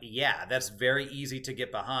I'm like, yeah, that's very easy to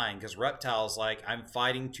get behind because Reptile's like, I'm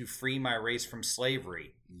fighting to free my race from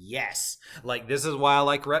slavery. Yes. Like, this is why I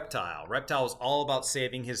like Reptile. Reptile is all about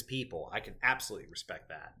saving his people. I can absolutely respect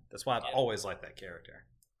that. That's why I've always liked that character.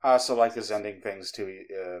 I also like his ending things, too,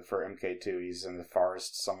 for MK2. He's in the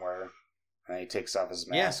forest somewhere, and he takes off his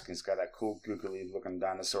mask, and he's got that cool, googly-looking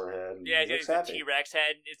dinosaur head. And yeah, it's a T-Rex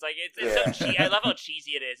head. It's like, it's so cheesy. I love how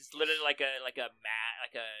cheesy it is. It's literally like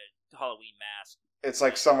a Halloween mask. It's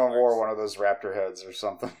like someone wore one of those raptor heads or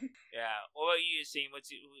something. Yeah. What about you, Seem? Who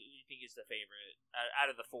do you think is the favorite out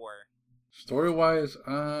of the 4? Story-wise,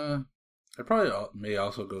 I probably may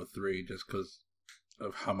also go 3 just because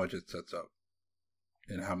of how much it sets up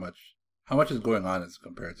and how much is going on as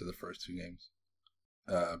compared to the first 2 games.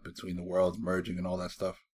 Between the worlds merging and all that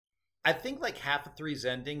stuff. I think like half of 3's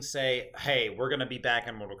endings say, hey, we're going to be back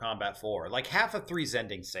in Mortal Kombat 4. Like half of 3's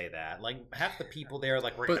endings say that. Like half the people there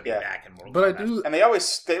like, we're going to be back in Mortal Kombat 4. And they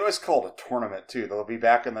always call it a tournament too. They'll be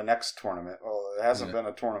back in the next tournament. Well, it hasn't been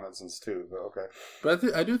a tournament since 2, but okay.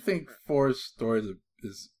 But I do think 4's story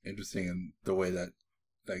is interesting in the way that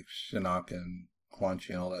like Shinnok and Quan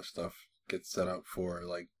Chi and all that stuff gets set up for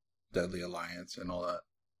like Deadly Alliance and all that.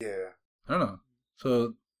 Yeah. I don't know.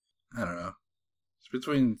 So, I don't know. It's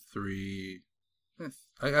between 3.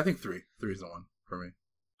 I think 3. 3 is the one for me.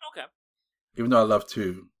 Okay. Even though I love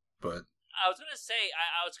 2, but I was gonna say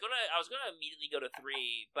I was gonna immediately go to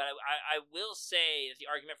 3, but I will say that the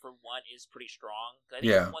argument for 1 is pretty strong. I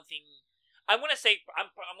think one thing I'm gonna say 3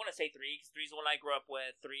 because 3 is the one I grew up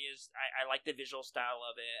with. 3 is I like the visual style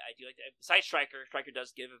of it. I do like besides Striker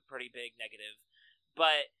does give a pretty big negative,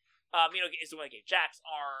 but. It's the one that gave Jax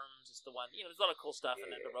arms. It's the one, there's a lot of cool stuff, and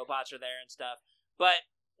then the robots are there and stuff. But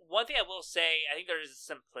one thing I will say, I think there is a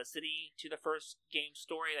simplicity to the first game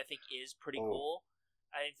story that I think is pretty cool.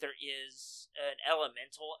 I think there is an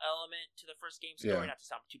elemental element to the first game story, not to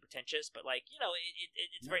sound too pretentious, but like,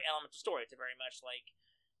 it's a very elemental story. It's a very much like,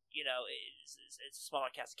 it's a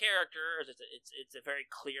smaller cast of characters. It's a very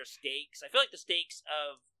clear stakes. I feel like the stakes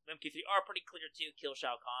of MK3 are pretty clear too. Kill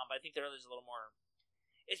Shao Kahn, but I think there is a little more.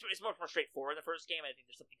 It's much more straightforward in the first game. I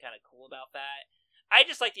think there's something kind of cool about that. I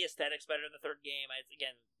just like the aesthetics better in the third game.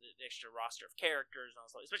 Again, the extra roster of characters, and all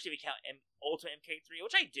stuff, especially if you count Ultimate MK3,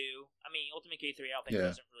 which I do. I mean, Ultimate MK3, I don't think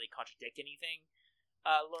doesn't really contradict anything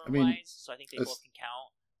lore-wise, so I think they both can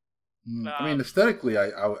count. I mean, aesthetically,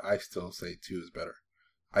 I still say 2 is better.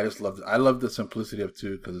 I just love I love the simplicity of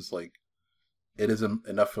 2 because it's like it isn't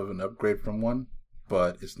enough of an upgrade from 1,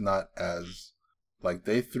 but it's not as like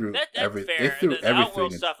they threw everything. They threw the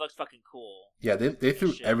Outworld stuff looks fucking cool. Yeah, they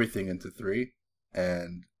threw everything into 3.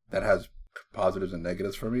 And that has positives and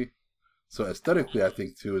negatives for me. So aesthetically, I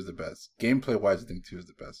think 2 is the best. Gameplay-wise, I think 2 is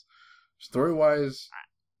the best. Story-wise,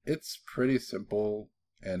 it's pretty simple.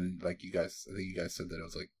 And like I think you guys said that it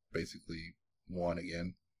was like basically 1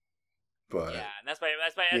 again. But yeah, and that's the only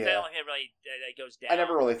thing that really that goes down. I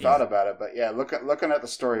never really thought about it, but yeah, looking at the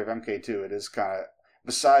story of MK2, it is kind of,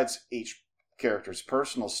 besides each character's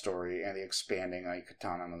personal story and the expanding on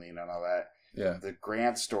Katana Melina and all that, yeah, the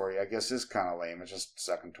grand story, I guess, is kind of lame. It's just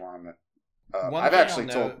second tournament. I've actually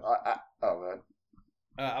told...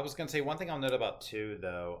 I was going to say, one thing I'll note about 2,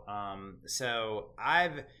 though. So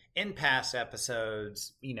I've, in past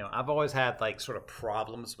episodes, I've always had, like, sort of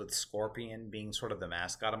problems with Scorpion being sort of the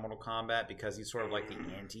mascot of Mortal Kombat because he's sort of like the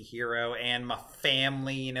anti-hero and my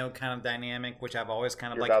family, kind of dynamic, which I've always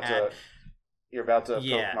kind of, had. You're about to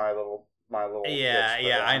poke my little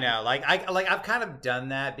I know. I've kind of done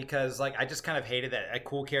that because I just kind of hated that a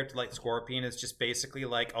cool character like Scorpion is just basically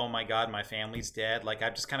like, oh my god, my family's dead. Like,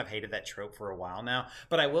 I've just kind of hated that trope for a while now.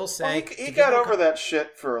 But I will say, he got over that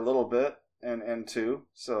shit for a little bit in 2,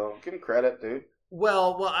 so give him credit, dude.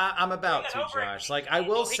 Well, I'm about to, Josh. I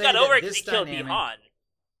will say got over that it this he killed dynamic.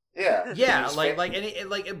 Bihan. Yeah,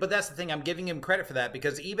 but that's the thing. I'm giving him credit for that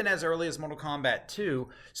because even as early as Mortal Kombat 2,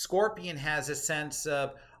 Scorpion has a sense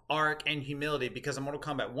of arc and humility because in Mortal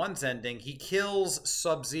Kombat 1's ending, he kills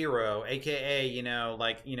Sub-Zero, aka,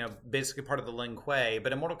 basically part of the Lin Kuei.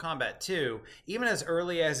 But in Mortal Kombat 2, even as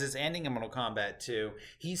early as his ending in Mortal Kombat 2,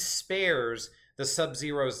 he spares the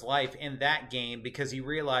Sub-Zero's life in that game because he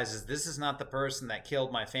realizes this is not the person that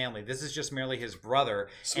killed my family. This is just merely his brother.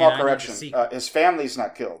 Small correction. His family's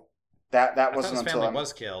not killed. That wasn't until his family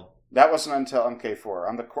was killed. That wasn't until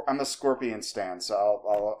MK4. I'm the Scorpion stan, so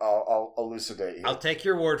I'll elucidate you. I'll take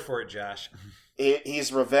your word for it, Josh.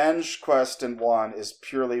 His revenge quest in 1 is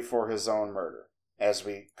purely for his own murder, as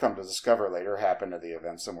we come to discover later happened to the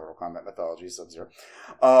events of Mortal Kombat mythology, Sub-Zero.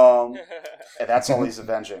 And that's all he's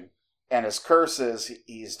avenging. And his curse is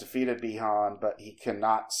he's defeated Bihan, but he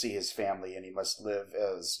cannot see his family, and he must live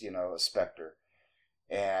as, a specter.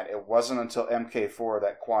 And it wasn't until MK4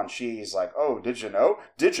 that Quan Chi's like, oh, did you know?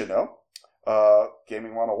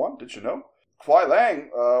 Gaming 101, did you know? Kuai Liang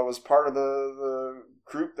was part of the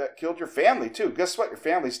group that killed your family, too. Guess what? Your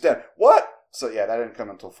family's dead. What? So, yeah, that didn't come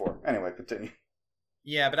until 4. Anyway, continue.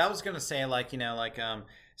 Yeah, but I was going to say,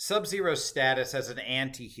 Sub-Zero's status as an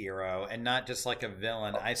anti-hero and not just like a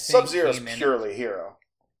villain. I think Sub-Zero's purely hero.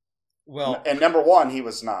 Well, and number 1, he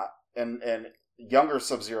was not. And younger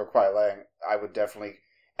Sub-Zero Kuai Liang, I would definitely,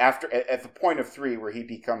 at the point of 3 where he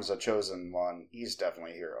becomes a chosen one, he's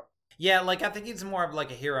definitely a hero. Yeah, I think he's more of a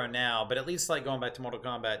hero now, but at least going back to Mortal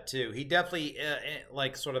Kombat 2, he definitely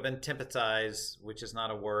sort of antipathized, which is not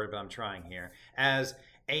a word, but I'm trying here, as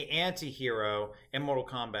a anti-hero in Mortal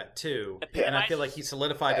Kombat 2, and I feel like he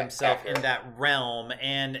solidified himself in that realm,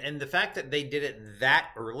 and the fact that they did it that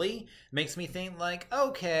early makes me think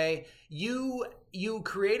okay, you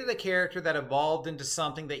created a character that evolved into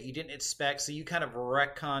something that you didn't expect, so you kind of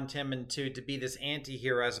retconned him to be this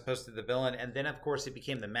anti-hero as opposed to the villain, and then of course he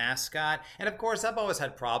became the mascot, and of course I've always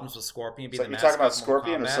had problems with Scorpion being the mascot. You're talking about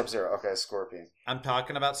Scorpion or Sub-Zero? Okay, Scorpion. I'm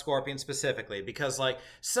talking about Scorpion specifically, because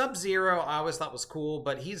Sub-Zero I always thought was cool,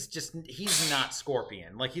 but he's not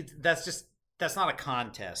Scorpion. That's not a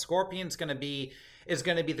contest. Scorpion's is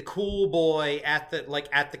going to be the cool boy at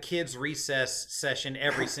the kids' recess session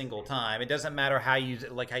every single time. It doesn't matter how you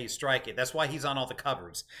strike it. That's why he's on all the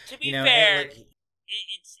covers. To be fair,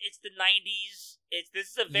 it's the 90s. This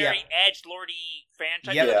is a very edgelordy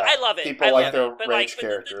franchise. Yeah. I love it. People like their rage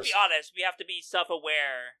characters. But to be honest, we have to be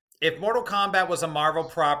self-aware. If Mortal Kombat was a Marvel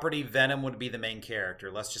property, Venom would be the main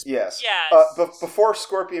character. Let's just... Yes. But before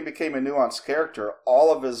Scorpion became a nuanced character,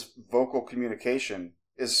 all of his vocal communication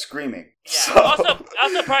is screaming. Yeah. So.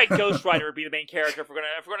 Also, probably Ghost Rider would be the main character if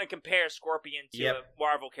we're gonna compare Scorpion to a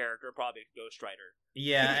Marvel character. Probably Ghost Rider.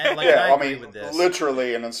 Yeah, and like I agree mean, with this.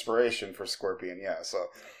 literally an inspiration for Scorpion. Yeah, so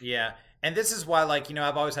yeah. And this is why, like,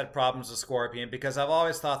 I've always had problems with Scorpion, because I've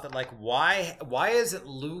always thought that, like, why isn't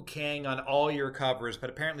Liu Kang on all your covers?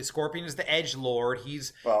 But apparently Scorpion is the edgelord.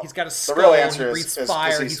 He's got a skull. The real answer he breathes is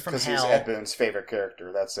fire. He's from hell. He's Ed Boon's favorite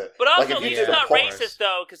character. That's it. But also, like, at least he's not racist,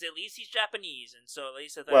 though, because at least he's Japanese, and so at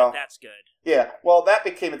least I think that's good. Yeah, well, that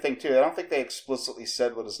became a thing, too. I don't think they explicitly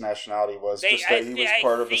said what his nationality was, just that he was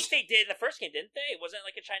part of... I think they did in the first game, didn't they? It wasn't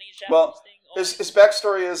like a Chinese-Japanese thing? Well, his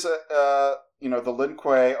backstory is, the Lin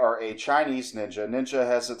Kuei are a Chinese ninja. Ninja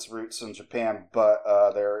has its roots in Japan, but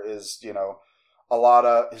there is, a lot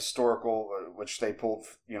of historical, which they pulled,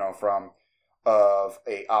 from, of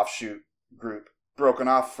a offshoot group broken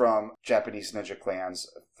off from Japanese ninja clans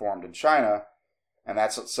formed in China, and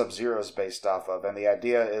that's what Sub-Zero is based off of. And the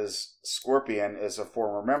idea is Scorpion is a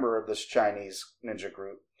former member of this Chinese ninja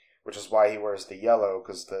group, which is why he wears the yellow,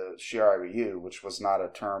 because the Shirai Ryu, which was not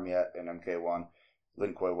a term yet in MK1,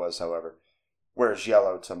 Lin Kuei was, however, wears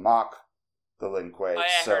yellow to mock the Lin Kuei. Oh,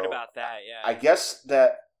 yeah, I heard about that, yeah. I guess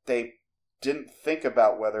that they didn't think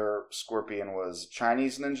about whether Scorpion was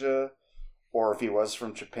Chinese ninja or if he was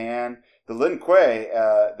from Japan. The Lin Kuei,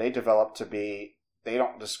 they developed to be, they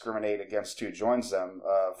don't discriminate against who joins them.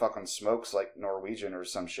 Fucking Smoke's like Norwegian or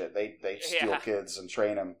some shit. They steal kids and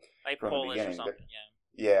train them like from Polish the beginning. Or something,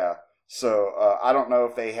 yeah. So I don't know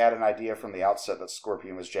if they had an idea from the outset that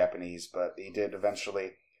Scorpion was Japanese, but he did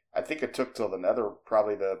eventually. I think it took till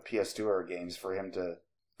probably the PS2 era games for him to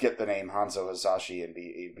get the name Hanzo Hasashi and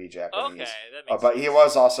be Japanese. Okay, that makes but sense. he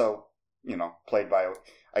was also, played by,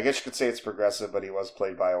 I guess you could say it's progressive, but he was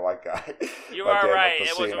played by a white guy. You are right.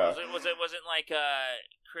 It wasn't like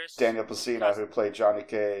Chris Daniel Pacino, who played Johnny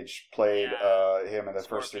Cage, played him in the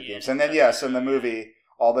first 3 games. And then, in the movie,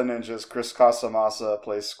 all the ninjas, Chris Casamassa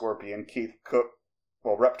plays Scorpion, Keith Cook,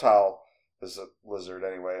 well, Reptile is a lizard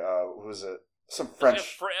anyway. Who's it? Some French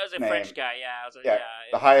It was a name. French guy, yeah.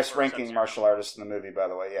 The highest ranking martial artist in the movie, by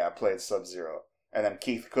the way, played Sub-Zero. And then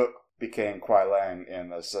Keith Cook became Kuai Lang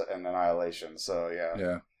in Annihilation, so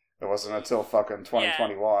yeah. It wasn't until fucking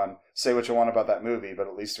 2021. Say what you want about that movie, but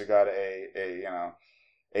at least we got a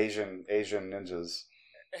Asian ninjas.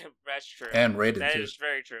 That's true. And Raiden, That too. is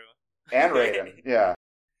very true. And Raiden, yeah.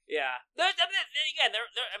 Yeah. Again,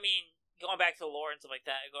 going back to the lore and stuff like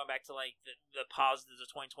that, going back to like the positives of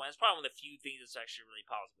 2020, it's probably one of the few things that's actually really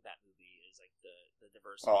positive with that movie is like the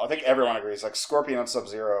diversity. Oh, I think everyone agrees. Like Scorpion and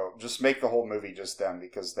Sub-Zero, just make the whole movie just them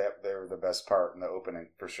because they're the best part in the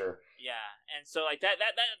opening for sure. Yeah, and so like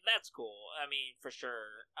that's cool. I mean, for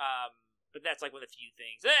sure. But that's like one of the few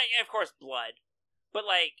things. And of course, blood. But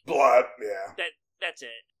like blood, yeah. That's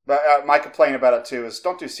it. But my complaint about it too is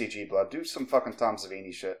don't do CG blood. Do some fucking Tom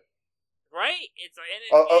Savini shit. Right? It's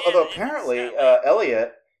although apparently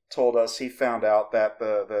Elliot told us he found out that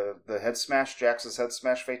the head smash, Jax's head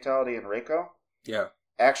smash fatality in Reiko,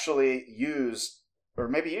 actually used, or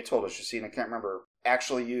maybe you told us, Justine, I can't remember,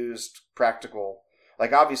 actually used practical,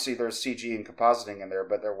 like obviously there's CG and compositing in there,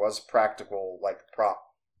 but there was practical like prop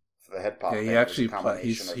for the head pop. Yeah, he actually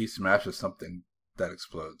he smashes something that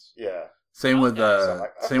explodes. Yeah. Same with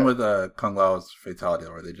Kung Lao's fatality,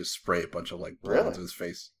 where they just spray a bunch of like blood into his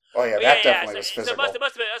face. Oh yeah, that definitely was physical. So it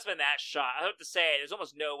must have been that shot. I have to say, there's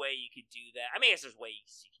almost no way you could do that. I mean, I guess there's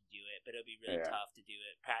ways you can do it, but it would be really tough to do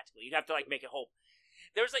it practically. You'd have to like make a whole.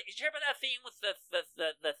 There was like, did you hear about that thing with the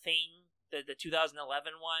thing, the 2011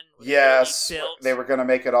 one? Yes, they were going to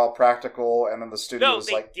make it all practical, and then the studio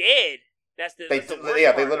was like, did. They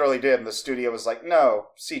literally did, and the studio was like,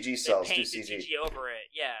 no, CG cells, do CG. CG over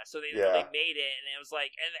it, yeah. So they made it, and it was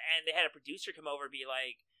like, and they had a producer come over and be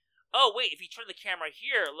like, oh, wait, if you turn the camera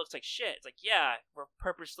here, it looks like shit. It's like, yeah, we're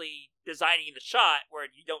purposely designing the shot where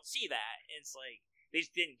you don't see that. And it's like, they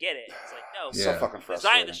just didn't get it. It's like, no. So fucking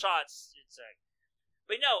frustrating. Design the shots. It's like,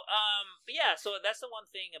 but no, but yeah, so that's the one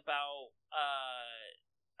thing about,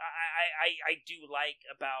 I do like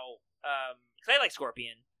about, because I like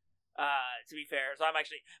Scorpion. To be fair, so I'm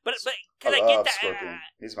actually, but because I get that, Scorpion.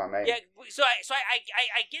 He's my main. Yeah, so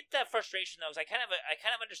I get that frustration though. Because I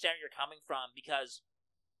kind of understand where you're coming from because,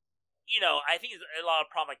 I think there's a lot of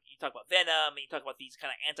problem. Like you talk about Venom, and you talk about these kind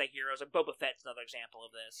of anti-heroes. Like Boba Fett's another example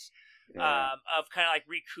of this, of kind of like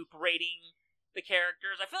recuperating the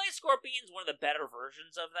characters. I feel like Scorpion's one of the better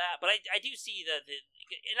versions of that, but I do see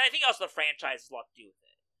and I think also the franchise has a lot to do with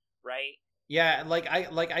it, right? Yeah,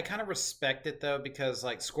 I kind of respect it though because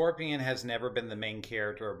like Scorpion has never been the main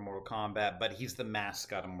character of Mortal Kombat, but he's the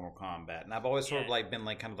mascot of Mortal Kombat, and I've always sort of like been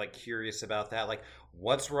like kind of like curious about that. Like,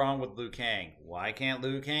 what's wrong with Liu Kang? Why can't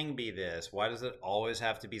Liu Kang be this? Why does it always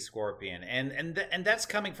have to be Scorpion? And that's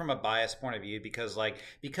coming from a biased point of view because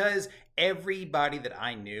everybody that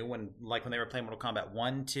I knew when they were playing Mortal Kombat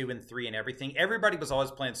 1, 2, and 3 and everything, everybody was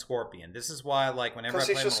always playing Scorpion. This is why whenever I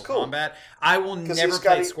play Mortal Kombat, I will never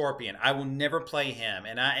play Scorpion. I will never play him,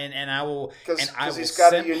 and I will he's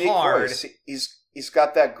got a unique voice. He's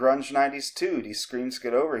got that grunge 90s dude. He screams,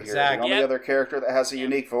 "Get over here!" Exactly. The only other character that has a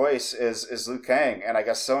unique voice is Liu Kang, and I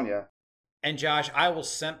guess Sonya. And Josh, I will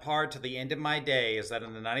simp hard to the end of my days that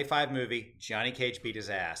in the 95 movie, Johnny Cage beat his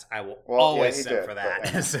ass. I will always simp for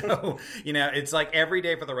that. But, so, it's like every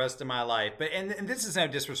day for the rest of my life. But and this is no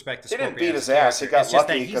disrespect to Scorpion. He didn't beat his ass. He got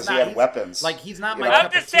lucky because he had weapons. He's not my cup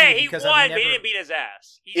of tea. I'm just saying, he won, but he didn't beat his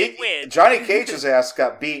ass. He didn't win. Johnny Cage's ass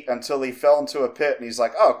got beat until he fell into a pit, and he's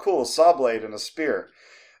like, "Oh, cool, saw blade and a spear."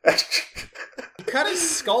 Cut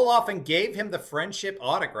his skull off and gave him the friendship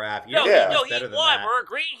autograph. No, he won. We're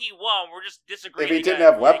agreeing he won. We're just disagreeing. If he didn't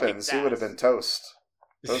have weapons, he would have been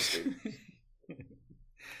toasty.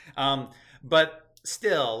 But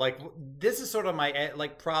still, this is sort of my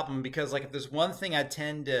problem because if there's one thing I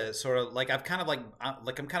tend to sort of I'm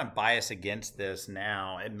kind of biased against this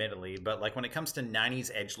now, admittedly, but when it comes to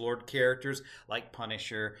 90s edgelord characters like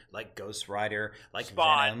Punisher, like Ghost Rider, like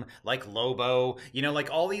Spawn, Venom, like Lobo,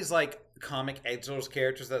 all these comic edgelord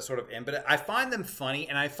characters that sort of but I find them funny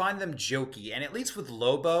and I find them jokey, and at least with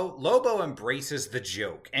Lobo embraces the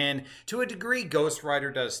joke, and to a degree Ghost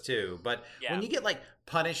Rider does too, but when you get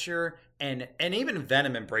Punisher and even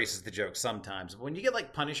Venom embraces the joke sometimes. But when you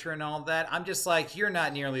get Punisher and all that, I'm just you're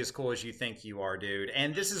not nearly as cool as you think you are, dude.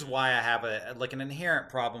 And this is why I have an inherent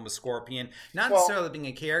problem with Scorpion. Not necessarily being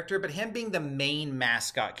a character, but him being the main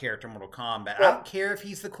mascot character in Mortal Kombat. I don't care if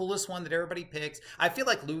he's the coolest one that everybody picks. I feel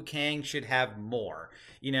like Liu Kang should have more,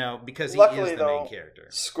 because Luckily, he is the main character.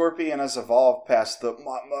 Scorpion has evolved past the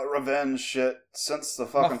my revenge shit since the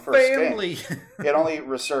fucking first game. It only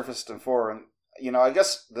resurfaced in 4, and I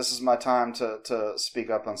guess this is my time to speak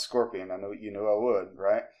up on Scorpion. I know you knew I would,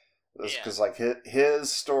 right? Because his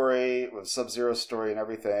story with Sub-Zero's story and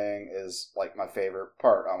everything is my favorite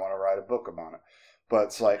part. I want to write a book about it. But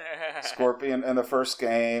it's Scorpion in the first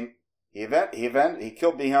game. He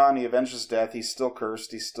killed Bi-Han. He avenged his death. He's still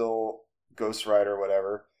cursed. He's still Ghost Rider,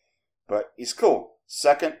 whatever. But he's cool.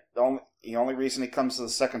 Second, the only reason he comes to the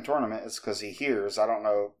second tournament is because he hears. I don't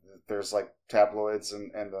know. There's tabloids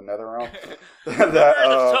in the NetherRealm. He goes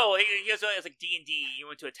it's D&D. You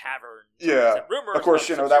went to a tavern. Yeah. Of course,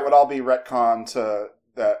 that would all be retcon to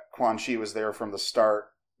that Quan Chi was there from the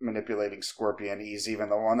start manipulating Scorpion. He's even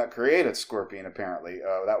the one that created Scorpion, apparently.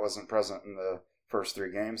 That wasn't present in the first 3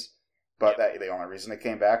 games. But the only reason it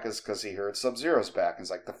came back is because he heard Sub-Zero's back. And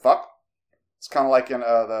he's like, the fuck? It's kind of like in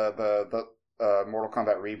the Mortal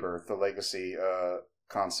Kombat Rebirth, the Legacy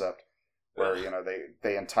concept. Where,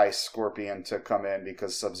 they entice Scorpion to come in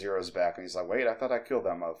because Sub-Zero's back. And he's like, wait, I thought I killed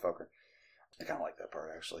that motherfucker. I kind of like that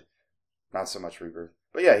part, actually. Not so much Rebirth.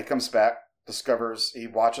 But yeah, he comes back, he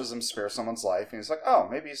watches him spare someone's life, and he's like, oh,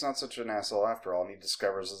 maybe he's not such an asshole after all. And he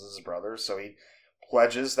discovers it's his brother, so he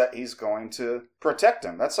pledges that he's going to protect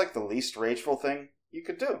him. That's the least rageful thing you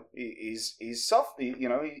could do. He's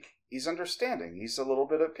understanding. He's a little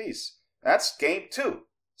bit at peace. That's game 2.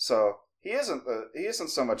 So... He isn't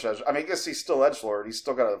so much edge. I mean, I guess he's still edgelord. He's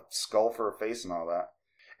still got a skull for a face and all that.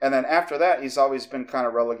 And then after that, he's always been kind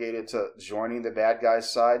of relegated to joining the bad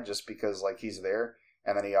guy's side just because he's there,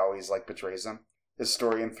 and then he always betrays them. His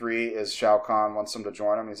story in 3 is Shao Kahn wants him to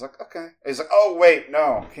join him. He's like, okay. He's like, oh wait,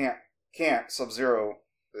 no, can't. Sub-Zero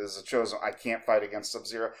is a chosen. I can't fight against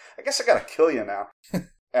Sub-Zero. I guess I gotta kill you now.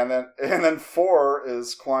 And then 4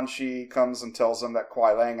 is Quan Chi comes and tells him that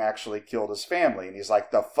Kuai Liang actually killed his family. And he's like,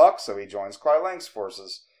 the fuck? So he joins Kuai Liang's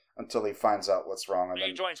forces until he finds out what's wrong. And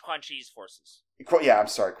he joins Quan Chi's forces. Yeah, I'm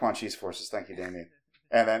sorry, Quan Chi's forces. Thank you, Damien.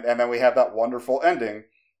 and then we have that wonderful ending,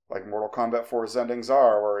 like Mortal Kombat 4's endings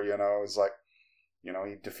are, where, it's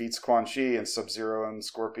he defeats Quan Chi and Sub-Zero and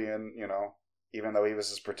Scorpion, even though he was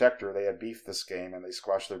his protector, they had beef this game, and they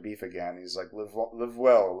squashed their beef again. He's like, live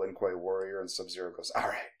well, Lin Kuei warrior, and Sub-Zero goes, all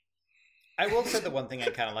right. I will say the one thing I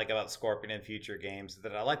kind of like about Scorpion in future games is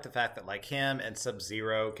that I like the fact that him and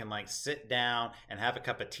Sub-Zero can sit down and have a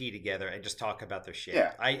cup of tea together and just talk about their shit.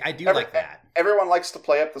 Yeah. I do like that. Everyone likes to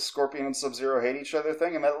play up the Scorpion and Sub-Zero hate each other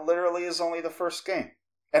thing, and that literally is only the first game.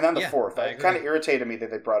 And then the 4th. It kind of irritated me that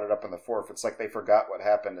they brought it up in the 4th. It's like they forgot what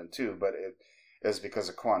happened in 2, but it is because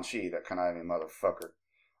of Quan Chi, that conniving motherfucker.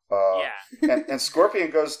 And Scorpion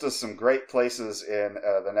goes to some great places in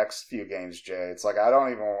the next few games, Jay. It's I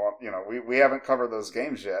don't even want, we haven't covered those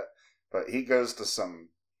games yet, but he goes to some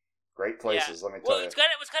great places. Let me tell you. What's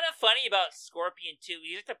kind of funny about Scorpion too.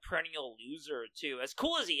 He's like the perennial loser too. As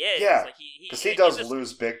cool as he is, yeah, like because he does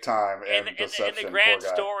lose big time in Deception. And the grand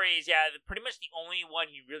stories, pretty much the only one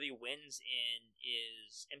he really wins in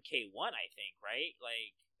is MK1, I think, right?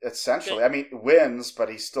 Like essentially, I mean, wins, but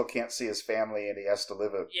he still can't see his family, and he has to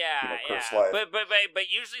live a cursed life. But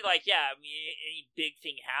usually, like, I mean, any big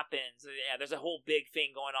thing happens. Yeah, there's a whole big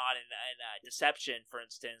thing going on in Deception, for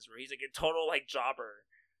instance, where he's like a total like jobber,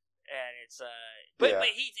 and it's but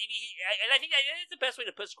he and I think that's the best way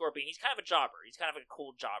to put Scorpion. He's kind of a jobber. He's kind of like a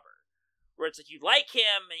cool jobber, where it's like you like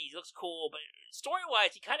him and he looks cool, but story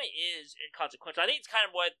wise, he kind of is inconsequential. I think it's kind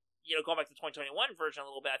of what. Going back to the 2021 version a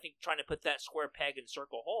little bit, I think trying to put that square peg in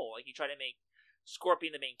circle hole. Like, you try to make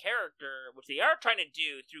Scorpion the main character, which they are trying to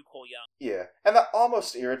do through Cole Young. Yeah, and that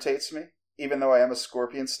almost irritates me, even though I am a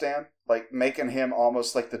Scorpion stan. Like, making him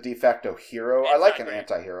almost like the de facto hero. I like an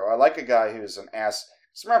anti-hero. I like a guy who's an ass.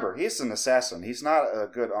 Just remember, he's an assassin. He's not a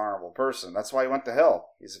good, honorable person. That's why he went to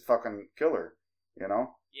hell. He's a fucking killer, you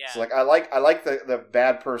know? Yeah. So, like, I like the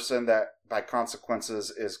bad person that by consequences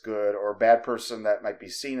is good, or a bad person that might be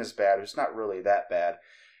seen as bad who's not really that bad.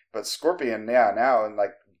 But Scorpion, now in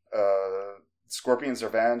like Scorpion's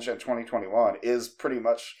Revenge in 2021 is pretty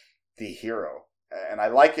much the hero, and I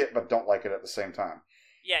like it but don't like it at the same time.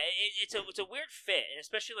 Yeah, it's a weird fit, and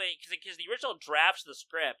especially because the original drafts of the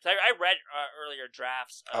script, I read earlier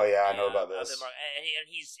drafts. I know about this. And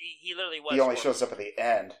he literally was. He only shows up at the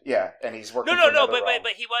end, and he's working.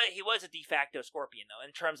 But he was a de facto Scorpion though,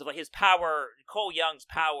 in terms of like his power, Cole Young's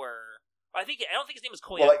power. I don't think his name was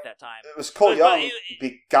Cole Young at that time. It was Cole Young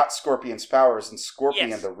got Scorpion's powers, and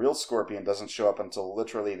Scorpion, the real Scorpion, doesn't show up until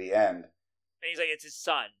literally the end. And he's like, it's his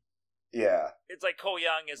son. Yeah, it's like Cole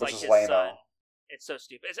Young is like his son. It's so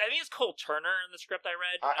stupid. I think it's Cole Turner in the script I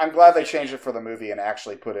read. I'm glad they changed it for the movie and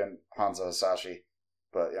actually put in Hanzo Hasashi,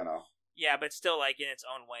 but you know. Yeah, but still, like in its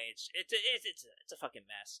own way, it's a fucking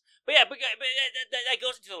mess. But yeah, but that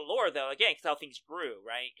goes into the lore though. Again, because how things grew,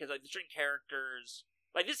 right? Because like the certain characters,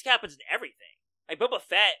 like this happens in everything. Like Boba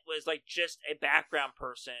Fett was like just a background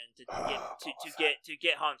person to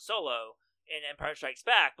get Han Solo in Empire Strikes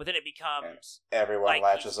Back, but then it becomes and everyone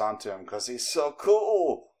latches onto him because he's so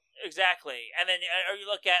cool. Exactly, and then or you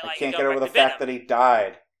look at like I can't get over the fact that he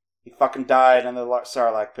died. He fucking died in the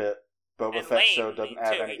Sarlacc pit. Boba Fett show doesn't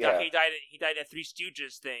have any. He died in a Three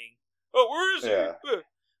Stooges thing. Oh, where is he?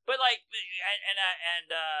 But like,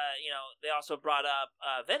 and they also brought up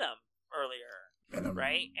Venom earlier,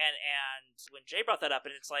 right? And when Jay brought that up,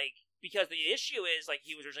 and it's like because the issue is like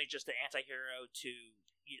he was originally just an anti-hero to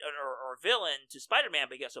or villain to Spider-Man,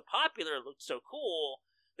 but he got so popular, looked so cool.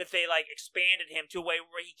 That they like expanded him to a way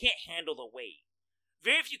where he can't handle the weight.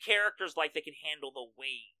 Very few characters like they can handle the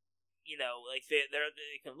weight. Like they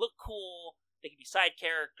can look cool. They can be side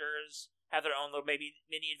characters, have their own little maybe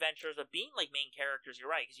mini adventures. But being like main characters, you're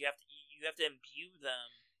right, because you have to imbue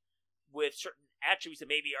them with certain attributes that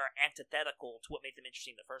maybe are antithetical to what made them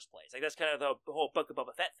interesting in the first place. Like that's kind of the whole Book of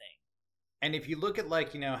Boba Fett thing. And if you look at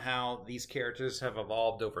like, how these characters have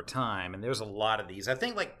evolved over time, and there's a lot of these, I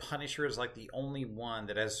think like Punisher is like the only one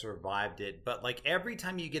that has survived it. But like every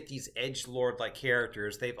time you get these edgelord like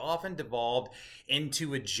characters, they've often devolved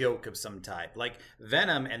into a joke of some type. Like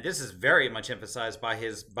Venom, and this is very much emphasized by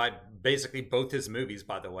basically both his movies,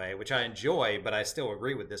 by the way, which I enjoy, but I still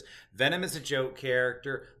agree with this. Venom is a joke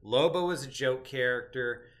character. Lobo is a joke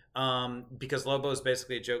character. Because Lobo is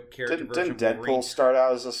basically a joke character. Didn't Deadpool start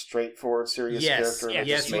out as a straightforward, serious character?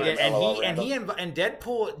 Yes, he did. And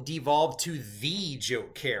Deadpool devolved to the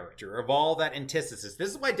joke character of all that antithesis. This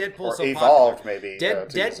is why Deadpool is so evolved, popular. Maybe.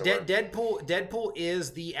 Deadpool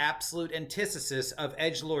is the absolute antithesis of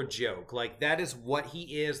edgelord joke. Like that is what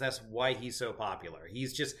he is. That's why he's so popular.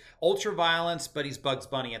 He's just ultra violence, but he's Bugs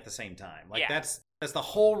Bunny at the same time. Like that's the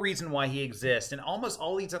whole reason why he exists. And almost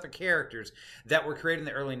all these other characters that were created in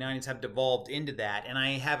the early 90s have devolved into that. And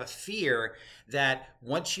I have a fear that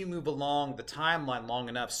once you move along the timeline long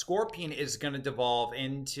enough, Scorpion is going to devolve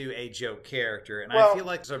into a joke character. And I feel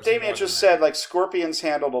like Damien just said, like, Scorpion's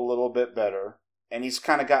handled a little bit better. And he's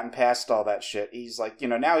kind of gotten past all that shit. He's like,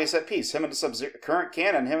 now he's at peace. Him and Sub-Zero, current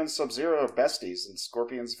canon, him and Sub-Zero are besties, and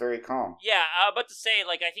Scorpion's very calm. Yeah, about to say,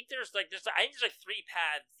 like, I think there's like three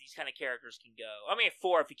paths these kind of characters can go. I mean,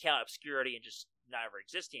 4 if you count obscurity and just not ever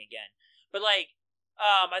existing again. But like,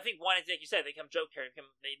 I think one is like you said, they become joke characters.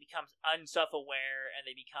 They become unself-aware, and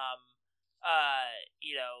they become,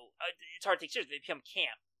 it's hard to take seriously. They become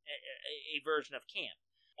camp, a version of camp.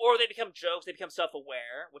 Or they become jokes, they become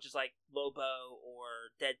self-aware, which is like Lobo or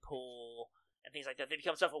Deadpool and things like that. They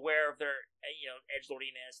become self-aware of their,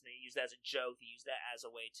 edgelordiness, and they use that as a joke, they use that as a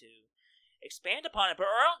way to expand upon it. But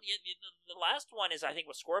the last one is, I think,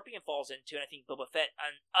 what Scorpion falls into, and I think Boba Fett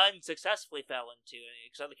unsuccessfully fell into,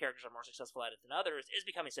 because other characters are more successful at it than others, is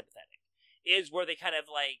becoming sympathetic. Is where they kind of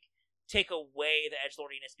like take away the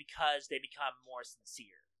edgelordiness because they become more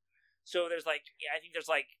sincere. So there's like, I think there's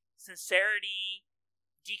like sincerity,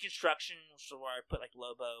 deconstruction, which is where I put like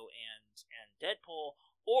Lobo and Deadpool,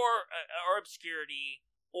 or obscurity,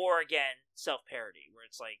 or again self-parody, where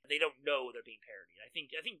it's like they don't know they're being parodied. I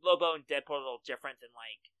think Lobo and Deadpool are a little different than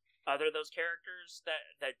like other of those characters that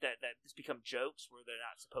just become jokes where they're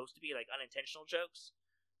not supposed to be, like unintentional jokes,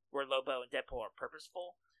 where Lobo and Deadpool are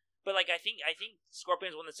purposeful. But like I think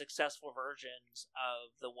Scorpion is one of the successful versions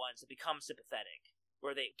of the ones that become sympathetic,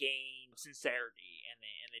 where they gain sincerity and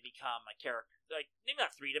they become a character, like maybe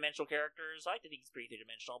not 3-dimensional characters. I like to think he's pretty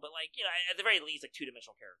 3-dimensional, but like, you know, at the very least, like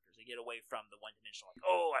 2-dimensional characters. They get away from the 1-dimensional, like,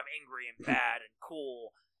 oh, I'm angry and bad and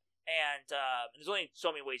cool. And there's only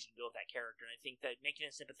so many ways you can go with that character. And I think that making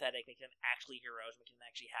them sympathetic, making them actually heroes, making them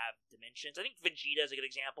actually have dimensions. I think Vegeta is a good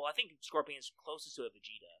example. I think Scorpion is closest to a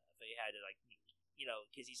Vegeta if they had to, like, you know,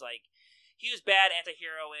 because he's like, he was bad,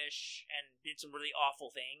 anti-hero-ish, and did some really awful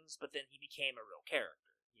things, but then he became a real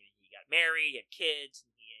character. He got married, he had kids,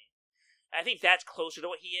 and I think that's closer to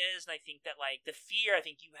what he is, and I think that, like, the fear I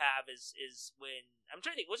think you have is when, I'm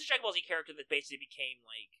trying to think, what's the Dragon Ball Z character that basically became,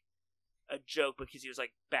 like, a joke because he was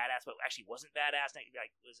like badass, but actually wasn't badass? Like,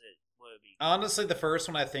 what would it be? Honestly, the first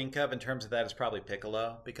one I think of in terms of that is probably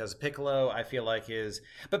Piccolo, because Piccolo I feel like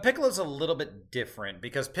but Piccolo's a little bit different,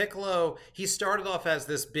 because Piccolo, he started off as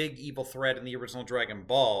this big evil threat in the original Dragon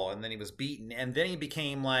Ball, and then he was beaten, and then he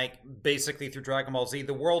became, like, basically through Dragon Ball Z,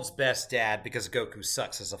 the world's best dad because Goku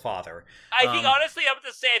sucks as a father. I think, honestly, I'm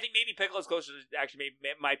going to say, I think maybe Piccolo's closer to, actually,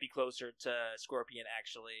 might be closer to Scorpion,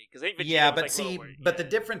 actually, because I think Vegeta was, like, the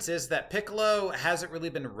difference is that Piccolo hasn't really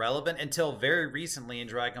been relevant until very recently in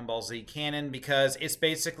Dragon Ball Z canon, because it's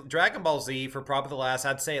basically Dragon Ball Z for probably the last,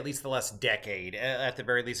 I'd say at least the last decade, at the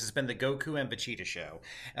very least, has been the Goku and Vegeta show.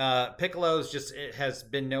 Piccolo's has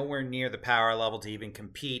been nowhere near the power level to even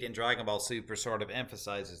compete, and Dragon Ball Super sort of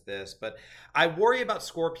emphasizes this. But I worry about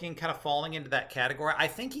Scorpion kind of falling into that category. I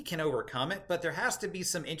think he can overcome it, but there has to be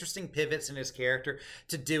some interesting pivots in his character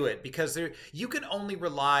to do it, because you can only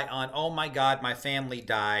rely on, oh my god, my family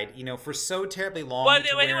died, for so terribly long. But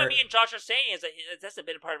what me and Josh are saying is that that's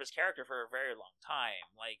been a part of his character for a very long time,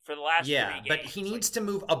 like for the last 3 games. But he needs to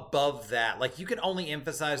move above that. Like, you can only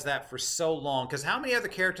emphasize that for so long, because how many other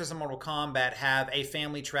characters in Mortal Kombat have a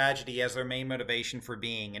family tragedy as their main motivation for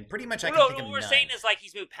being? And pretty much I can think of none. What we're saying is, like,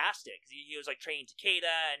 he's moved past it, because he was like training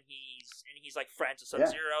Takeda, and he's like friends with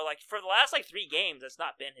Sub-Zero. Like, for the last 3 games, that's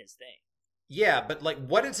not been his thing. Yeah, but, like,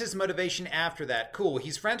 what is his motivation after that? Cool,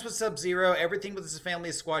 he's friends with Sub-Zero, everything with his family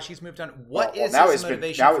is squashed, he's moved on. What is his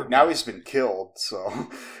motivation now he's been killed, so...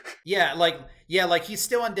 like, he's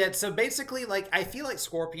still undead. So basically, like, I feel like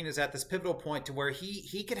Scorpion is at this pivotal point to where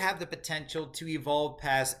he could have the potential to evolve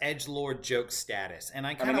past edgelord joke status. And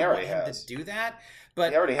I kind of want him to do that.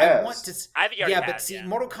 But he already has. I think he already has. But see,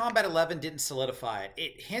 Mortal Kombat 11 didn't solidify it.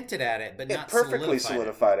 It hinted at it, but not perfectly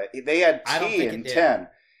solidified it. They had T in 10.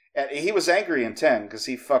 And he was angry in 10 because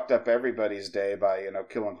he fucked up everybody's day by,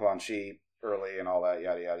 killing Quan Chi early and all that,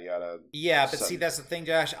 yada, yada, yada. Yeah, but see, that's the thing,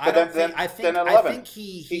 Josh. I think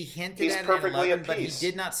he hinted at it in 11, but he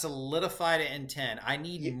did not solidify it in 10. I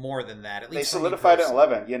need more than that. At least they solidified it in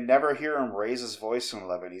 11. You never hear him raise his voice in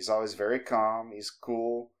 11. He's always very calm. He's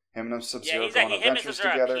cool. Him and Sub-Zero go on adventures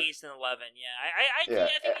together. Peace in 11. Yeah, I think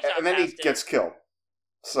he's and then he gets killed.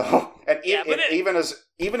 So, and even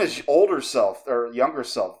his older self or younger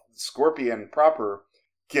self, Scorpion proper,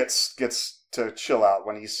 gets to chill out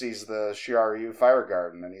when he sees the Shiaryu Fire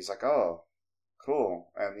Garden, and he's like, "Oh,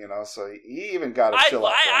 cool," and so he even got a chill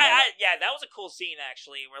out. Yeah, that was a cool scene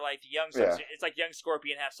actually, where like the young, it's like young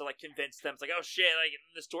Scorpion has to like convince them. It's like, oh shit, like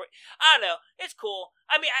the story. I don't know, it's cool.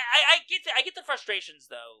 I mean, I get the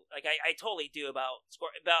frustrations though. Like I totally do about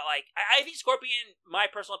like I think Scorpion. My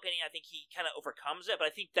personal opinion, I think he kind of overcomes it,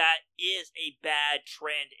 but I think that is a bad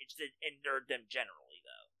trend in nerddom generally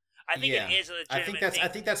though. I think it is a legitimate thing. I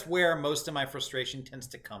think that's where most of my frustration tends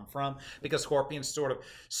to come from, because Scorpion sort of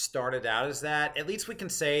started out as that. At least we can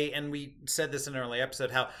say, and we said this in an early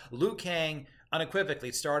episode, how Liu Kang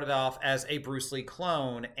unequivocally started off as a Bruce Lee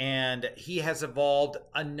clone, and he has evolved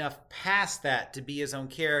enough past that to be his own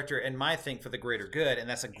character, and my thing for the greater good, and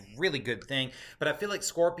that's a really good thing. But I feel like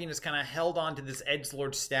Scorpion has kind of held on to this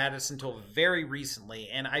edgelord status until very recently,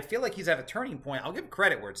 and I feel like he's at a turning point. I'll give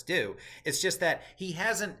credit where it's due. It's just that he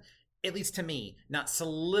hasn't at least to me, not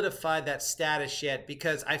solidified that status yet,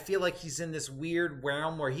 because I feel like he's in this weird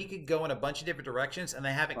realm where he could go in a bunch of different directions and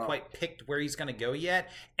they haven't quite picked where he's going to go yet,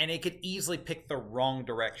 and it could easily pick the wrong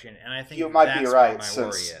direction. And I think you might be right, where my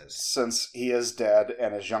worry is. Since he is dead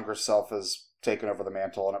and his younger self has taken over the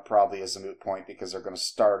mantle, and it probably is a moot point because they're going to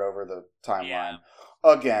start over the timeline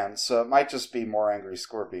again. So it might just be more angry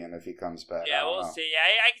Scorpion if he comes back. Yeah, we'll see.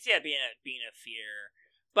 I can see that being a fear.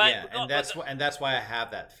 But that's why I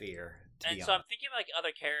have that fear. And so I'm thinking of like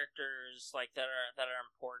other characters like that are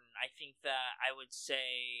important. I think that I would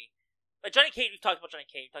say like Johnny Cage. We've talked about Johnny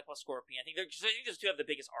Cage. We've talked about Scorpion. I think those two have the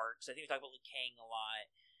biggest arcs. I think we talked about Liu Kang a lot.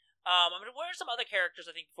 What are some other characters?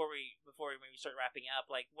 I think before we maybe start wrapping up,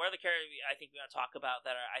 like what are the characters I think we want to talk about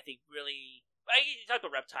that are I think really. I talked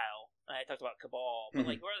about Reptile. I talked about Cabal. But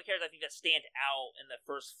like, what are the characters I think that stand out in the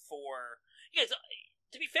first four? Because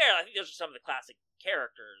to be fair, I think those are some of the classic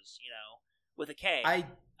characters, with a K.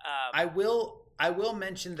 I will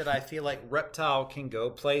mention that I feel like Reptile can go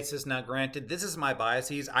places. Now, granted, this is my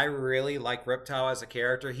biases. I really like Reptile as a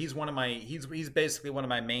character. He's he's basically one of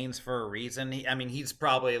my mains for a reason. He's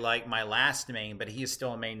probably like my last main, but he's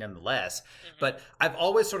still a main nonetheless. Mm-hmm. But I've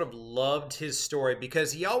always sort of loved his story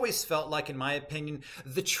because he always felt like, in my opinion,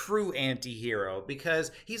 the true anti-hero,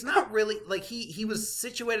 because he's not really like he was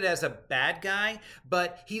situated as a bad guy,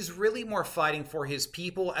 but he's really more fighting for his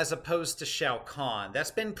people as opposed to Shao Kahn. That's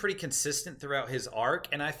been pretty consistent throughout his arc,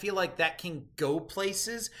 and I feel like that can go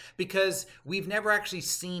places because we've never actually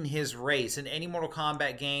seen his race in any Mortal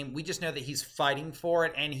Kombat game. We just know that he's fighting for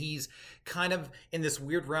it, and he's kind of in this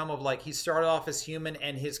weird realm of like he started off as human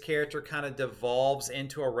and his character kind of devolves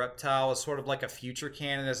into a reptile as sort of like a future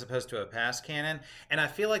canon as opposed to a past canon. And I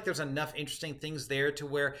feel like there's enough interesting things there to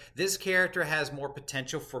where this character has more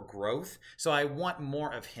potential for growth. So I want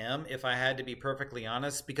more of him, if I had to be perfectly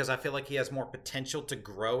honest, because I feel like he has more potential to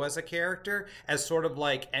grow as a character as sort of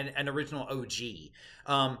like an original OG.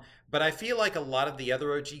 But I feel like a lot of the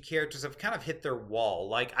other OG characters have kind of hit their wall.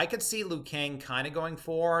 Like, I could see Liu Kang kind of going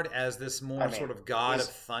forward as this more sort of god of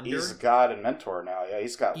thunder. He's a god and mentor now. Yeah,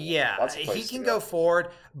 he's got lots of places he can go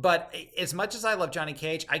forward. But as much as I love Johnny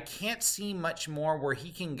Cage, I can't see much more where he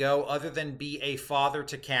can go other than be a father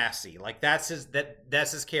to Cassie. Like, that's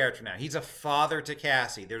his character now. He's a father to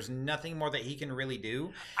Cassie. There's nothing more that he can really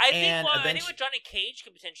do. I think what Johnny Cage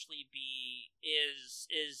could potentially be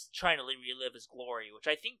is trying to relive his glory, which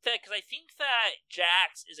I think that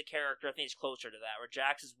Jax is a character I think is closer to that, where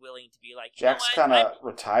Jax is willing to be like, Jax kind of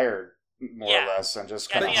retired more or less and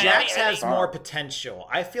just kind of. But Jax has more potential.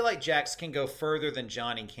 I feel like Jax can go further than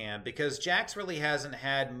Johnny can because Jax really hasn't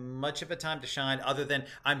had much of a time to shine other than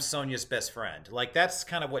I'm Sonya's best friend. Like that's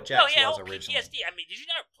kind of what Jax was originally. PTSD. I mean, did you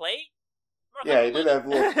not play? Yeah, he did have a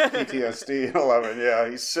little PTSD in 11. Yeah,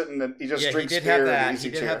 he's sitting and he just drinks beer in the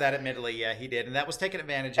easy chair. He did have that, admittedly. Yeah, he did, and that was taken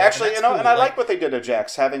advantage of. Actually, and I like what they did to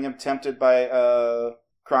Jax, having him tempted by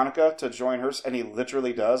Kronika to join hers, and he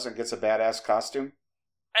literally does and gets a badass costume.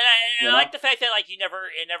 And I like the fact that like it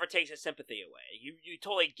never takes his sympathy away. You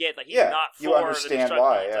totally get like he's not for you understand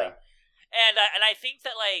why. Yeah, and I think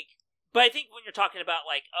that like. But I think when you're talking about,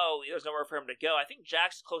 like, there's nowhere for him to go, I think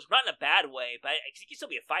Jax is close, not in a bad way, but he can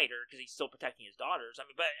still be a fighter because he's still protecting his daughters. I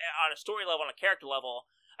mean, but on a story level, on a character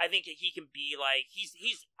level, I think that he can be, like,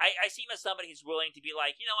 I see him as somebody who's willing to be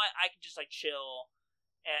like, you know what, I can just, like, chill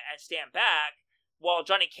and stand back. While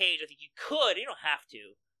Johnny Cage, I think you don't have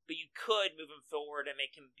to, but you could move him forward and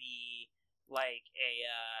make him be, like,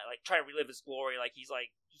 try to relive his glory, like, he's,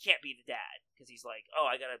 like, he can't be the dad because he's like,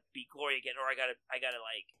 I gotta be Glory again, or I gotta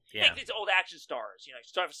like make these old action stars. You know,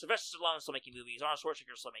 Sylvester Stallone still making movies, Arnold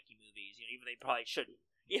Schwarzenegger still making movies. You know, even they probably shouldn't.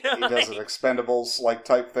 You know, he does an Expendables like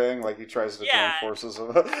type thing, like he tries to join forces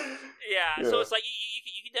of. So it's like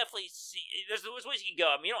you can definitely see there's ways you can go.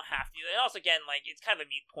 I mean, you don't have to. And also, again, like it's kind of a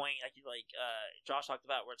mute point, like Josh talked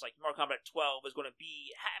about, where it's like Mortal Kombat 12 is going to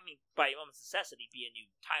be, by almost necessity, be a new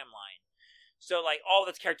timeline. So like all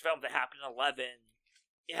this character development that happened in 11.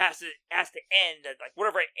 It has to end at like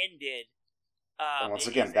whatever it ended. And once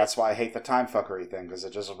again, that's why I hate the time fuckery thing because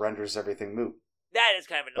it just renders everything moot. That is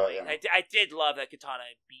kind of annoying. But, I did love that Katana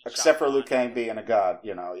beat. Except for Liu Kang being a god,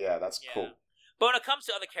 that's cool. But when it comes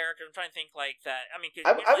to other characters, I'm trying to think like that. I mean,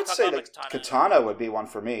 I would say that Katana would be one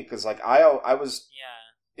for me because like I was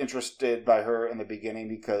interested by her in the beginning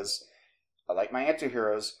because I like my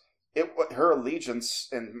anti-heroes. Her allegiance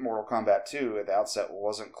in Mortal Kombat 2 at the outset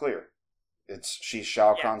wasn't clear. She's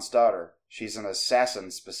Shao Kahn's daughter. She's an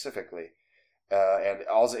assassin specifically. And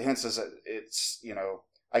all it hints is that it's,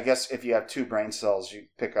 I guess if you have two brain cells, you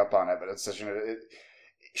pick up on it, but it's such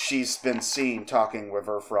she's been seen talking with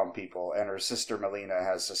her from people, and her sister Melina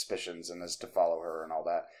has suspicions and is to follow her and all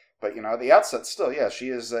that. But, at the outset, still, yeah, she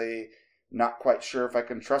is a not quite sure if I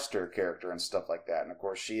can trust her character and stuff like that. And, of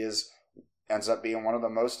course, she ends up being one of the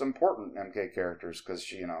most important MK characters because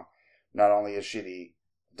she, not only is she the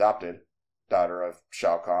adopted daughter of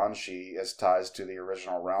Shao Kahn, she has ties to the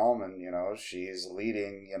original realm, and, she's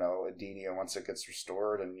leading, Edenia once it gets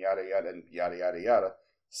restored, and yada, yada, and yada, yada, yada.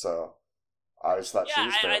 So I just thought she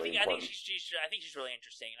was fairly important. I think she's really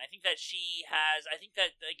interesting, and I think that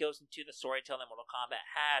that goes into the storytelling that Mortal Kombat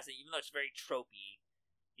has, and even though it's very tropey,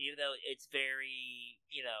 even though it's very,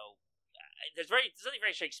 there's something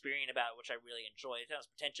very Shakespearean about it, which I really enjoy. It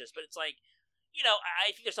sounds pretentious, but it's like,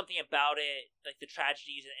 I think there's something about it, like the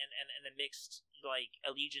tragedies and the mixed like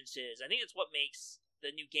allegiances. I think it's what makes the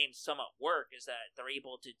new games somewhat work, is that they're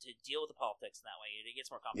able to deal with the politics in that way. It gets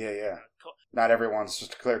more complicated. Yeah. Not everyone's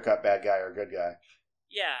just a clear-cut bad guy or good guy.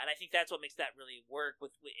 Yeah, and I think that's what makes that really work.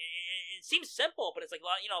 It seems simple, but it's like a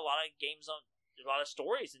lot of games don't, a lot of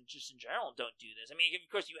stories and just in general don't do this. I mean, of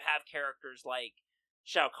course, you have characters like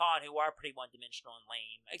Shao Kahn who are pretty one-dimensional and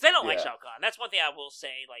lame. Because I don't like Shao Kahn. That's one thing I will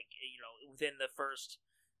say. Like, within the first,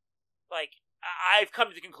 like, I've come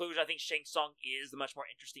to the conclusion I think Shang Tsung is the much more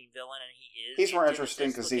interesting villain, and he's more interesting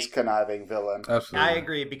because he's conniving villain. Absolutely. I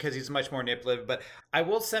agree, because he's much more manipulative, but I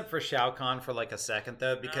will simp for Shao Kahn for like a second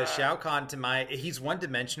though, because Shao Kahn he's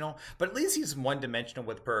one-dimensional, but at least he's one-dimensional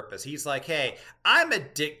with purpose. He's like, hey, I'm a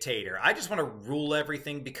dictator. I just want to rule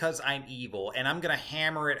everything because I'm evil, and I'm gonna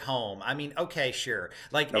hammer it home. I mean, okay, sure.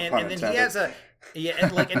 Like, and then he has he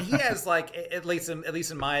has like, at least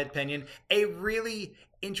in my opinion, a really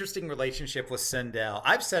interesting relationship with Sindel.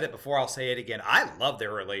 I've said it before, I'll say it again. I love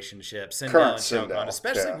their relationship, Sindel and Shao Kahn,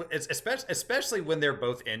 especially when they're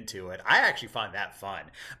both into it. I actually find that fun.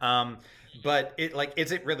 But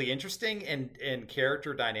is it really interesting and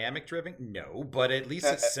character dynamic driven? No, but at least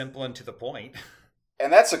it's simple and to the point. And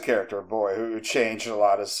that's a character, boy, who changed a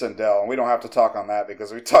lot is Sindel. And we don't have to talk on that because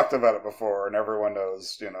we talked about it before, and everyone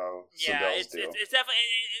knows, Sindel's deal. It's definitely,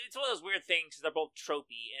 it's one of those weird things. They're both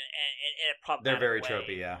tropey and in a problematic They're very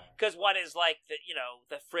way. tropey, yeah. Because one is like the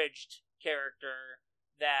fridged character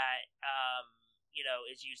that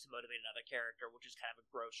is used to motivate another character, which is kind of a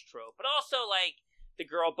gross trope. But also like the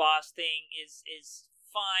girl boss thing is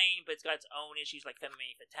fine, but it's got its own issues like femme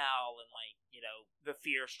fatale and like the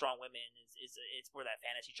fear of strong women is it's where that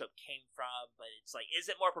fantasy trope came from. But it's like, is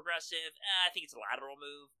it more progressive? I think it's a lateral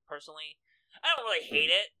move personally. I don't really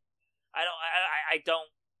hate it. I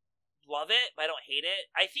don't love it, but I don't hate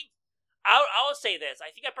it. I think I'll say this.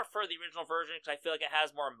 I think I prefer the original version because I feel like it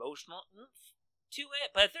has more emotional oomph to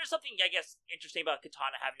it. But if there's something I guess interesting about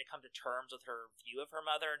Kitana having to come to terms with her view of her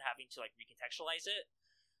mother and having to like recontextualize it.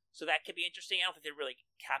 So that could be interesting. I don't think they really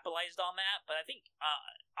capitalized on that, but I think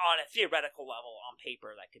on a theoretical level, on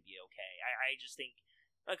paper, that could be okay. I just think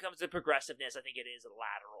when it comes to progressiveness, I think it is a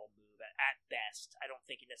lateral move at best. I don't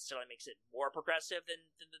think it necessarily makes it more progressive than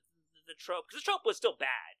the trope, because the trope was still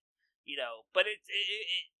bad, but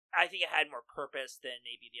I think it had more purpose than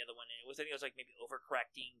maybe the other one. I think it was like maybe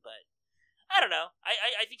overcorrecting, but I don't know.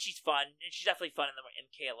 I think she's fun, and she's definitely fun in the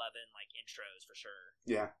MK11 like intros for sure.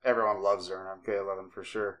 Yeah, everyone loves her in MK11 for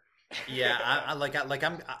sure. Yeah,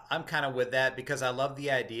 I'm kind of with that because I love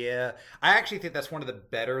the idea. I actually think that's one of the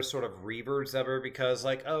better sort of reverts of her, because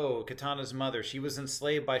like, oh, Kitana's mother, she was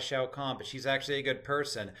enslaved by Shao Kahn, but she's actually a good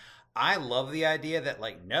person. I love the idea that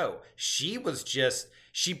like, no, she was just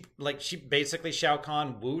she basically Shao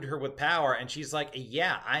Kahn wooed her with power, and she's like,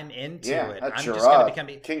 yeah, I'm into it. I'm just gonna become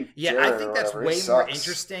King yeah. Jared I think that's way sucks. more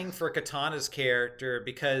interesting for Kitana's character,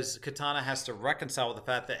 because Kitana has to reconcile with the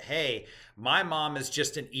fact that, hey, my mom is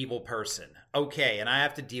just an evil person. Okay, and I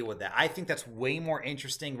have to deal with that. I think that's way more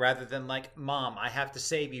interesting rather than like, Mom, I have to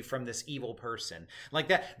save you from this evil person. Like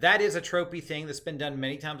that is a tropey thing that's been done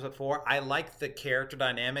many times before. I like the character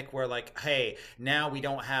dynamic where like, hey, now we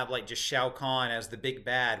don't have like just Shao Kahn as the big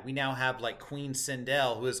bad. We now have like Queen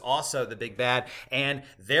Sindel, who is also the big bad, and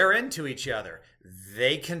they're into each other.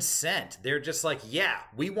 They consent. They're just like, yeah,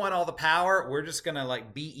 we want all the power. We're just going to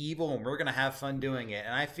like be evil and we're going to have fun doing it.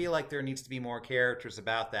 And I feel like there needs to be more characters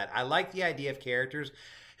about that. I like the idea of characters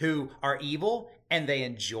who are evil and they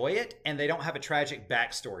enjoy it and they don't have a tragic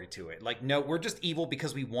backstory to it. Like, no, we're just evil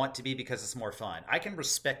because we want to be, because it's more fun. I can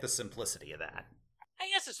respect the simplicity of that. I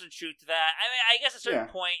guess there's some truth to that. I mean, I guess at a certain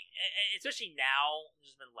point, especially now,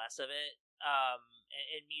 there's been less of it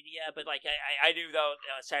in media. But like, I do though,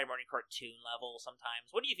 Saturday morning cartoon level sometimes.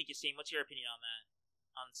 What do you think, Yassine? What's your opinion on that?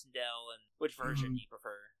 On Sindel, and which version do you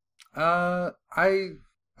prefer? I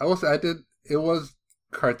will say it was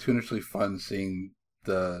cartoonishly fun seeing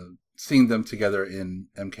them together in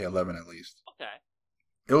MK11 at least. Okay.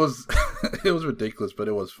 It was it was ridiculous, but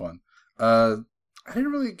it was fun. I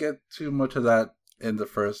didn't really get too much of that in the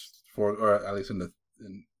first 4, or at least in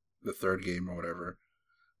the third game or whatever,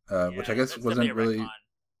 which I guess wasn't really. Retcon.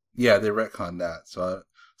 Yeah, they retconned that. So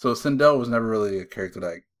Sindel was never really a character that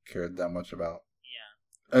I cared that much about.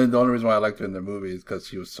 Yeah. And the only reason why I liked her in the movie is because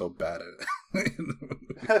she was so bad at it. It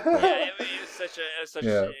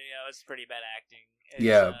was pretty bad acting.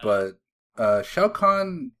 But Shao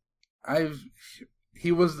Kahn,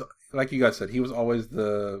 he was, like you guys said, he was always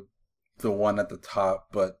the one at the top,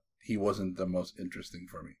 but he wasn't the most interesting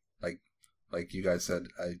for me. Like you guys said,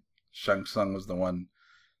 Shang Tsung was the one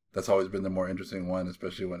that's always been the more interesting one,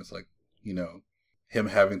 especially when it's like, you know, him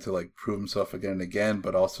having to like prove himself again and again,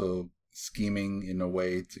 but also scheming in a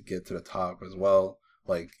way to get to the top as well.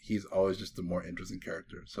 Like, he's always just the more interesting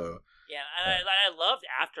character. So yeah, and I loved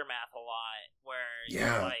Aftermath a lot,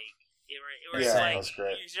 where like it was like, that's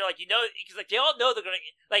great. You're like, you know, because like they all know they're gonna,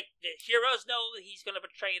 like, the heroes know that he's gonna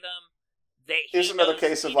betray them. Here's another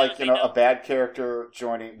case of, like, a bad character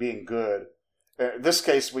being good. In this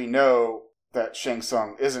case, we know that Shang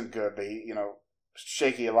Tsung isn't good, but he,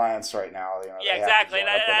 shaky alliance right now. Yeah, exactly. And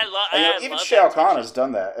I love even Shao Kahn has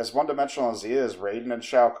done that. As one-dimensional as he is, Raiden and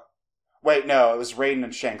Shao. Wait, no, it was Raiden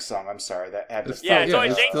and Shang Tsung. I'm sorry, that had to. It's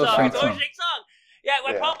always Shang Tsung. Yeah,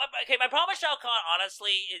 my problem with Shao Kahn,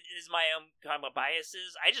 honestly, is my own kind of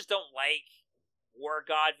biases. I just don't like war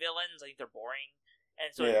god villains. I think they're boring. And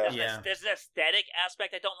so there's an aesthetic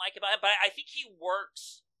aspect I don't like about it, but I think he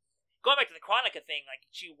works. Going back to the Chronica thing, like,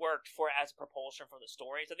 she worked as a propulsion for the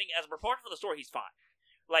stories. I think as a propulsion for the story, he's fine.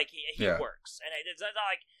 Like, he works, and it's not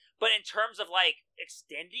like. But in terms of like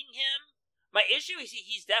extending him, my issue is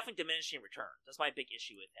he's definitely diminishing returns. That's my big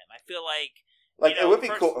issue with him. I feel like it would be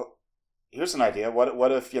cool. Here's an idea. What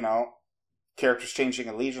if characters changing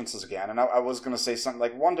allegiances again? And I was going to say something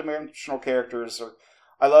like one-dimensional characters are.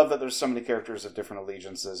 I love that there's so many characters of different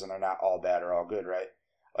allegiances, and they're not all bad or all good, right?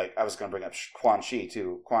 Like, I was going to bring up Quan Chi,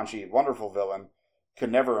 too. Quan Chi, wonderful villain.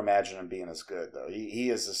 Could never imagine him being as good, though.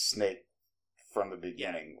 He is a snake from the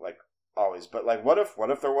beginning, like, always. But, like, what if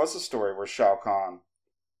there was a story where Shao Kahn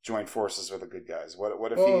joined forces with the good guys?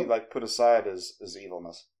 What if he, like, put aside his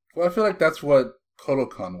evilness? Well, I feel like that's what Kotal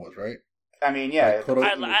Kahn was, right? I mean, yeah. I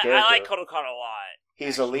like Kotal Kahn a lot.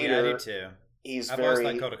 He's a leader. Yeah, I do, too. I've always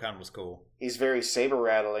thought Kotal Kahn was cool. He's very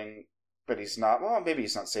saber-rattling, but he's not. Well, maybe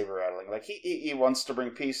he's not saber-rattling. Like, he wants to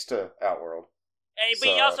bring peace to Outworld. But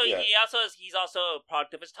he's also a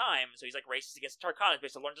product of his time. So he's like racist against Tarkanians,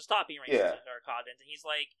 basically learn to stop being racist against Tarkanians, and he's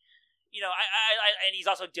like, and he's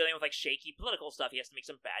also dealing with like shaky political stuff. He has to make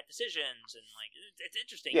some bad decisions, and like it's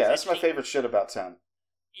interesting. Yeah, that's my favorite shit about 10.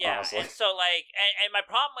 Yeah, honestly. And so like, and my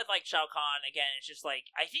problem with like Shao Kahn again, it's just like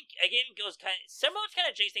I think again it goes kind of similar to kind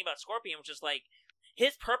of Jay's thing about Scorpion, which is like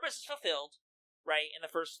his purpose is fulfilled, right, in the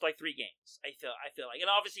first like 3 games. I feel like, and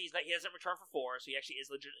obviously he doesn't return for 4, so he actually is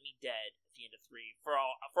legitimately dead at the end of 3 for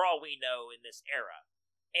all we know in this era,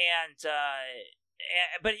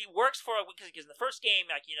 but he works because in the first game,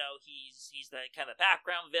 like he's the kind of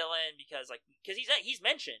background villain because he's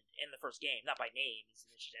mentioned in the first game, not by name, he's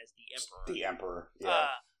mentioned as the Emperor. The Emperor,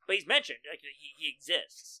 yeah. But he's mentioned, like he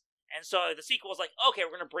exists, and so the sequel is like, okay,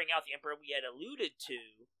 we're gonna bring out the Emperor we had alluded to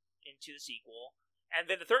into the sequel, and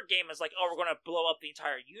then the third game is like, oh, we're gonna blow up the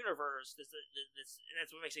entire universe. This and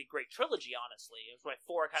that's what makes it a great trilogy. Honestly, it was like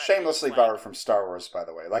 4 kind of shamelessly borrowed from Star Wars, by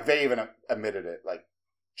the way. Like they even admitted it. Like,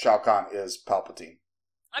 Shao Kahn is Palpatine.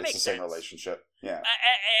 It's the same relationship. Yeah.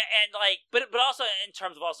 And like, but also in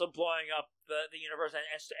terms of also blowing up the universe and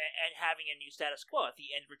having a new status quo at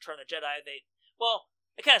the end. Return of the Jedi.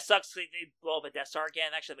 It kind of sucks. They blow up a Death Star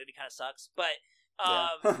again. Actually, the movie kind of sucks. But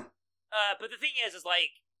but the thing is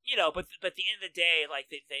like, but at the end of the day, like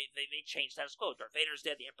they changed status quo. Darth Vader's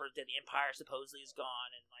dead. The Emperor's dead. The Empire supposedly is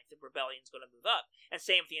gone, and like the rebellion's going to move up. And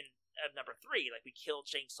same with the end of number 3. Like we killed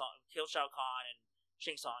Shao Kahn and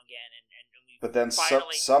Shang Tsung again, and we but then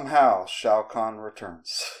finally... somehow Shao Kahn returns.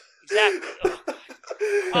 Exactly.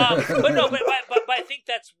 But I think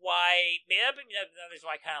that's why. Maybe another reason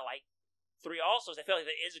why I kind of like 3 also is I feel like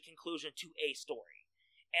there is a conclusion to a story,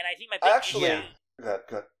 and I think my big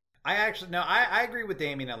good. I agree with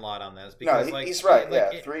Damien a lot on this because he's right.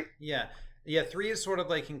 Like, 3. Yeah, 3 is sort of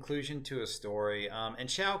like conclusion to a story. And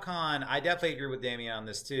Shao Kahn, I definitely agree with Damien on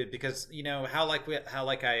this too, because how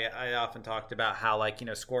I often talked about how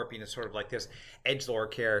Scorpion is sort of like this edgelord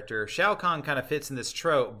character. Shao Kahn kind of fits in this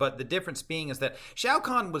trope, but the difference being is that Shao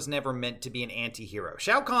Kahn was never meant to be an anti-hero.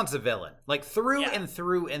 Shao Kahn's a villain, like through and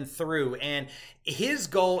through and through, and his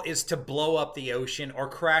goal is to blow up the ocean or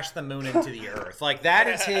crash the moon into the earth. Like that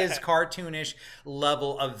is his cartoonish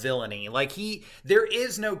level of villainy. Like there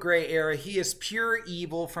is no gray area. he is pure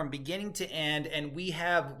evil from beginning to end, and we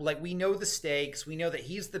know the stakes. We know that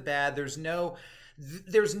he's the bad. There's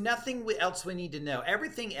nothing else we need to know.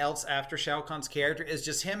 Everything else after Shao Kahn's character is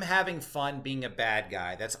just him having fun being a bad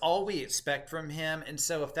guy. That's all we expect from him. And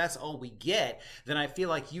so if that's all we get, then I feel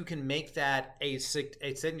like you can make that a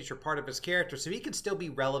signature part of his character so he can still be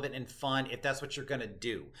relevant and fun if that's what you're going to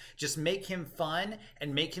do. Just make him fun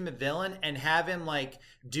and make him a villain and have him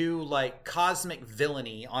do cosmic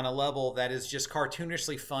villainy on a level that is just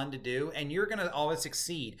cartoonishly fun to do, and you're going to always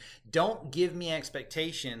succeed. Don't give me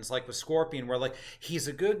expectations like with Scorpion where he's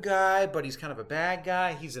a good guy, but he's kind of a bad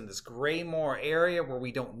guy. He's in this gray moral area where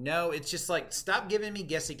we don't know. It's just stop giving me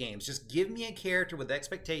guessing games. Just give me a character with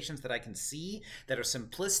expectations that I can see, that are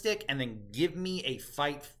simplistic, and then give me a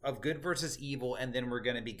fight of good versus evil, and then we're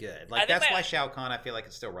going to be good. That's why Shao Kahn, I feel like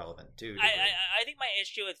it's still relevant, too. I think my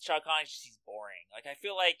issue with Shao Kahn is just he's boring. I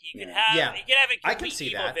feel like you can have a complete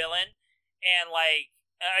evil villain, and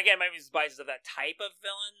again, maybe it's biases of that type of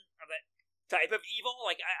villain, or that type of evil.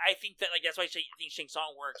 I think that that's why I think Shang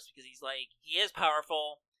Tsung works, because he is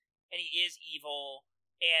powerful and he is evil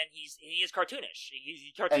and he is cartoonish.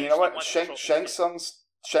 He's cartoonish. And you know what? Shang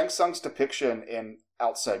Tsung's depiction in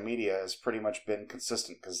outside media has pretty much been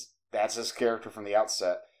consistent because that's his character from the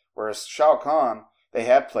outset. Whereas Shao Kahn, they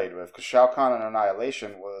have played with, because Shao Kahn in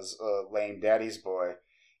Annihilation was a lame daddy's boy.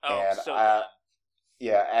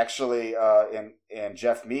 Actually, in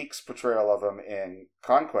Jeff Meek's portrayal of him in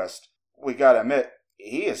Conquest, we gotta admit,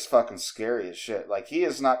 he is fucking scary as shit. He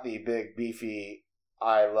is not the big, beefy,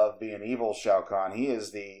 I love being evil Shao Kahn. He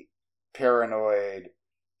is the paranoid,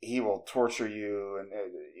 he will torture you, and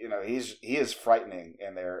he is frightening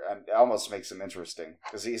in there, and it almost makes him interesting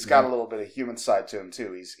because he's got a little bit of human side to him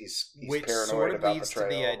too. He's which paranoid sort of about leads betrayal.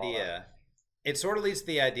 To the idea. It sort of leads to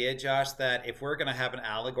the idea, Josh, that if we're going to have an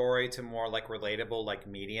allegory to more relatable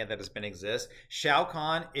media that has been exist, Shao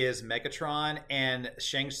Kahn is Megatron and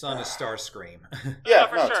Shang Tsung is Starscream. Yeah,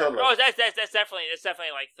 for sure. Totally. Oh, that's definitely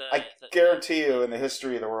I guarantee you, in the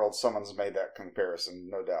history of the world, someone's made that comparison,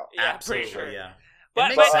 no doubt. Yeah, absolutely. Pretty sure. Yeah,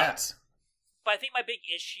 but it makes sense. But I think my big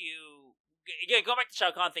issue, again, going back to the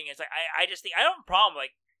Shao Kahn thing, is I just think I don't have a problem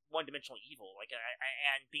one-dimensional evil,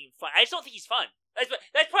 and being fun. I just don't think he's fun. That's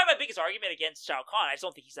probably my biggest argument against Shao Kahn. I just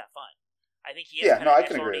don't think he's that fun. I think he is. I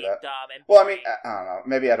can agree with that. Dumb and I don't know.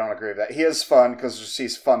 Maybe I don't agree with that. He is fun because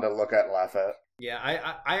he's fun to look at and laugh at. Yeah,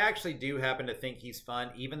 I actually do happen to think he's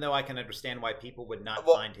fun, even though I can understand why people would not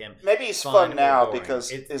find him. Maybe he's fun now because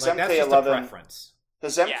his MK11.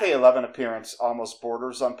 His MK11 appearance almost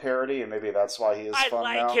borders on parody, and maybe that's why he is fun now.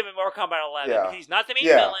 I like him in Mortal Kombat 11 because he's not the main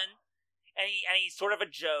villain. And he's sort of a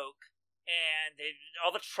joke, and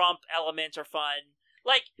all the Trump elements are fun.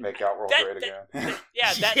 Make Outworld great again.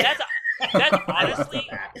 That's honestly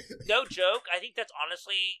no joke. I think that's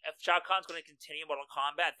honestly, if Shao Kahn's going to continue Mortal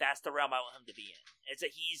Kombat, that's the realm I want him to be in. It's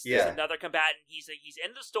that he's another combatant. He's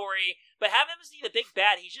in the story, but have him as the big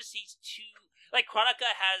bad. He's too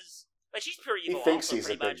Kronika has she's pure evil. He thinks also, he's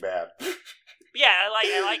a big bad. Yeah, I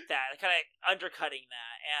like that. Kind of undercutting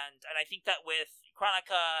that, and I think that with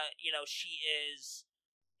Kronika, she is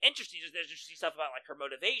interesting. There's interesting stuff about her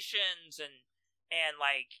motivations and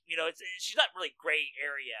she's not really gray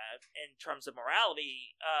area in terms of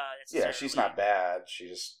morality. Yeah, she's not bad. She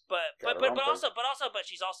just but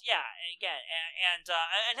she's also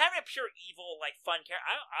and having a pure evil fun character,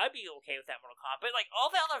 I'd be okay with that Mortal Kombat. But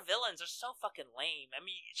all the other villains are so fucking lame. I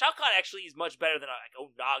mean, Shao Kahn actually is much better than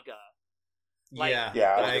Onaga.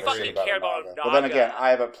 I fucking care about Onaga. But then again,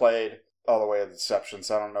 I haven't played all the way to Deception,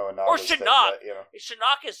 so I don't know Onaga's or Shinnok. thing,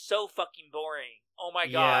 Shinnok is so fucking boring. Oh my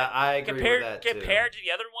god! Yeah, I agree with that too. Compared to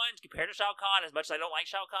the other ones, compared to Shao Kahn, as much as I don't like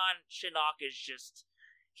Shao Kahn, Shinnok is just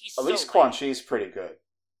at least Quan Chi's pretty good.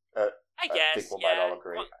 I guess people might all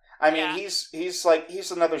agree.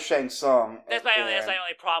 He's another Shang Tsung. That's my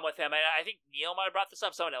only problem with him. I think Neil might have brought this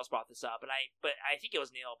up. Someone else brought this up, but I think it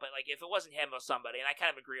was Neil. But if it wasn't him, it was somebody, and I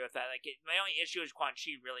kind of agree with that. My only issue with Quan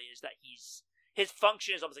Chi really is that his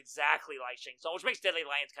function is almost exactly like Shang Tsung, which makes Deadly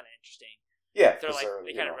Alliance kind of interesting. Yeah,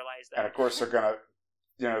 they kind of realize that, and of course they're gonna,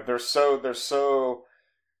 they're so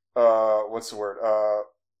what's the word?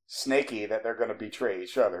 Snaky that they're gonna betray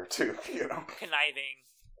each other too. Conniving.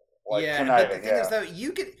 But the thing is, though,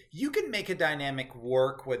 you can make a dynamic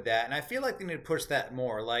work with that, and I feel like they need to push that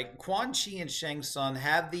more. Quan Chi and Shang Tsung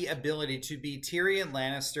have the ability to be Tyrion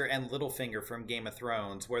Lannister and Littlefinger from Game of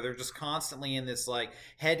Thrones, where they're just constantly in this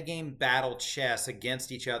head game battle chess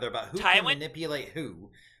against each other about who can manipulate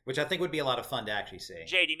who, which I think would be a lot of fun to actually see.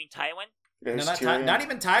 Jay, do you mean Tywin? No, not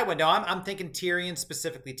even Tywin. No, I'm thinking Tyrion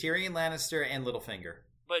specifically. Tyrion Lannister and Littlefinger.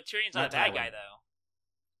 But Tyrion's not a bad guy,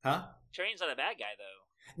 though. Huh? Tyrion's not a bad guy, though.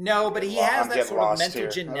 No, but he has that sort of mental here.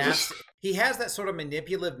 gymnastic. He has that sort of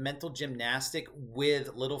manipulative mental gymnastic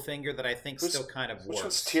with Littlefinger that I think still kind of works. Which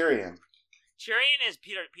one's Tyrion? Tyrion is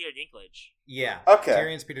Peter Dinklage. Yeah. Okay.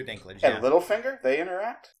 Tyrion's Peter Dinklage. Yeah. And Littlefinger, they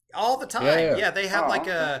interact all the time. Yeah, they have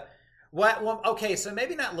a. What? Well, okay, so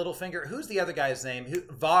maybe not Littlefinger. Who's the other guy's name?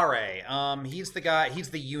 Vare. He's the guy. He's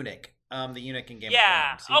the eunuch. The eunuch in Game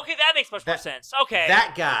of Thrones. Okay, that makes much more sense. Okay,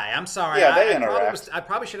 that guy. I'm sorry. Yeah, they interact. I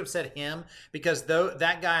probably should have said him because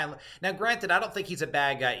that guy. Now, granted, I don't think he's a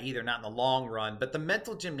bad guy either, not in the long run. But the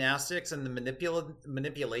mental gymnastics and the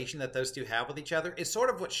manipulation that those two have with each other is sort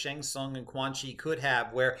of what Shang Tsung and Quan Chi could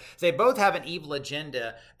have, where they both have an evil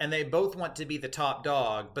agenda and they both want to be the top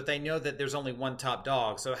dog, but they know that there's only one top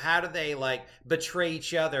dog. So how do they betray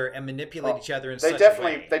each other and manipulate each other in such a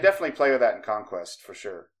way? They definitely play with that in Conquest for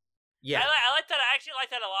sure. Yeah, I like that. I actually like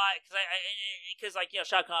that a lot because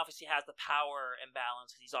Shao Kahn obviously has the power imbalance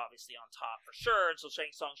because he's obviously on top for sure, and so Shang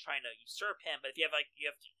Tsung's trying to usurp him. But if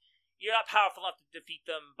you're not powerful enough to defeat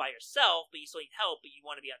them by yourself, but you still need help, but you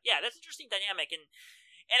want to be on. Yeah, that's an interesting dynamic, and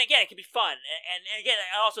again, it can be fun, and again,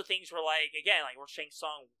 also things where where Shang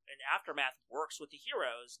Tsung in Aftermath works with the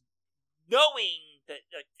heroes, knowing that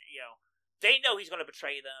they know he's going to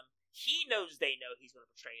betray them. He knows they know he's going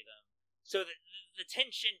to betray them. So the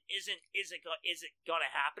tension is it going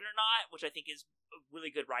to happen or not, which I think is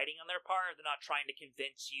really good writing on their part. They're not trying to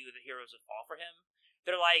convince you the heroes would fall for him.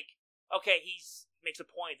 They're like, okay, makes a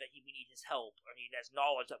point that we need his help, or he has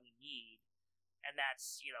knowledge that we need, and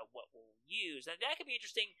that's what we'll use, and that could be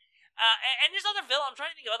interesting. And there's other villains. I'm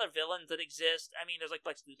trying to think of other villains that exist. I mean, there's like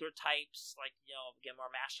Luthor types, again,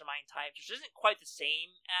 more mastermind types, which isn't quite the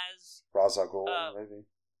same as Ra's al Ghul, maybe.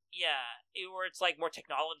 Yeah, or it's more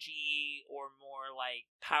technology or more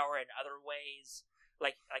power in other ways,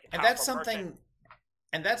 like a powerful person.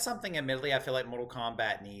 And that's something, admittedly, I feel like Mortal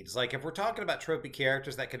Kombat needs. If we're talking about tropey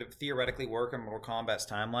characters that could theoretically work in Mortal Kombat's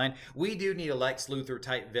timeline, we do need a Lex Luthor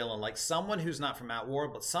type villain, someone who's not from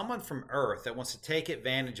Outworld, but someone from Earth that wants to take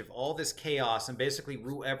advantage of all this chaos and basically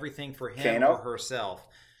rule everything for him or herself.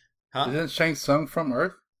 Huh? Isn't Shang Tsung from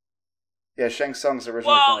Earth? Yeah, Shang Tsung's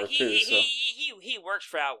originally from Earth too. He works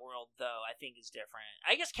for Outworld, though. I think is different.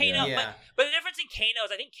 I guess Kano, but the difference in Kano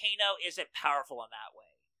is I think Kano isn't powerful in that way.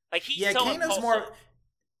 He's so impulsive.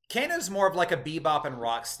 Kano's more of a Bebop and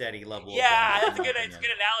Rocksteady level. Yeah, that's a good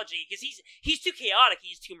analogy because he's too chaotic.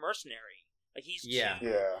 He's too mercenary. He's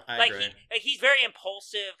I agree. He's very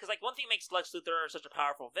impulsive because one thing makes Lex Luthor such a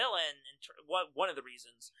powerful villain, and one of the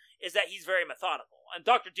reasons is that he's very methodical. And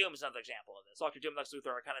Doctor Doom is another example of this. Doctor Doom and Lex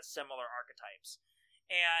Luthor are kind of similar archetypes,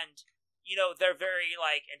 and they're very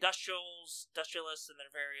industrialists, and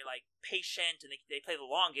they're very patient, and they play the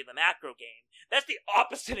long game, the macro game. That's the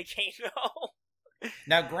opposite of Kano.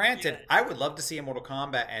 Now, granted, I would love to see a Mortal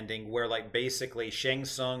Kombat ending where, basically Shang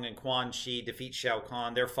Tsung and Quan Chi defeat Shao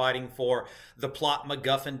Kahn. They're fighting for the plot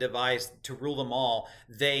MacGuffin device to rule them all.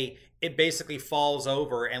 It basically falls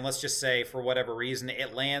over, and let's just say, for whatever reason,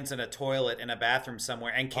 it lands in a toilet in a bathroom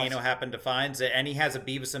somewhere, and Kano happened to find it, and he has a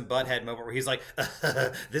Beavis and Butthead moment where he's like,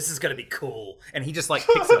 this is going to be cool. And he just,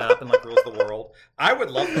 picks it up and, rules the world. I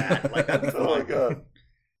would love that. That'd be fun. Oh, my God.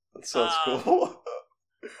 That sounds cool.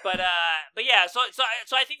 But yeah, so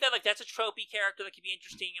I think that that's a tropey character that could be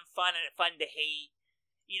interesting and fun to hate.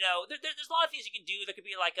 There's a lot of things you can do. There could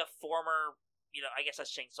be a former, I guess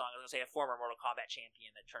that's Shang Tsung. I was gonna say a former Mortal Kombat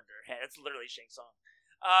champion that turned her head. That's literally Shang Tsung.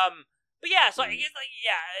 But yeah, so I guess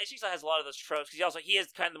Shang Tsung has a lot of those tropes because he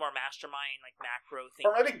is kind of the more mastermind macro thing.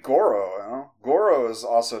 Or maybe Goro. Goro is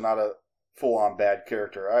also not a full-on bad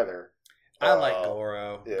character either. I like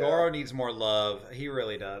Goro. Yeah. Goro needs more love. He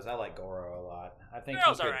really does. I like Goro a lot. I think he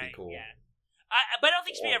could be cool. Yeah. But I don't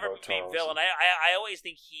think he's ever been a villain. I always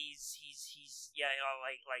think he's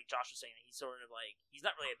like Josh was saying, he's sort of he's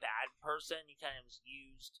not really a bad person. He kind of was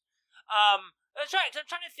used. I'm trying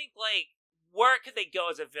to think where could they go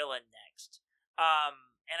as a villain next?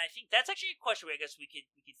 And I think that's actually a question I guess we could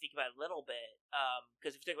think about a little bit.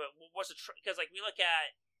 Because if you think about because we look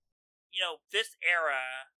at this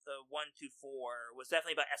era, the 1 through 4, was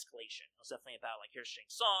definitely about escalation. It was definitely about here's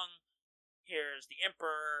Shang Tsung, here's the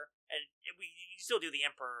Emperor, and we still do the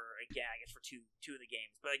Emperor again, I guess, for two of the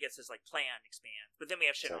games. But I guess his plan expands. But then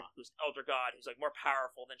we have Shinnok, who's an elder god, who's more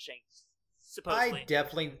powerful than Shang, supposedly.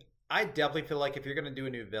 I definitely feel like if you're going to do a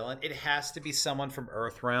new villain, it has to be someone from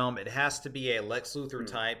Earthrealm. It has to be a Lex Luthor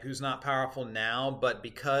type who's not powerful now, but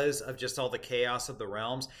because of just all the chaos of the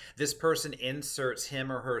realms, this person inserts him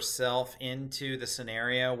or herself into the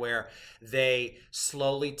scenario where they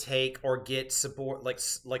slowly take or get support, like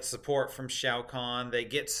support from Shao Kahn. They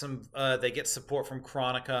get support from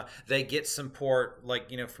Chronica. They get support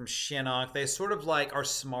from Shinnok. They sort of are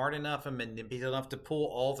smart enough and manipulative enough to pull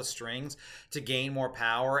all the strings to gain more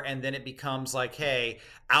power, and then it becomes hey,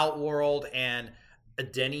 Outworld and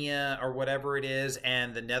Edenia or whatever it is,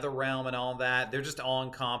 and the Netherrealm and all that, they're just all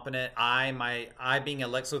incompetent. I being a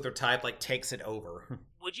Lex Luthor type takes it over.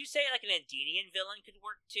 Would you say an Edenian villain could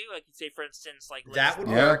work too? I could say, for instance, that would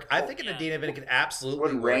work. I think an Edenian villain could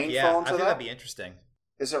absolutely work. Rain fall into I think that? that'd be interesting.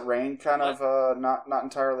 Is it Rain kind of not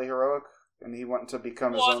entirely heroic, and he wanted to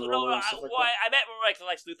become his own ruler? And stuff like that? I meant more the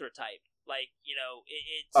Lex Luthor type.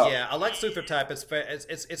 A Lex Luthor type.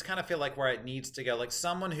 It's kind of feel where it needs to go.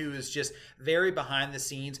 Someone who is just very behind the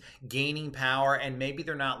scenes, gaining power, and maybe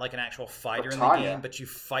they're not an actual fighter in the game, but you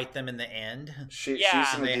fight them in the end. She's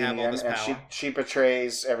an Edenian, and she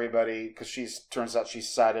betrays everybody because turns out she's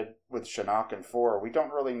sided with Shinnok and 4. We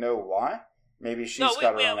don't really know why. Maybe she's got her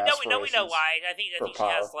own aspirations. No, we know why. I think she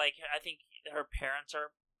power. has I think her parents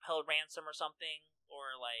are held ransom or something,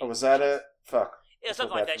 or Oh, was that it? Fuck. Yeah,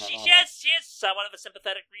 something like that. She has somewhat of a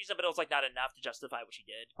sympathetic reason, but it was not enough to justify what she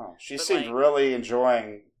did. Oh, she seemed really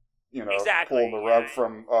enjoying, pulling the rug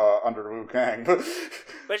from under Liu Kang. But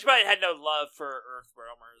she probably had no love for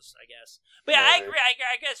Earthrealmers, I guess. But yeah, I agree.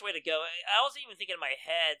 I guess way to go. I was even thinking in my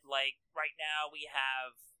head, right now we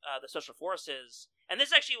have the Special Forces, and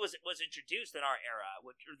this actually was introduced in our era,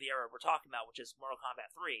 or the era we're talking about, which is Mortal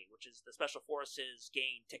Kombat 3, which is the Special Forces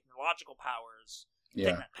gain technological powers.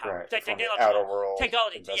 From the Outer World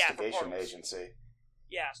Investigation Agency.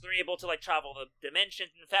 Yeah, so they're able to travel the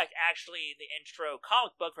dimensions. In fact, actually, the intro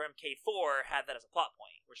comic book for MK4 had that as a plot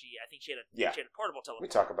point, where she had a portable teleporter. We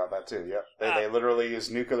talk about that too. Yeah, they literally use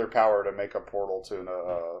nuclear power to make a portal to an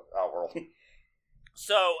Outworld.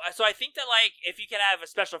 So I think that if you can have a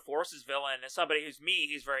Special Forces villain as somebody who's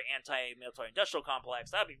very anti-military industrial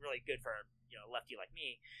complex, that'd be really good for a lefty like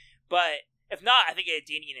me. But if not, I think a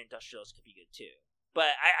Edenian industrialist could be good too.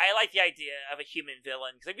 But I like the idea of a human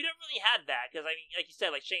villain, because we don't really have that, because like you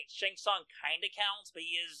said, Shang Tsung kind of counts, but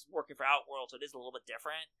he is working for Outworld, so it is a little bit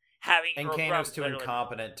different. And Kano's too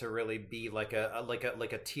incompetent to really be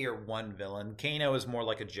a tier 1 villain. Kano is more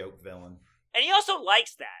like a joke villain, and he also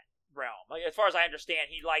likes that realm. As far as I understand,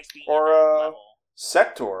 he likes being at that level.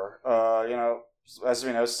 Sector, as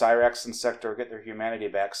we know, Cyrax and Sector get their humanity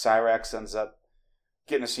back. Cyrax ends up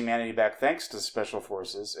getting his humanity back thanks to Special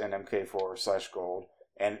Forces in MK4/Gold,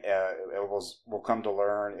 and we'll come to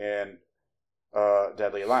learn in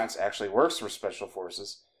Deadly Alliance actually works for Special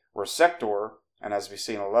Forces, where Sector, and as we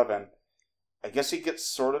see in 11, I guess he gets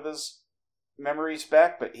sort of his memories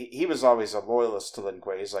back, but he was always a loyalist to Lin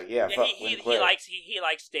Kuei. He's fuck Lin Kuei. He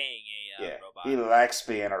likes staying a robot. He likes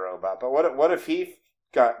being a robot. But what if he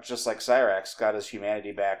got, just like Cyrax, got his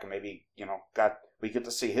humanity back, and maybe we get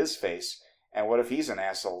to see his face? And what if he's an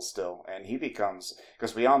asshole still, and he becomes...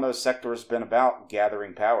 Because we all know Sector's been about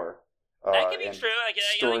gathering power. That could be true.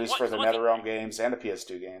 Stories for the NetherRealm games and the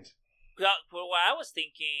PS2 games. Well, what I was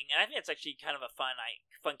thinking, and I think it's actually kind of a fun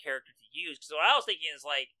character to use, because what I was thinking is,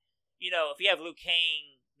 if you have Liu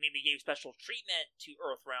Kang maybe gave special treatment to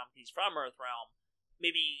Earthrealm, because he's from Earthrealm,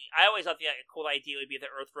 maybe... I always thought a cool idea would be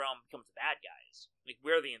that Earthrealm becomes the bad guys.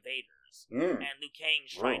 We're the invaders. And Liu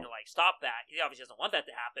Kang's trying to stop that. He obviously doesn't want that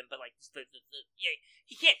to happen, but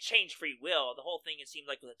he can't change free will. The whole thing, it seems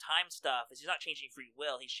with the time stuff, is he's not changing free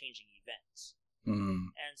will, he's changing events.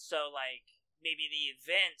 And so maybe the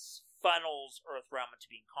events funnels Earthrealm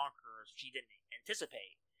into being conquerors, which he didn't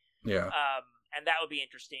anticipate. Yeah. And that would be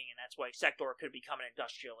interesting, and that's why Sector could become an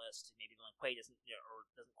industrialist. Maybe Lin Kuei doesn't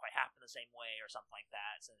quite happen the same way, or something like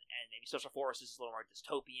that. And maybe Special Forces is a little more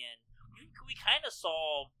dystopian. We kind of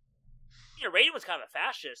saw, Raiden was kind of a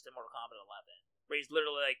fascist in Mortal Kombat 11, where he's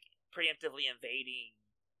literally preemptively invading,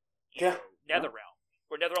 NetherRealm.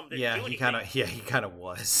 Where NetherRealm didn't do anything. He kind of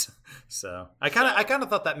was. So I kind of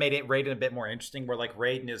thought that made Raiden a bit more interesting. Where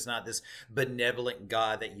Raiden is not this benevolent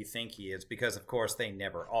god that you think he is, because of course they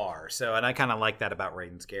never are. So, and I kind of like that about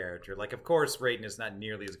Raiden's character. Of course Raiden is not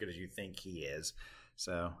nearly as good as you think he is.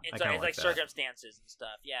 So it's like circumstances and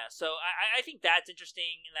stuff. Yeah. So I think that's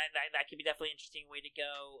interesting, and that could be definitely an interesting way to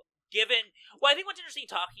go. I think what's interesting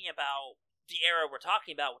talking about the era we're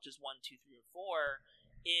talking about, which is 1, 2, 3, and 4,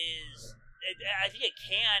 is I think it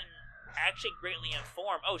can actually greatly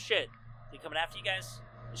inform. Oh shit! Is he coming after you guys?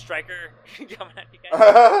 Is Stryker coming after you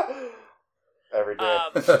guys? every day.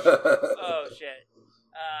 Oh shit.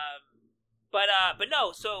 But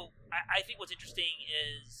no. So I think what's interesting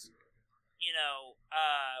is,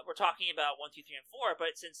 we're talking about 1, 2, 3, and 4,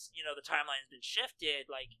 but since the timeline's been shifted,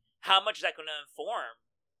 like how much is that going to inform,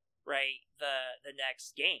 right, the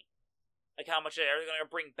next game? Like how much are they going to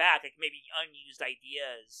bring back, like maybe unused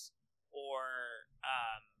ideas or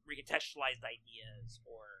recontextualized ideas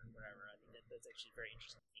or whatever. I think that's actually very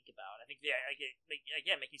interesting to think about. I think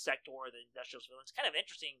again, making Sector the industrial villain is kind of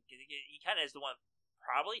interesting because he kind of is the one that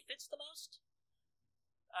probably fits the most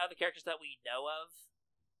the characters that we know of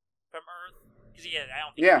from Earth. Because I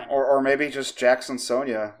don't think or maybe just Jax and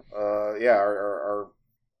Sonya, are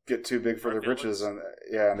get too big for their britches, and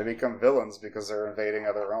they become villains because they're invading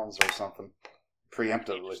other realms or something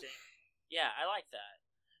preemptively. Yeah, I like that.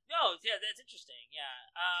 No, yeah, that's interesting.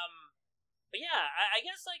 Yeah, but yeah, I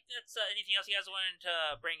guess like that's anything else you guys wanted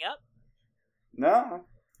to bring up? No,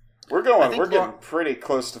 we're getting pretty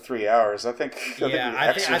close to 3 hours. I think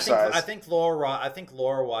I think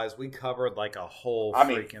lore wise, we covered like a whole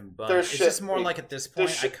freaking bunch. It's just more like at this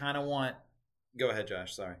point, I kind of want. Go ahead,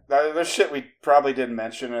 Josh. Sorry. There's shit we probably didn't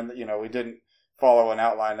mention, and we didn't follow an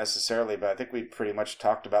outline necessarily, but I think we pretty much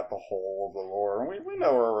talked about the whole of the lore, and we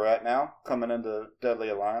know where we're at now, coming into Deadly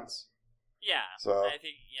Alliance. Yeah. So I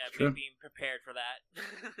think being prepared for that.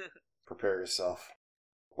 Prepare yourself.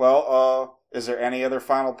 Well, is there any other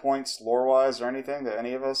final points, lore-wise, or anything that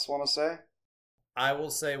any of us want to say? I will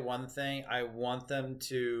say one thing. I want them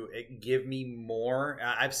to give me more.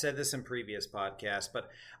 I've said this in previous podcasts, but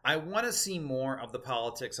I want to see more of the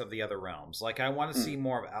politics of the other realms. Like, I want to see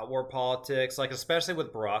more of Outworld politics, like especially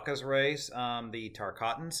with Baraka's race, the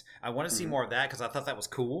Tarkatans. I want to see more of that because I thought that was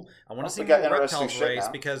cool. I want to see more of Reptile's race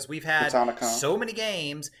because we've had so many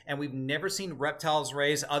games and we've never seen Reptile's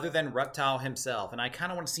race other than Reptile himself, and I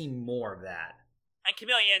kind of want to see more of that. And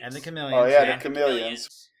Chameleons. And the Chameleons. Oh yeah, the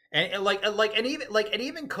Chameleons. And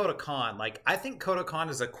even Koda Khan, like I think Koda Khan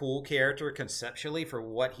is a cool character conceptually for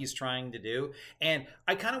what he's trying to do, and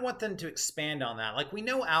I kind of want them to expand on that. Like we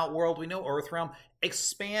know Outworld, we know Earthrealm,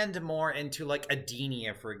 expand more into like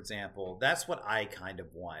Edenia, for example. That's what I kind of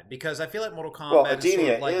want because I feel like Mortal Kombat. Well,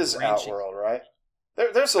 Edenia is Outworld, right?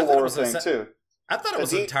 There's a lore thing too. I thought it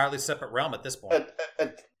was an entirely separate realm at this point.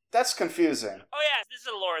 That's confusing. Oh yeah, this is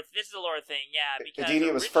a lore thing. Yeah, because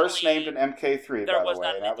Edenia was first named in MK3, by the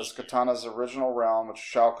way, and that was Katana's original realm, which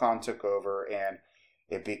Shao Kahn took over, and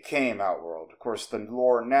it became Outworld. Of course, the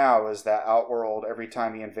lore now is that Outworld, every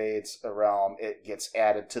time he invades a realm, it gets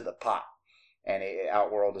added to the pot, and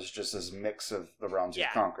Outworld is just this mix of the realms he's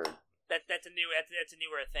conquered. That's a newer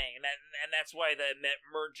thing, and that's why the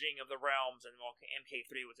merging of the realms in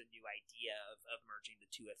MK3 was a new idea of merging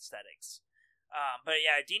the two aesthetics. But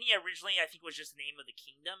yeah, Edenia originally I think was just the name of the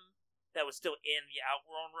kingdom that was still in the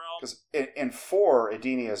Outworld realm. Because in 4,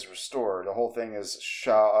 Edenia is restored. The whole thing is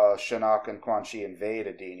Shinnok and Quan Chi invade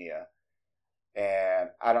Edenia,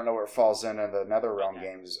 and I don't know where it falls in the NetherRealm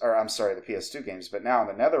games, or I'm sorry, the PS2 games. But now in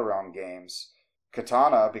the NetherRealm games,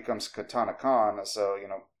 Katana becomes Katana Khan. So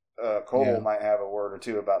Kotal might have a word or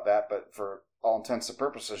two about that, but for all intents and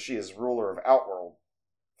purposes, she is ruler of Outworld,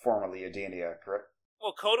 formerly Edenia, correct?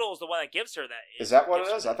 Well, Kotal is the one that gives her that. Is that what it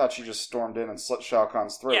is? I thought she just stormed in and slit Shao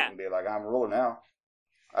Kahn's throat and be like, "I'm ruler now."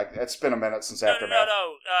 It's been a minute since Aftermath.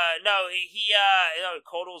 No.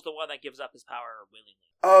 Kotal's the one that gives up his power willingly.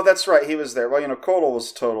 Oh, that's right. He was there. Well, Kotal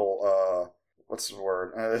was total. What's the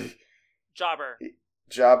word? Jobber.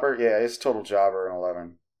 Jobber. Yeah, he's total jobber in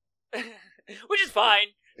 11. Which is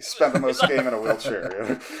fine. He spent the most game in a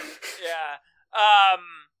wheelchair. Yeah.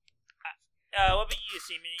 What about you,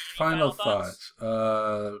 Seaman? Final thoughts.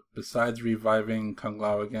 Besides reviving Kung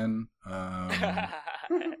Lao again,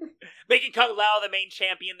 making Kung Lao the main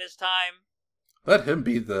champion this time. Let him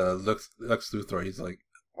be the Lex Luthor. He's like,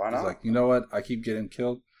 why not? He's like, you know what? I keep getting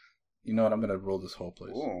killed. You know what? I'm gonna rule this whole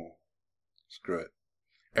place. Ooh. Screw it.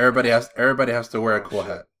 Everybody has to wear a cool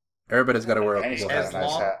hat. Everybody's got to wear a cool hat.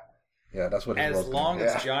 Nice hat. Yeah, that's what. As long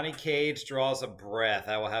as Johnny Cage draws a breath,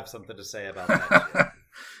 I will have something to say about that.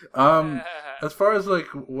 As far as like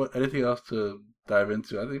anything else to dive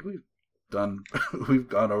into, I think we've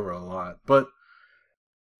gone over a lot, but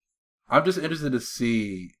I'm just interested to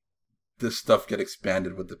see this stuff get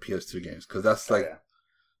expanded with the PS2 games, because that's like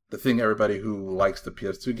the thing. Everybody who likes the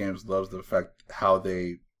PS2 games loves the fact how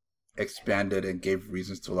they expanded and gave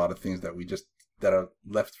reasons to a lot of things that are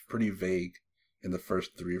left pretty vague in the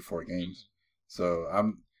first 3 or 4 games. So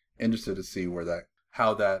I'm interested to see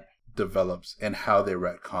how that develops and how they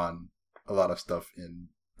retcon a lot of stuff in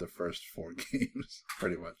the first 4 games,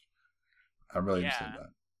 pretty much. I'm really interested in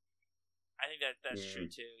that. I think think that's true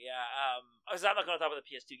too. Yeah. I'm not going to talk about the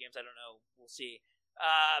PS2 games. I don't know. We'll see.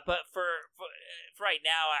 But for right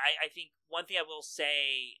now, I think one thing I will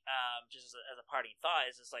say, just as a parting thought,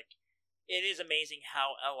 is just like it is amazing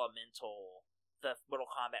how elemental the Mortal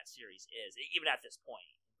Kombat series is, even at this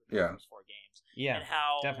point. Yeah. Those 4 games. Yeah. And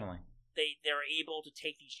how definitely. They're able to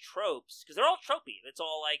take these tropes, because they're all tropey. It's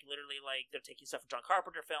all like literally like they're taking stuff from John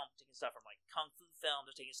Carpenter films, taking stuff from like kung fu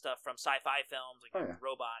films, they're taking stuff from sci-fi films like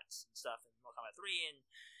robots and stuff in Mortal Kombat 3, and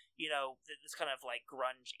this kind of like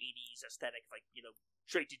grunge 80s aesthetic, like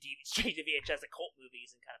straight to VHS, like cult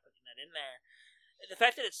movies, and kind of putting that in there. And the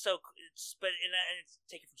fact that it's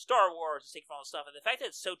taken from Star Wars, it's taken from all this stuff, and the fact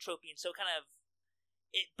that it's so tropey and so kind of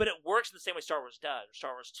but it works in the same way Star Wars does.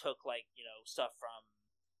 Star Wars took like stuff from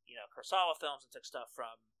Kurosawa films, and took stuff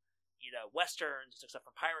from, Westerns, took stuff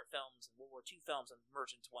from pirate films and World War II films and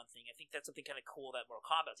merged into one thing. I think that's something kind of cool that Mortal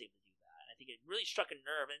Kombat's able to do that. And I think it really struck a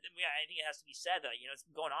nerve. And I think it has to be said that, it's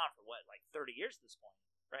been going on for, 30 years at this point,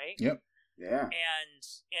 right? Yep. Yeah. And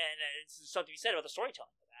it's something to be said about the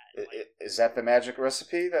storytelling for that. Is that the magic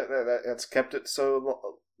recipe that's kept it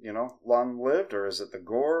so, long-lived? Or is it the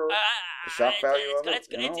gore, the shock value of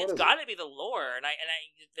it? It's got to be the lore. And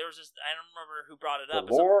there was this, I don't remember who brought it up.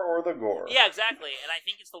 The lore or the gore? Yeah, exactly. And I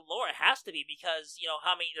think it's the lore. It has to be, because,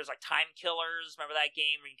 how many, there's like time killers. Remember that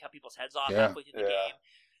game where you can cut people's heads off halfway through the game?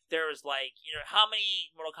 There was how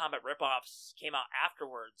many Mortal Kombat ripoffs came out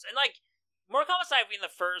afterwards? And Mortal Kombat's not even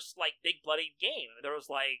the first big bloody game. There was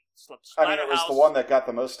it was the one that got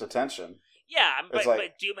the most attention. Yeah, but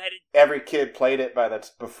Doom had every kid played it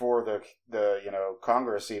before the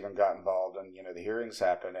Congress even got involved, and the hearings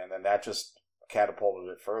happened, and then that just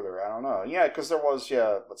catapulted it further. I don't know. Yeah, because there was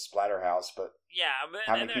Splatterhouse, but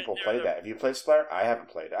how many people played that? Have you played Splatter? I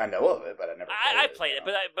haven't played it. I know of it, but I never. I played it,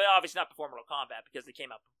 but obviously not before Mortal Kombat, because they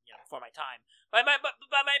came out before my time. But my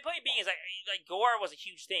point being is gore was a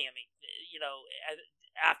huge thing. I mean,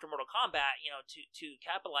 after Mortal Kombat, to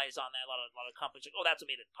capitalize on that, a lot of companies that's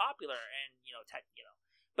what made it popular, and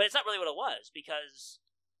but it's not really what it was, because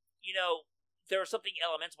there was something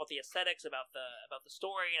elemental about the aesthetics, about the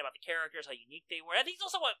story, and about the characters, how unique they were. I think it's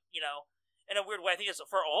also what in a weird way, I think it's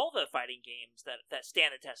for all the fighting games that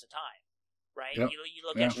stand the test of time, right? Yep. You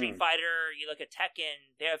look at Street Fighter, you look at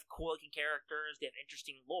Tekken, they have cool looking characters, they have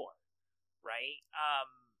interesting lore, right?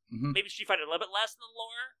 Maybe Street Fighter a little bit less than the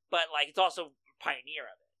lore, but it's also pioneer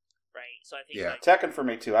of it, right? So I think Tekken for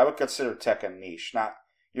me too. I would consider Tekken niche. Not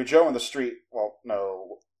you're Joe in the street. Well,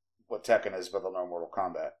 no, what Tekken is, but they'll know Mortal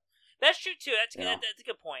Kombat. That's true too. That's a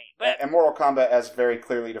good point. But and Mortal Kombat has very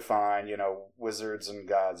clearly defined, wizards and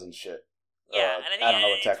gods and shit. Yeah, and I think I don't know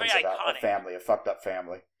what Tekken's about. Iconic. A family, a fucked up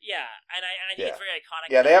family. Yeah, and I think it's very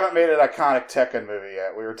iconic. Yeah, they haven't made an iconic Tekken movie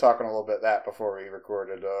yet. We were talking a little bit that before we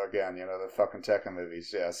recorded. Again, the fucking Tekken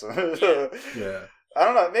movies. Yeah, so yeah. I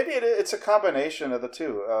don't know. Maybe it's a combination of the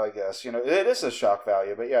two. I guess it is a shock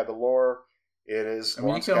value, but the lore. It is. I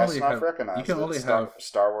mean, you can only have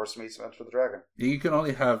Star Wars meets Enter the Dragon. You can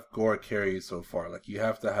only have gore carry so far. You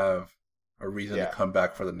have to have a reason to come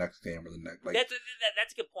back for the next game or the next.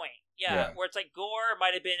 That's a good point. Yeah, where it's gore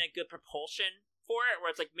might have been a good propulsion for it,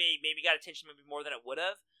 where it's maybe got attention maybe more than it would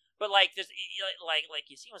have. But there's like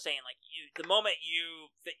you see what I'm saying, the moment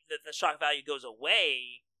the shock value goes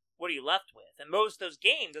away, what are you left with? And most of those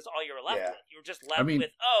games, that's all you're left with. You're just left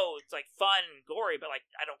with, it's fun and gory, but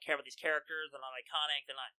I don't care about these characters. They're not iconic.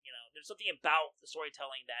 They're not, there's something about the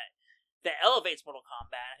storytelling that elevates Mortal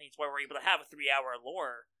Kombat. I think it's why we're able to have a 3-hour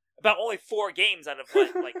lore about only 4 games out of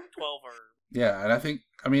 12 or. Yeah, and I think,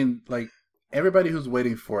 everybody who's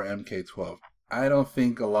waiting for MK12, I don't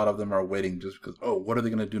think a lot of them are waiting just because, what are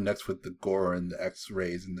they going to do next with the gore and the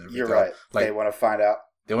X-rays and everything? You're right. They want to find out.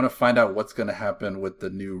 They want to find out what's going to happen with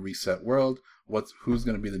the new reset world, who's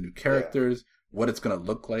going to be the new characters, what it's going to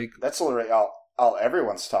look like. That's literally all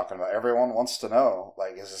everyone's talking about. Everyone wants to know,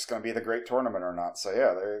 is this going to be the great tournament or not? So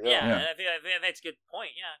there you go. Yeah. And I think that's a good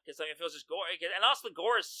point. Yeah, because it feels just gore, and also the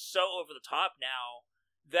gore is so over the top now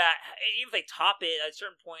that even if they top it at a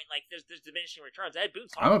certain point, there's diminishing returns. Ed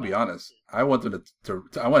Boon's I'm gonna be honest. I want them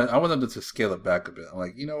I want them to scale it back a bit. I'm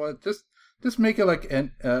like, you know what, Just make it like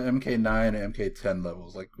MK9 and MK10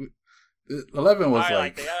 levels. 11 was I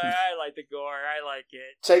like the gore. I like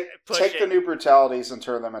it. Take the new brutalities and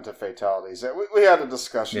turn them into fatalities. We had a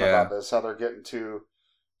discussion about this, how they're getting too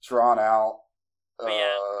drawn out. But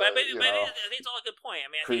I think it's all a good point. I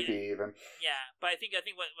mean, creepy even. Yeah, but I think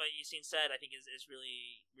what Yassine said, I think is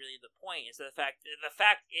really really the point. Is that the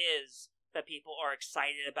fact is that people are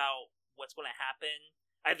excited about what's going to happen.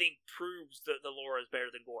 I think proves the lore is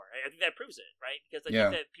better than gore. I think that proves it, right? Because I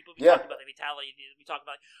think that people be talking about the fatality. We talk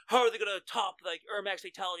about, how are they going to top, like, Ermac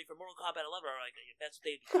fatality for Mortal Kombat 11? Or, like, that's what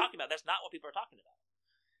they're talking about. That's not what people are talking about.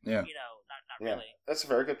 Yeah. You know, not really. That's a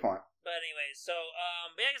very good point. But anyways, so,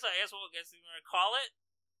 but I guess we're going to call it.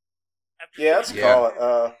 Let's call it.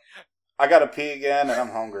 I got to pee again, and I'm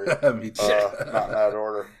hungry. Not in that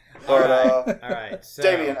order. But, all right. So,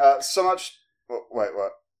 Damien, so much... Wait,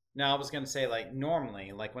 what? No, I was going to say, like,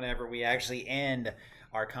 normally, like, whenever we actually end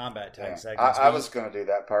our combat type segments... I was going to do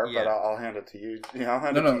that part, but I'll hand it to you. I'll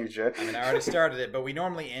hand it to you, Jay. I mean, I already started it, but we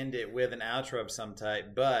normally end it with an outro of some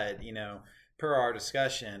type, but, per our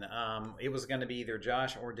discussion, it was going to be either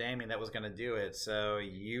Josh or Damien that was going to do it. So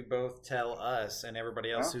you both tell us and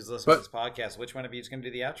everybody else who's listening to this podcast which one of you is going to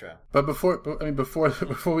do the outro. But before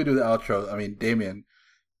we do the outro, I mean, Damien,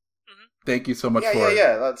 thank you so much for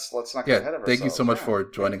Let's not get ahead of ourselves. Thank you so much for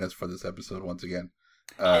joining us for this episode once again.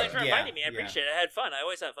 Thanks for inviting me. I appreciate it. I had fun. I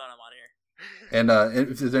always have fun. I'm on here.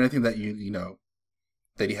 And is there anything that you know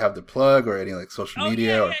that you have to plug or any like social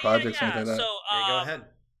media or projects or anything like that? So go ahead.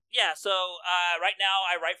 Yeah, so right now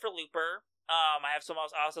I write for Looper. I have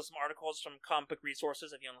also some articles from Comic Book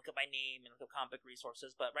Resources if you want to look at my name and look at Comic Book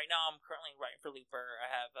Resources. But right now I'm currently writing for Looper.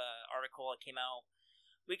 I have an article that came out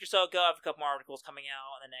a week or so ago. I have a couple more articles coming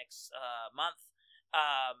out in the next month.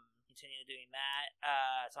 Continue doing that.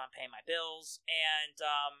 So I'm paying my bills. And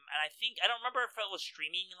I think, I don't remember if it was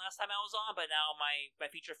streaming last time I was on, but now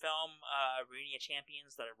my feature film, Reunion of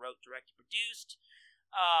Champions, that I wrote, directed, produced,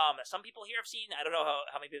 that some people here have seen. I don't know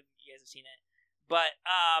how many people you guys have seen it, but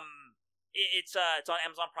it's on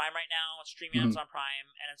Amazon Prime right now. It's streaming on Amazon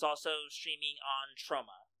Prime, and it's also streaming on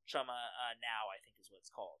Troma Now, I think is what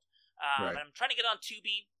it's called. Right. I'm trying to get on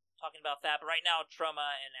Tubi, talking about that, but right now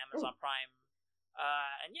Troma and Amazon Prime,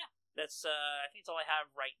 and yeah, that's I think that's all I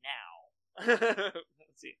have right now.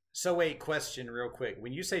 Let's see. So wait, question real quick.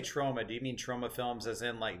 When you say Troma, do you mean Troma Films as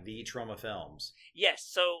in like the Troma Films? Yes.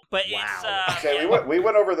 So, but it's okay. We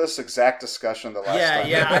went over this exact discussion the last time.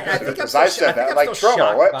 Yeah. I think I'm still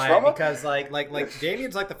shocked by it because like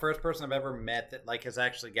Damien's like the first person I've ever met that like has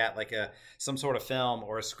actually got like some sort of film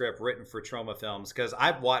or a script written for Troma Films, because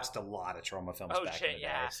I've watched a lot of Troma Films back in the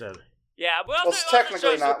day. So. Yeah, well, it's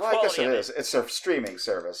technically not. Well, I guess it is. It's a streaming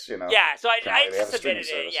service, Yeah, so I submitted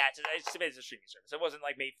it. Yeah, I submitted a streaming service. It wasn't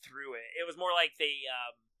like made through it. It was more like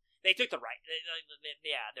they took the right. They're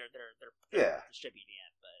distributing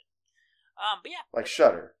it, but yeah, like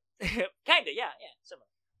Shudder. Kinda, yeah, similar.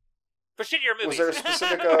 For shittier movies. Was there a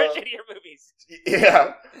specific for shittier movies?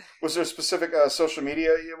 Yeah. Was there a specific social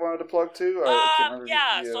media you wanted to plug to? So I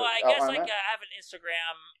guess I have an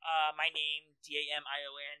Instagram. My name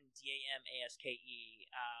DAMION DAMASKE.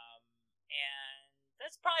 And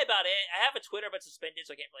that's probably about it. I have a Twitter, but suspended,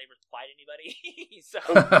 so I can't really reply to anybody. So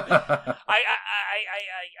I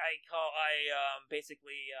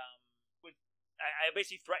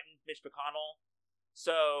basically threatened Mitch McConnell.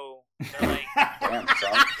 So they're like, damn,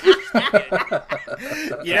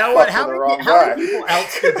 you know what? How many people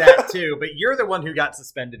else did that too? But you're the one who got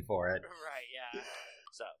suspended for it, right? Yeah.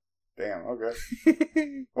 So damn. Okay.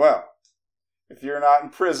 Well, if you're not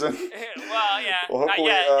in prison, well, yeah. We'll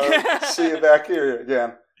hopefully see you back here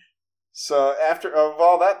again. So after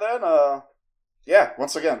all that, then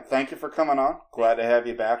once again, thank you for coming on. Glad to have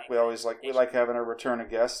you back. We like having a return of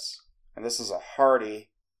guests, and this is a hearty,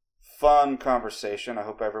 fun conversation. I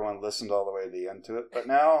hope everyone listened all the way to the end to it. But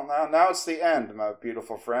now it's the end, my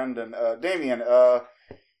beautiful friend. And Damien, if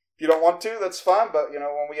you don't want to, that's fine. But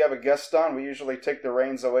when we have a guest on, we usually take the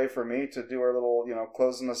reins away from me to do our little,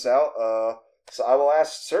 closing us out. So I will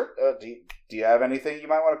ask, sir, do you have anything you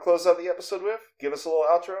might want to close out the episode with? Give us a little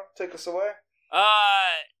outro. Take us away.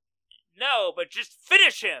 No, but just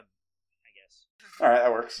finish him, I guess. All right,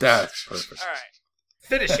 that works. That's perfect. All right,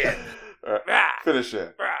 finish him. All right, finish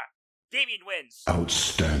it. Damien wins.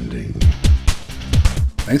 Outstanding.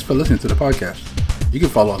 Thanks for listening to the podcast. You can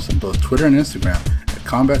follow us on both Twitter and Instagram at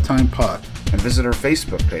Combat Time Pod. And visit our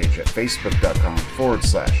Facebook page at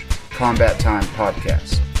facebook.com/Combat Time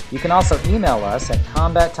Podcast. You can also email us at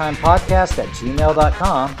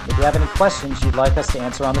combattimepodcast@gmail.com if you have any questions you'd like us to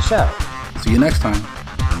answer on the show. See you next time.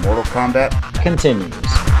 Mortal Kombat continues.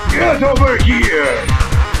 Get over here!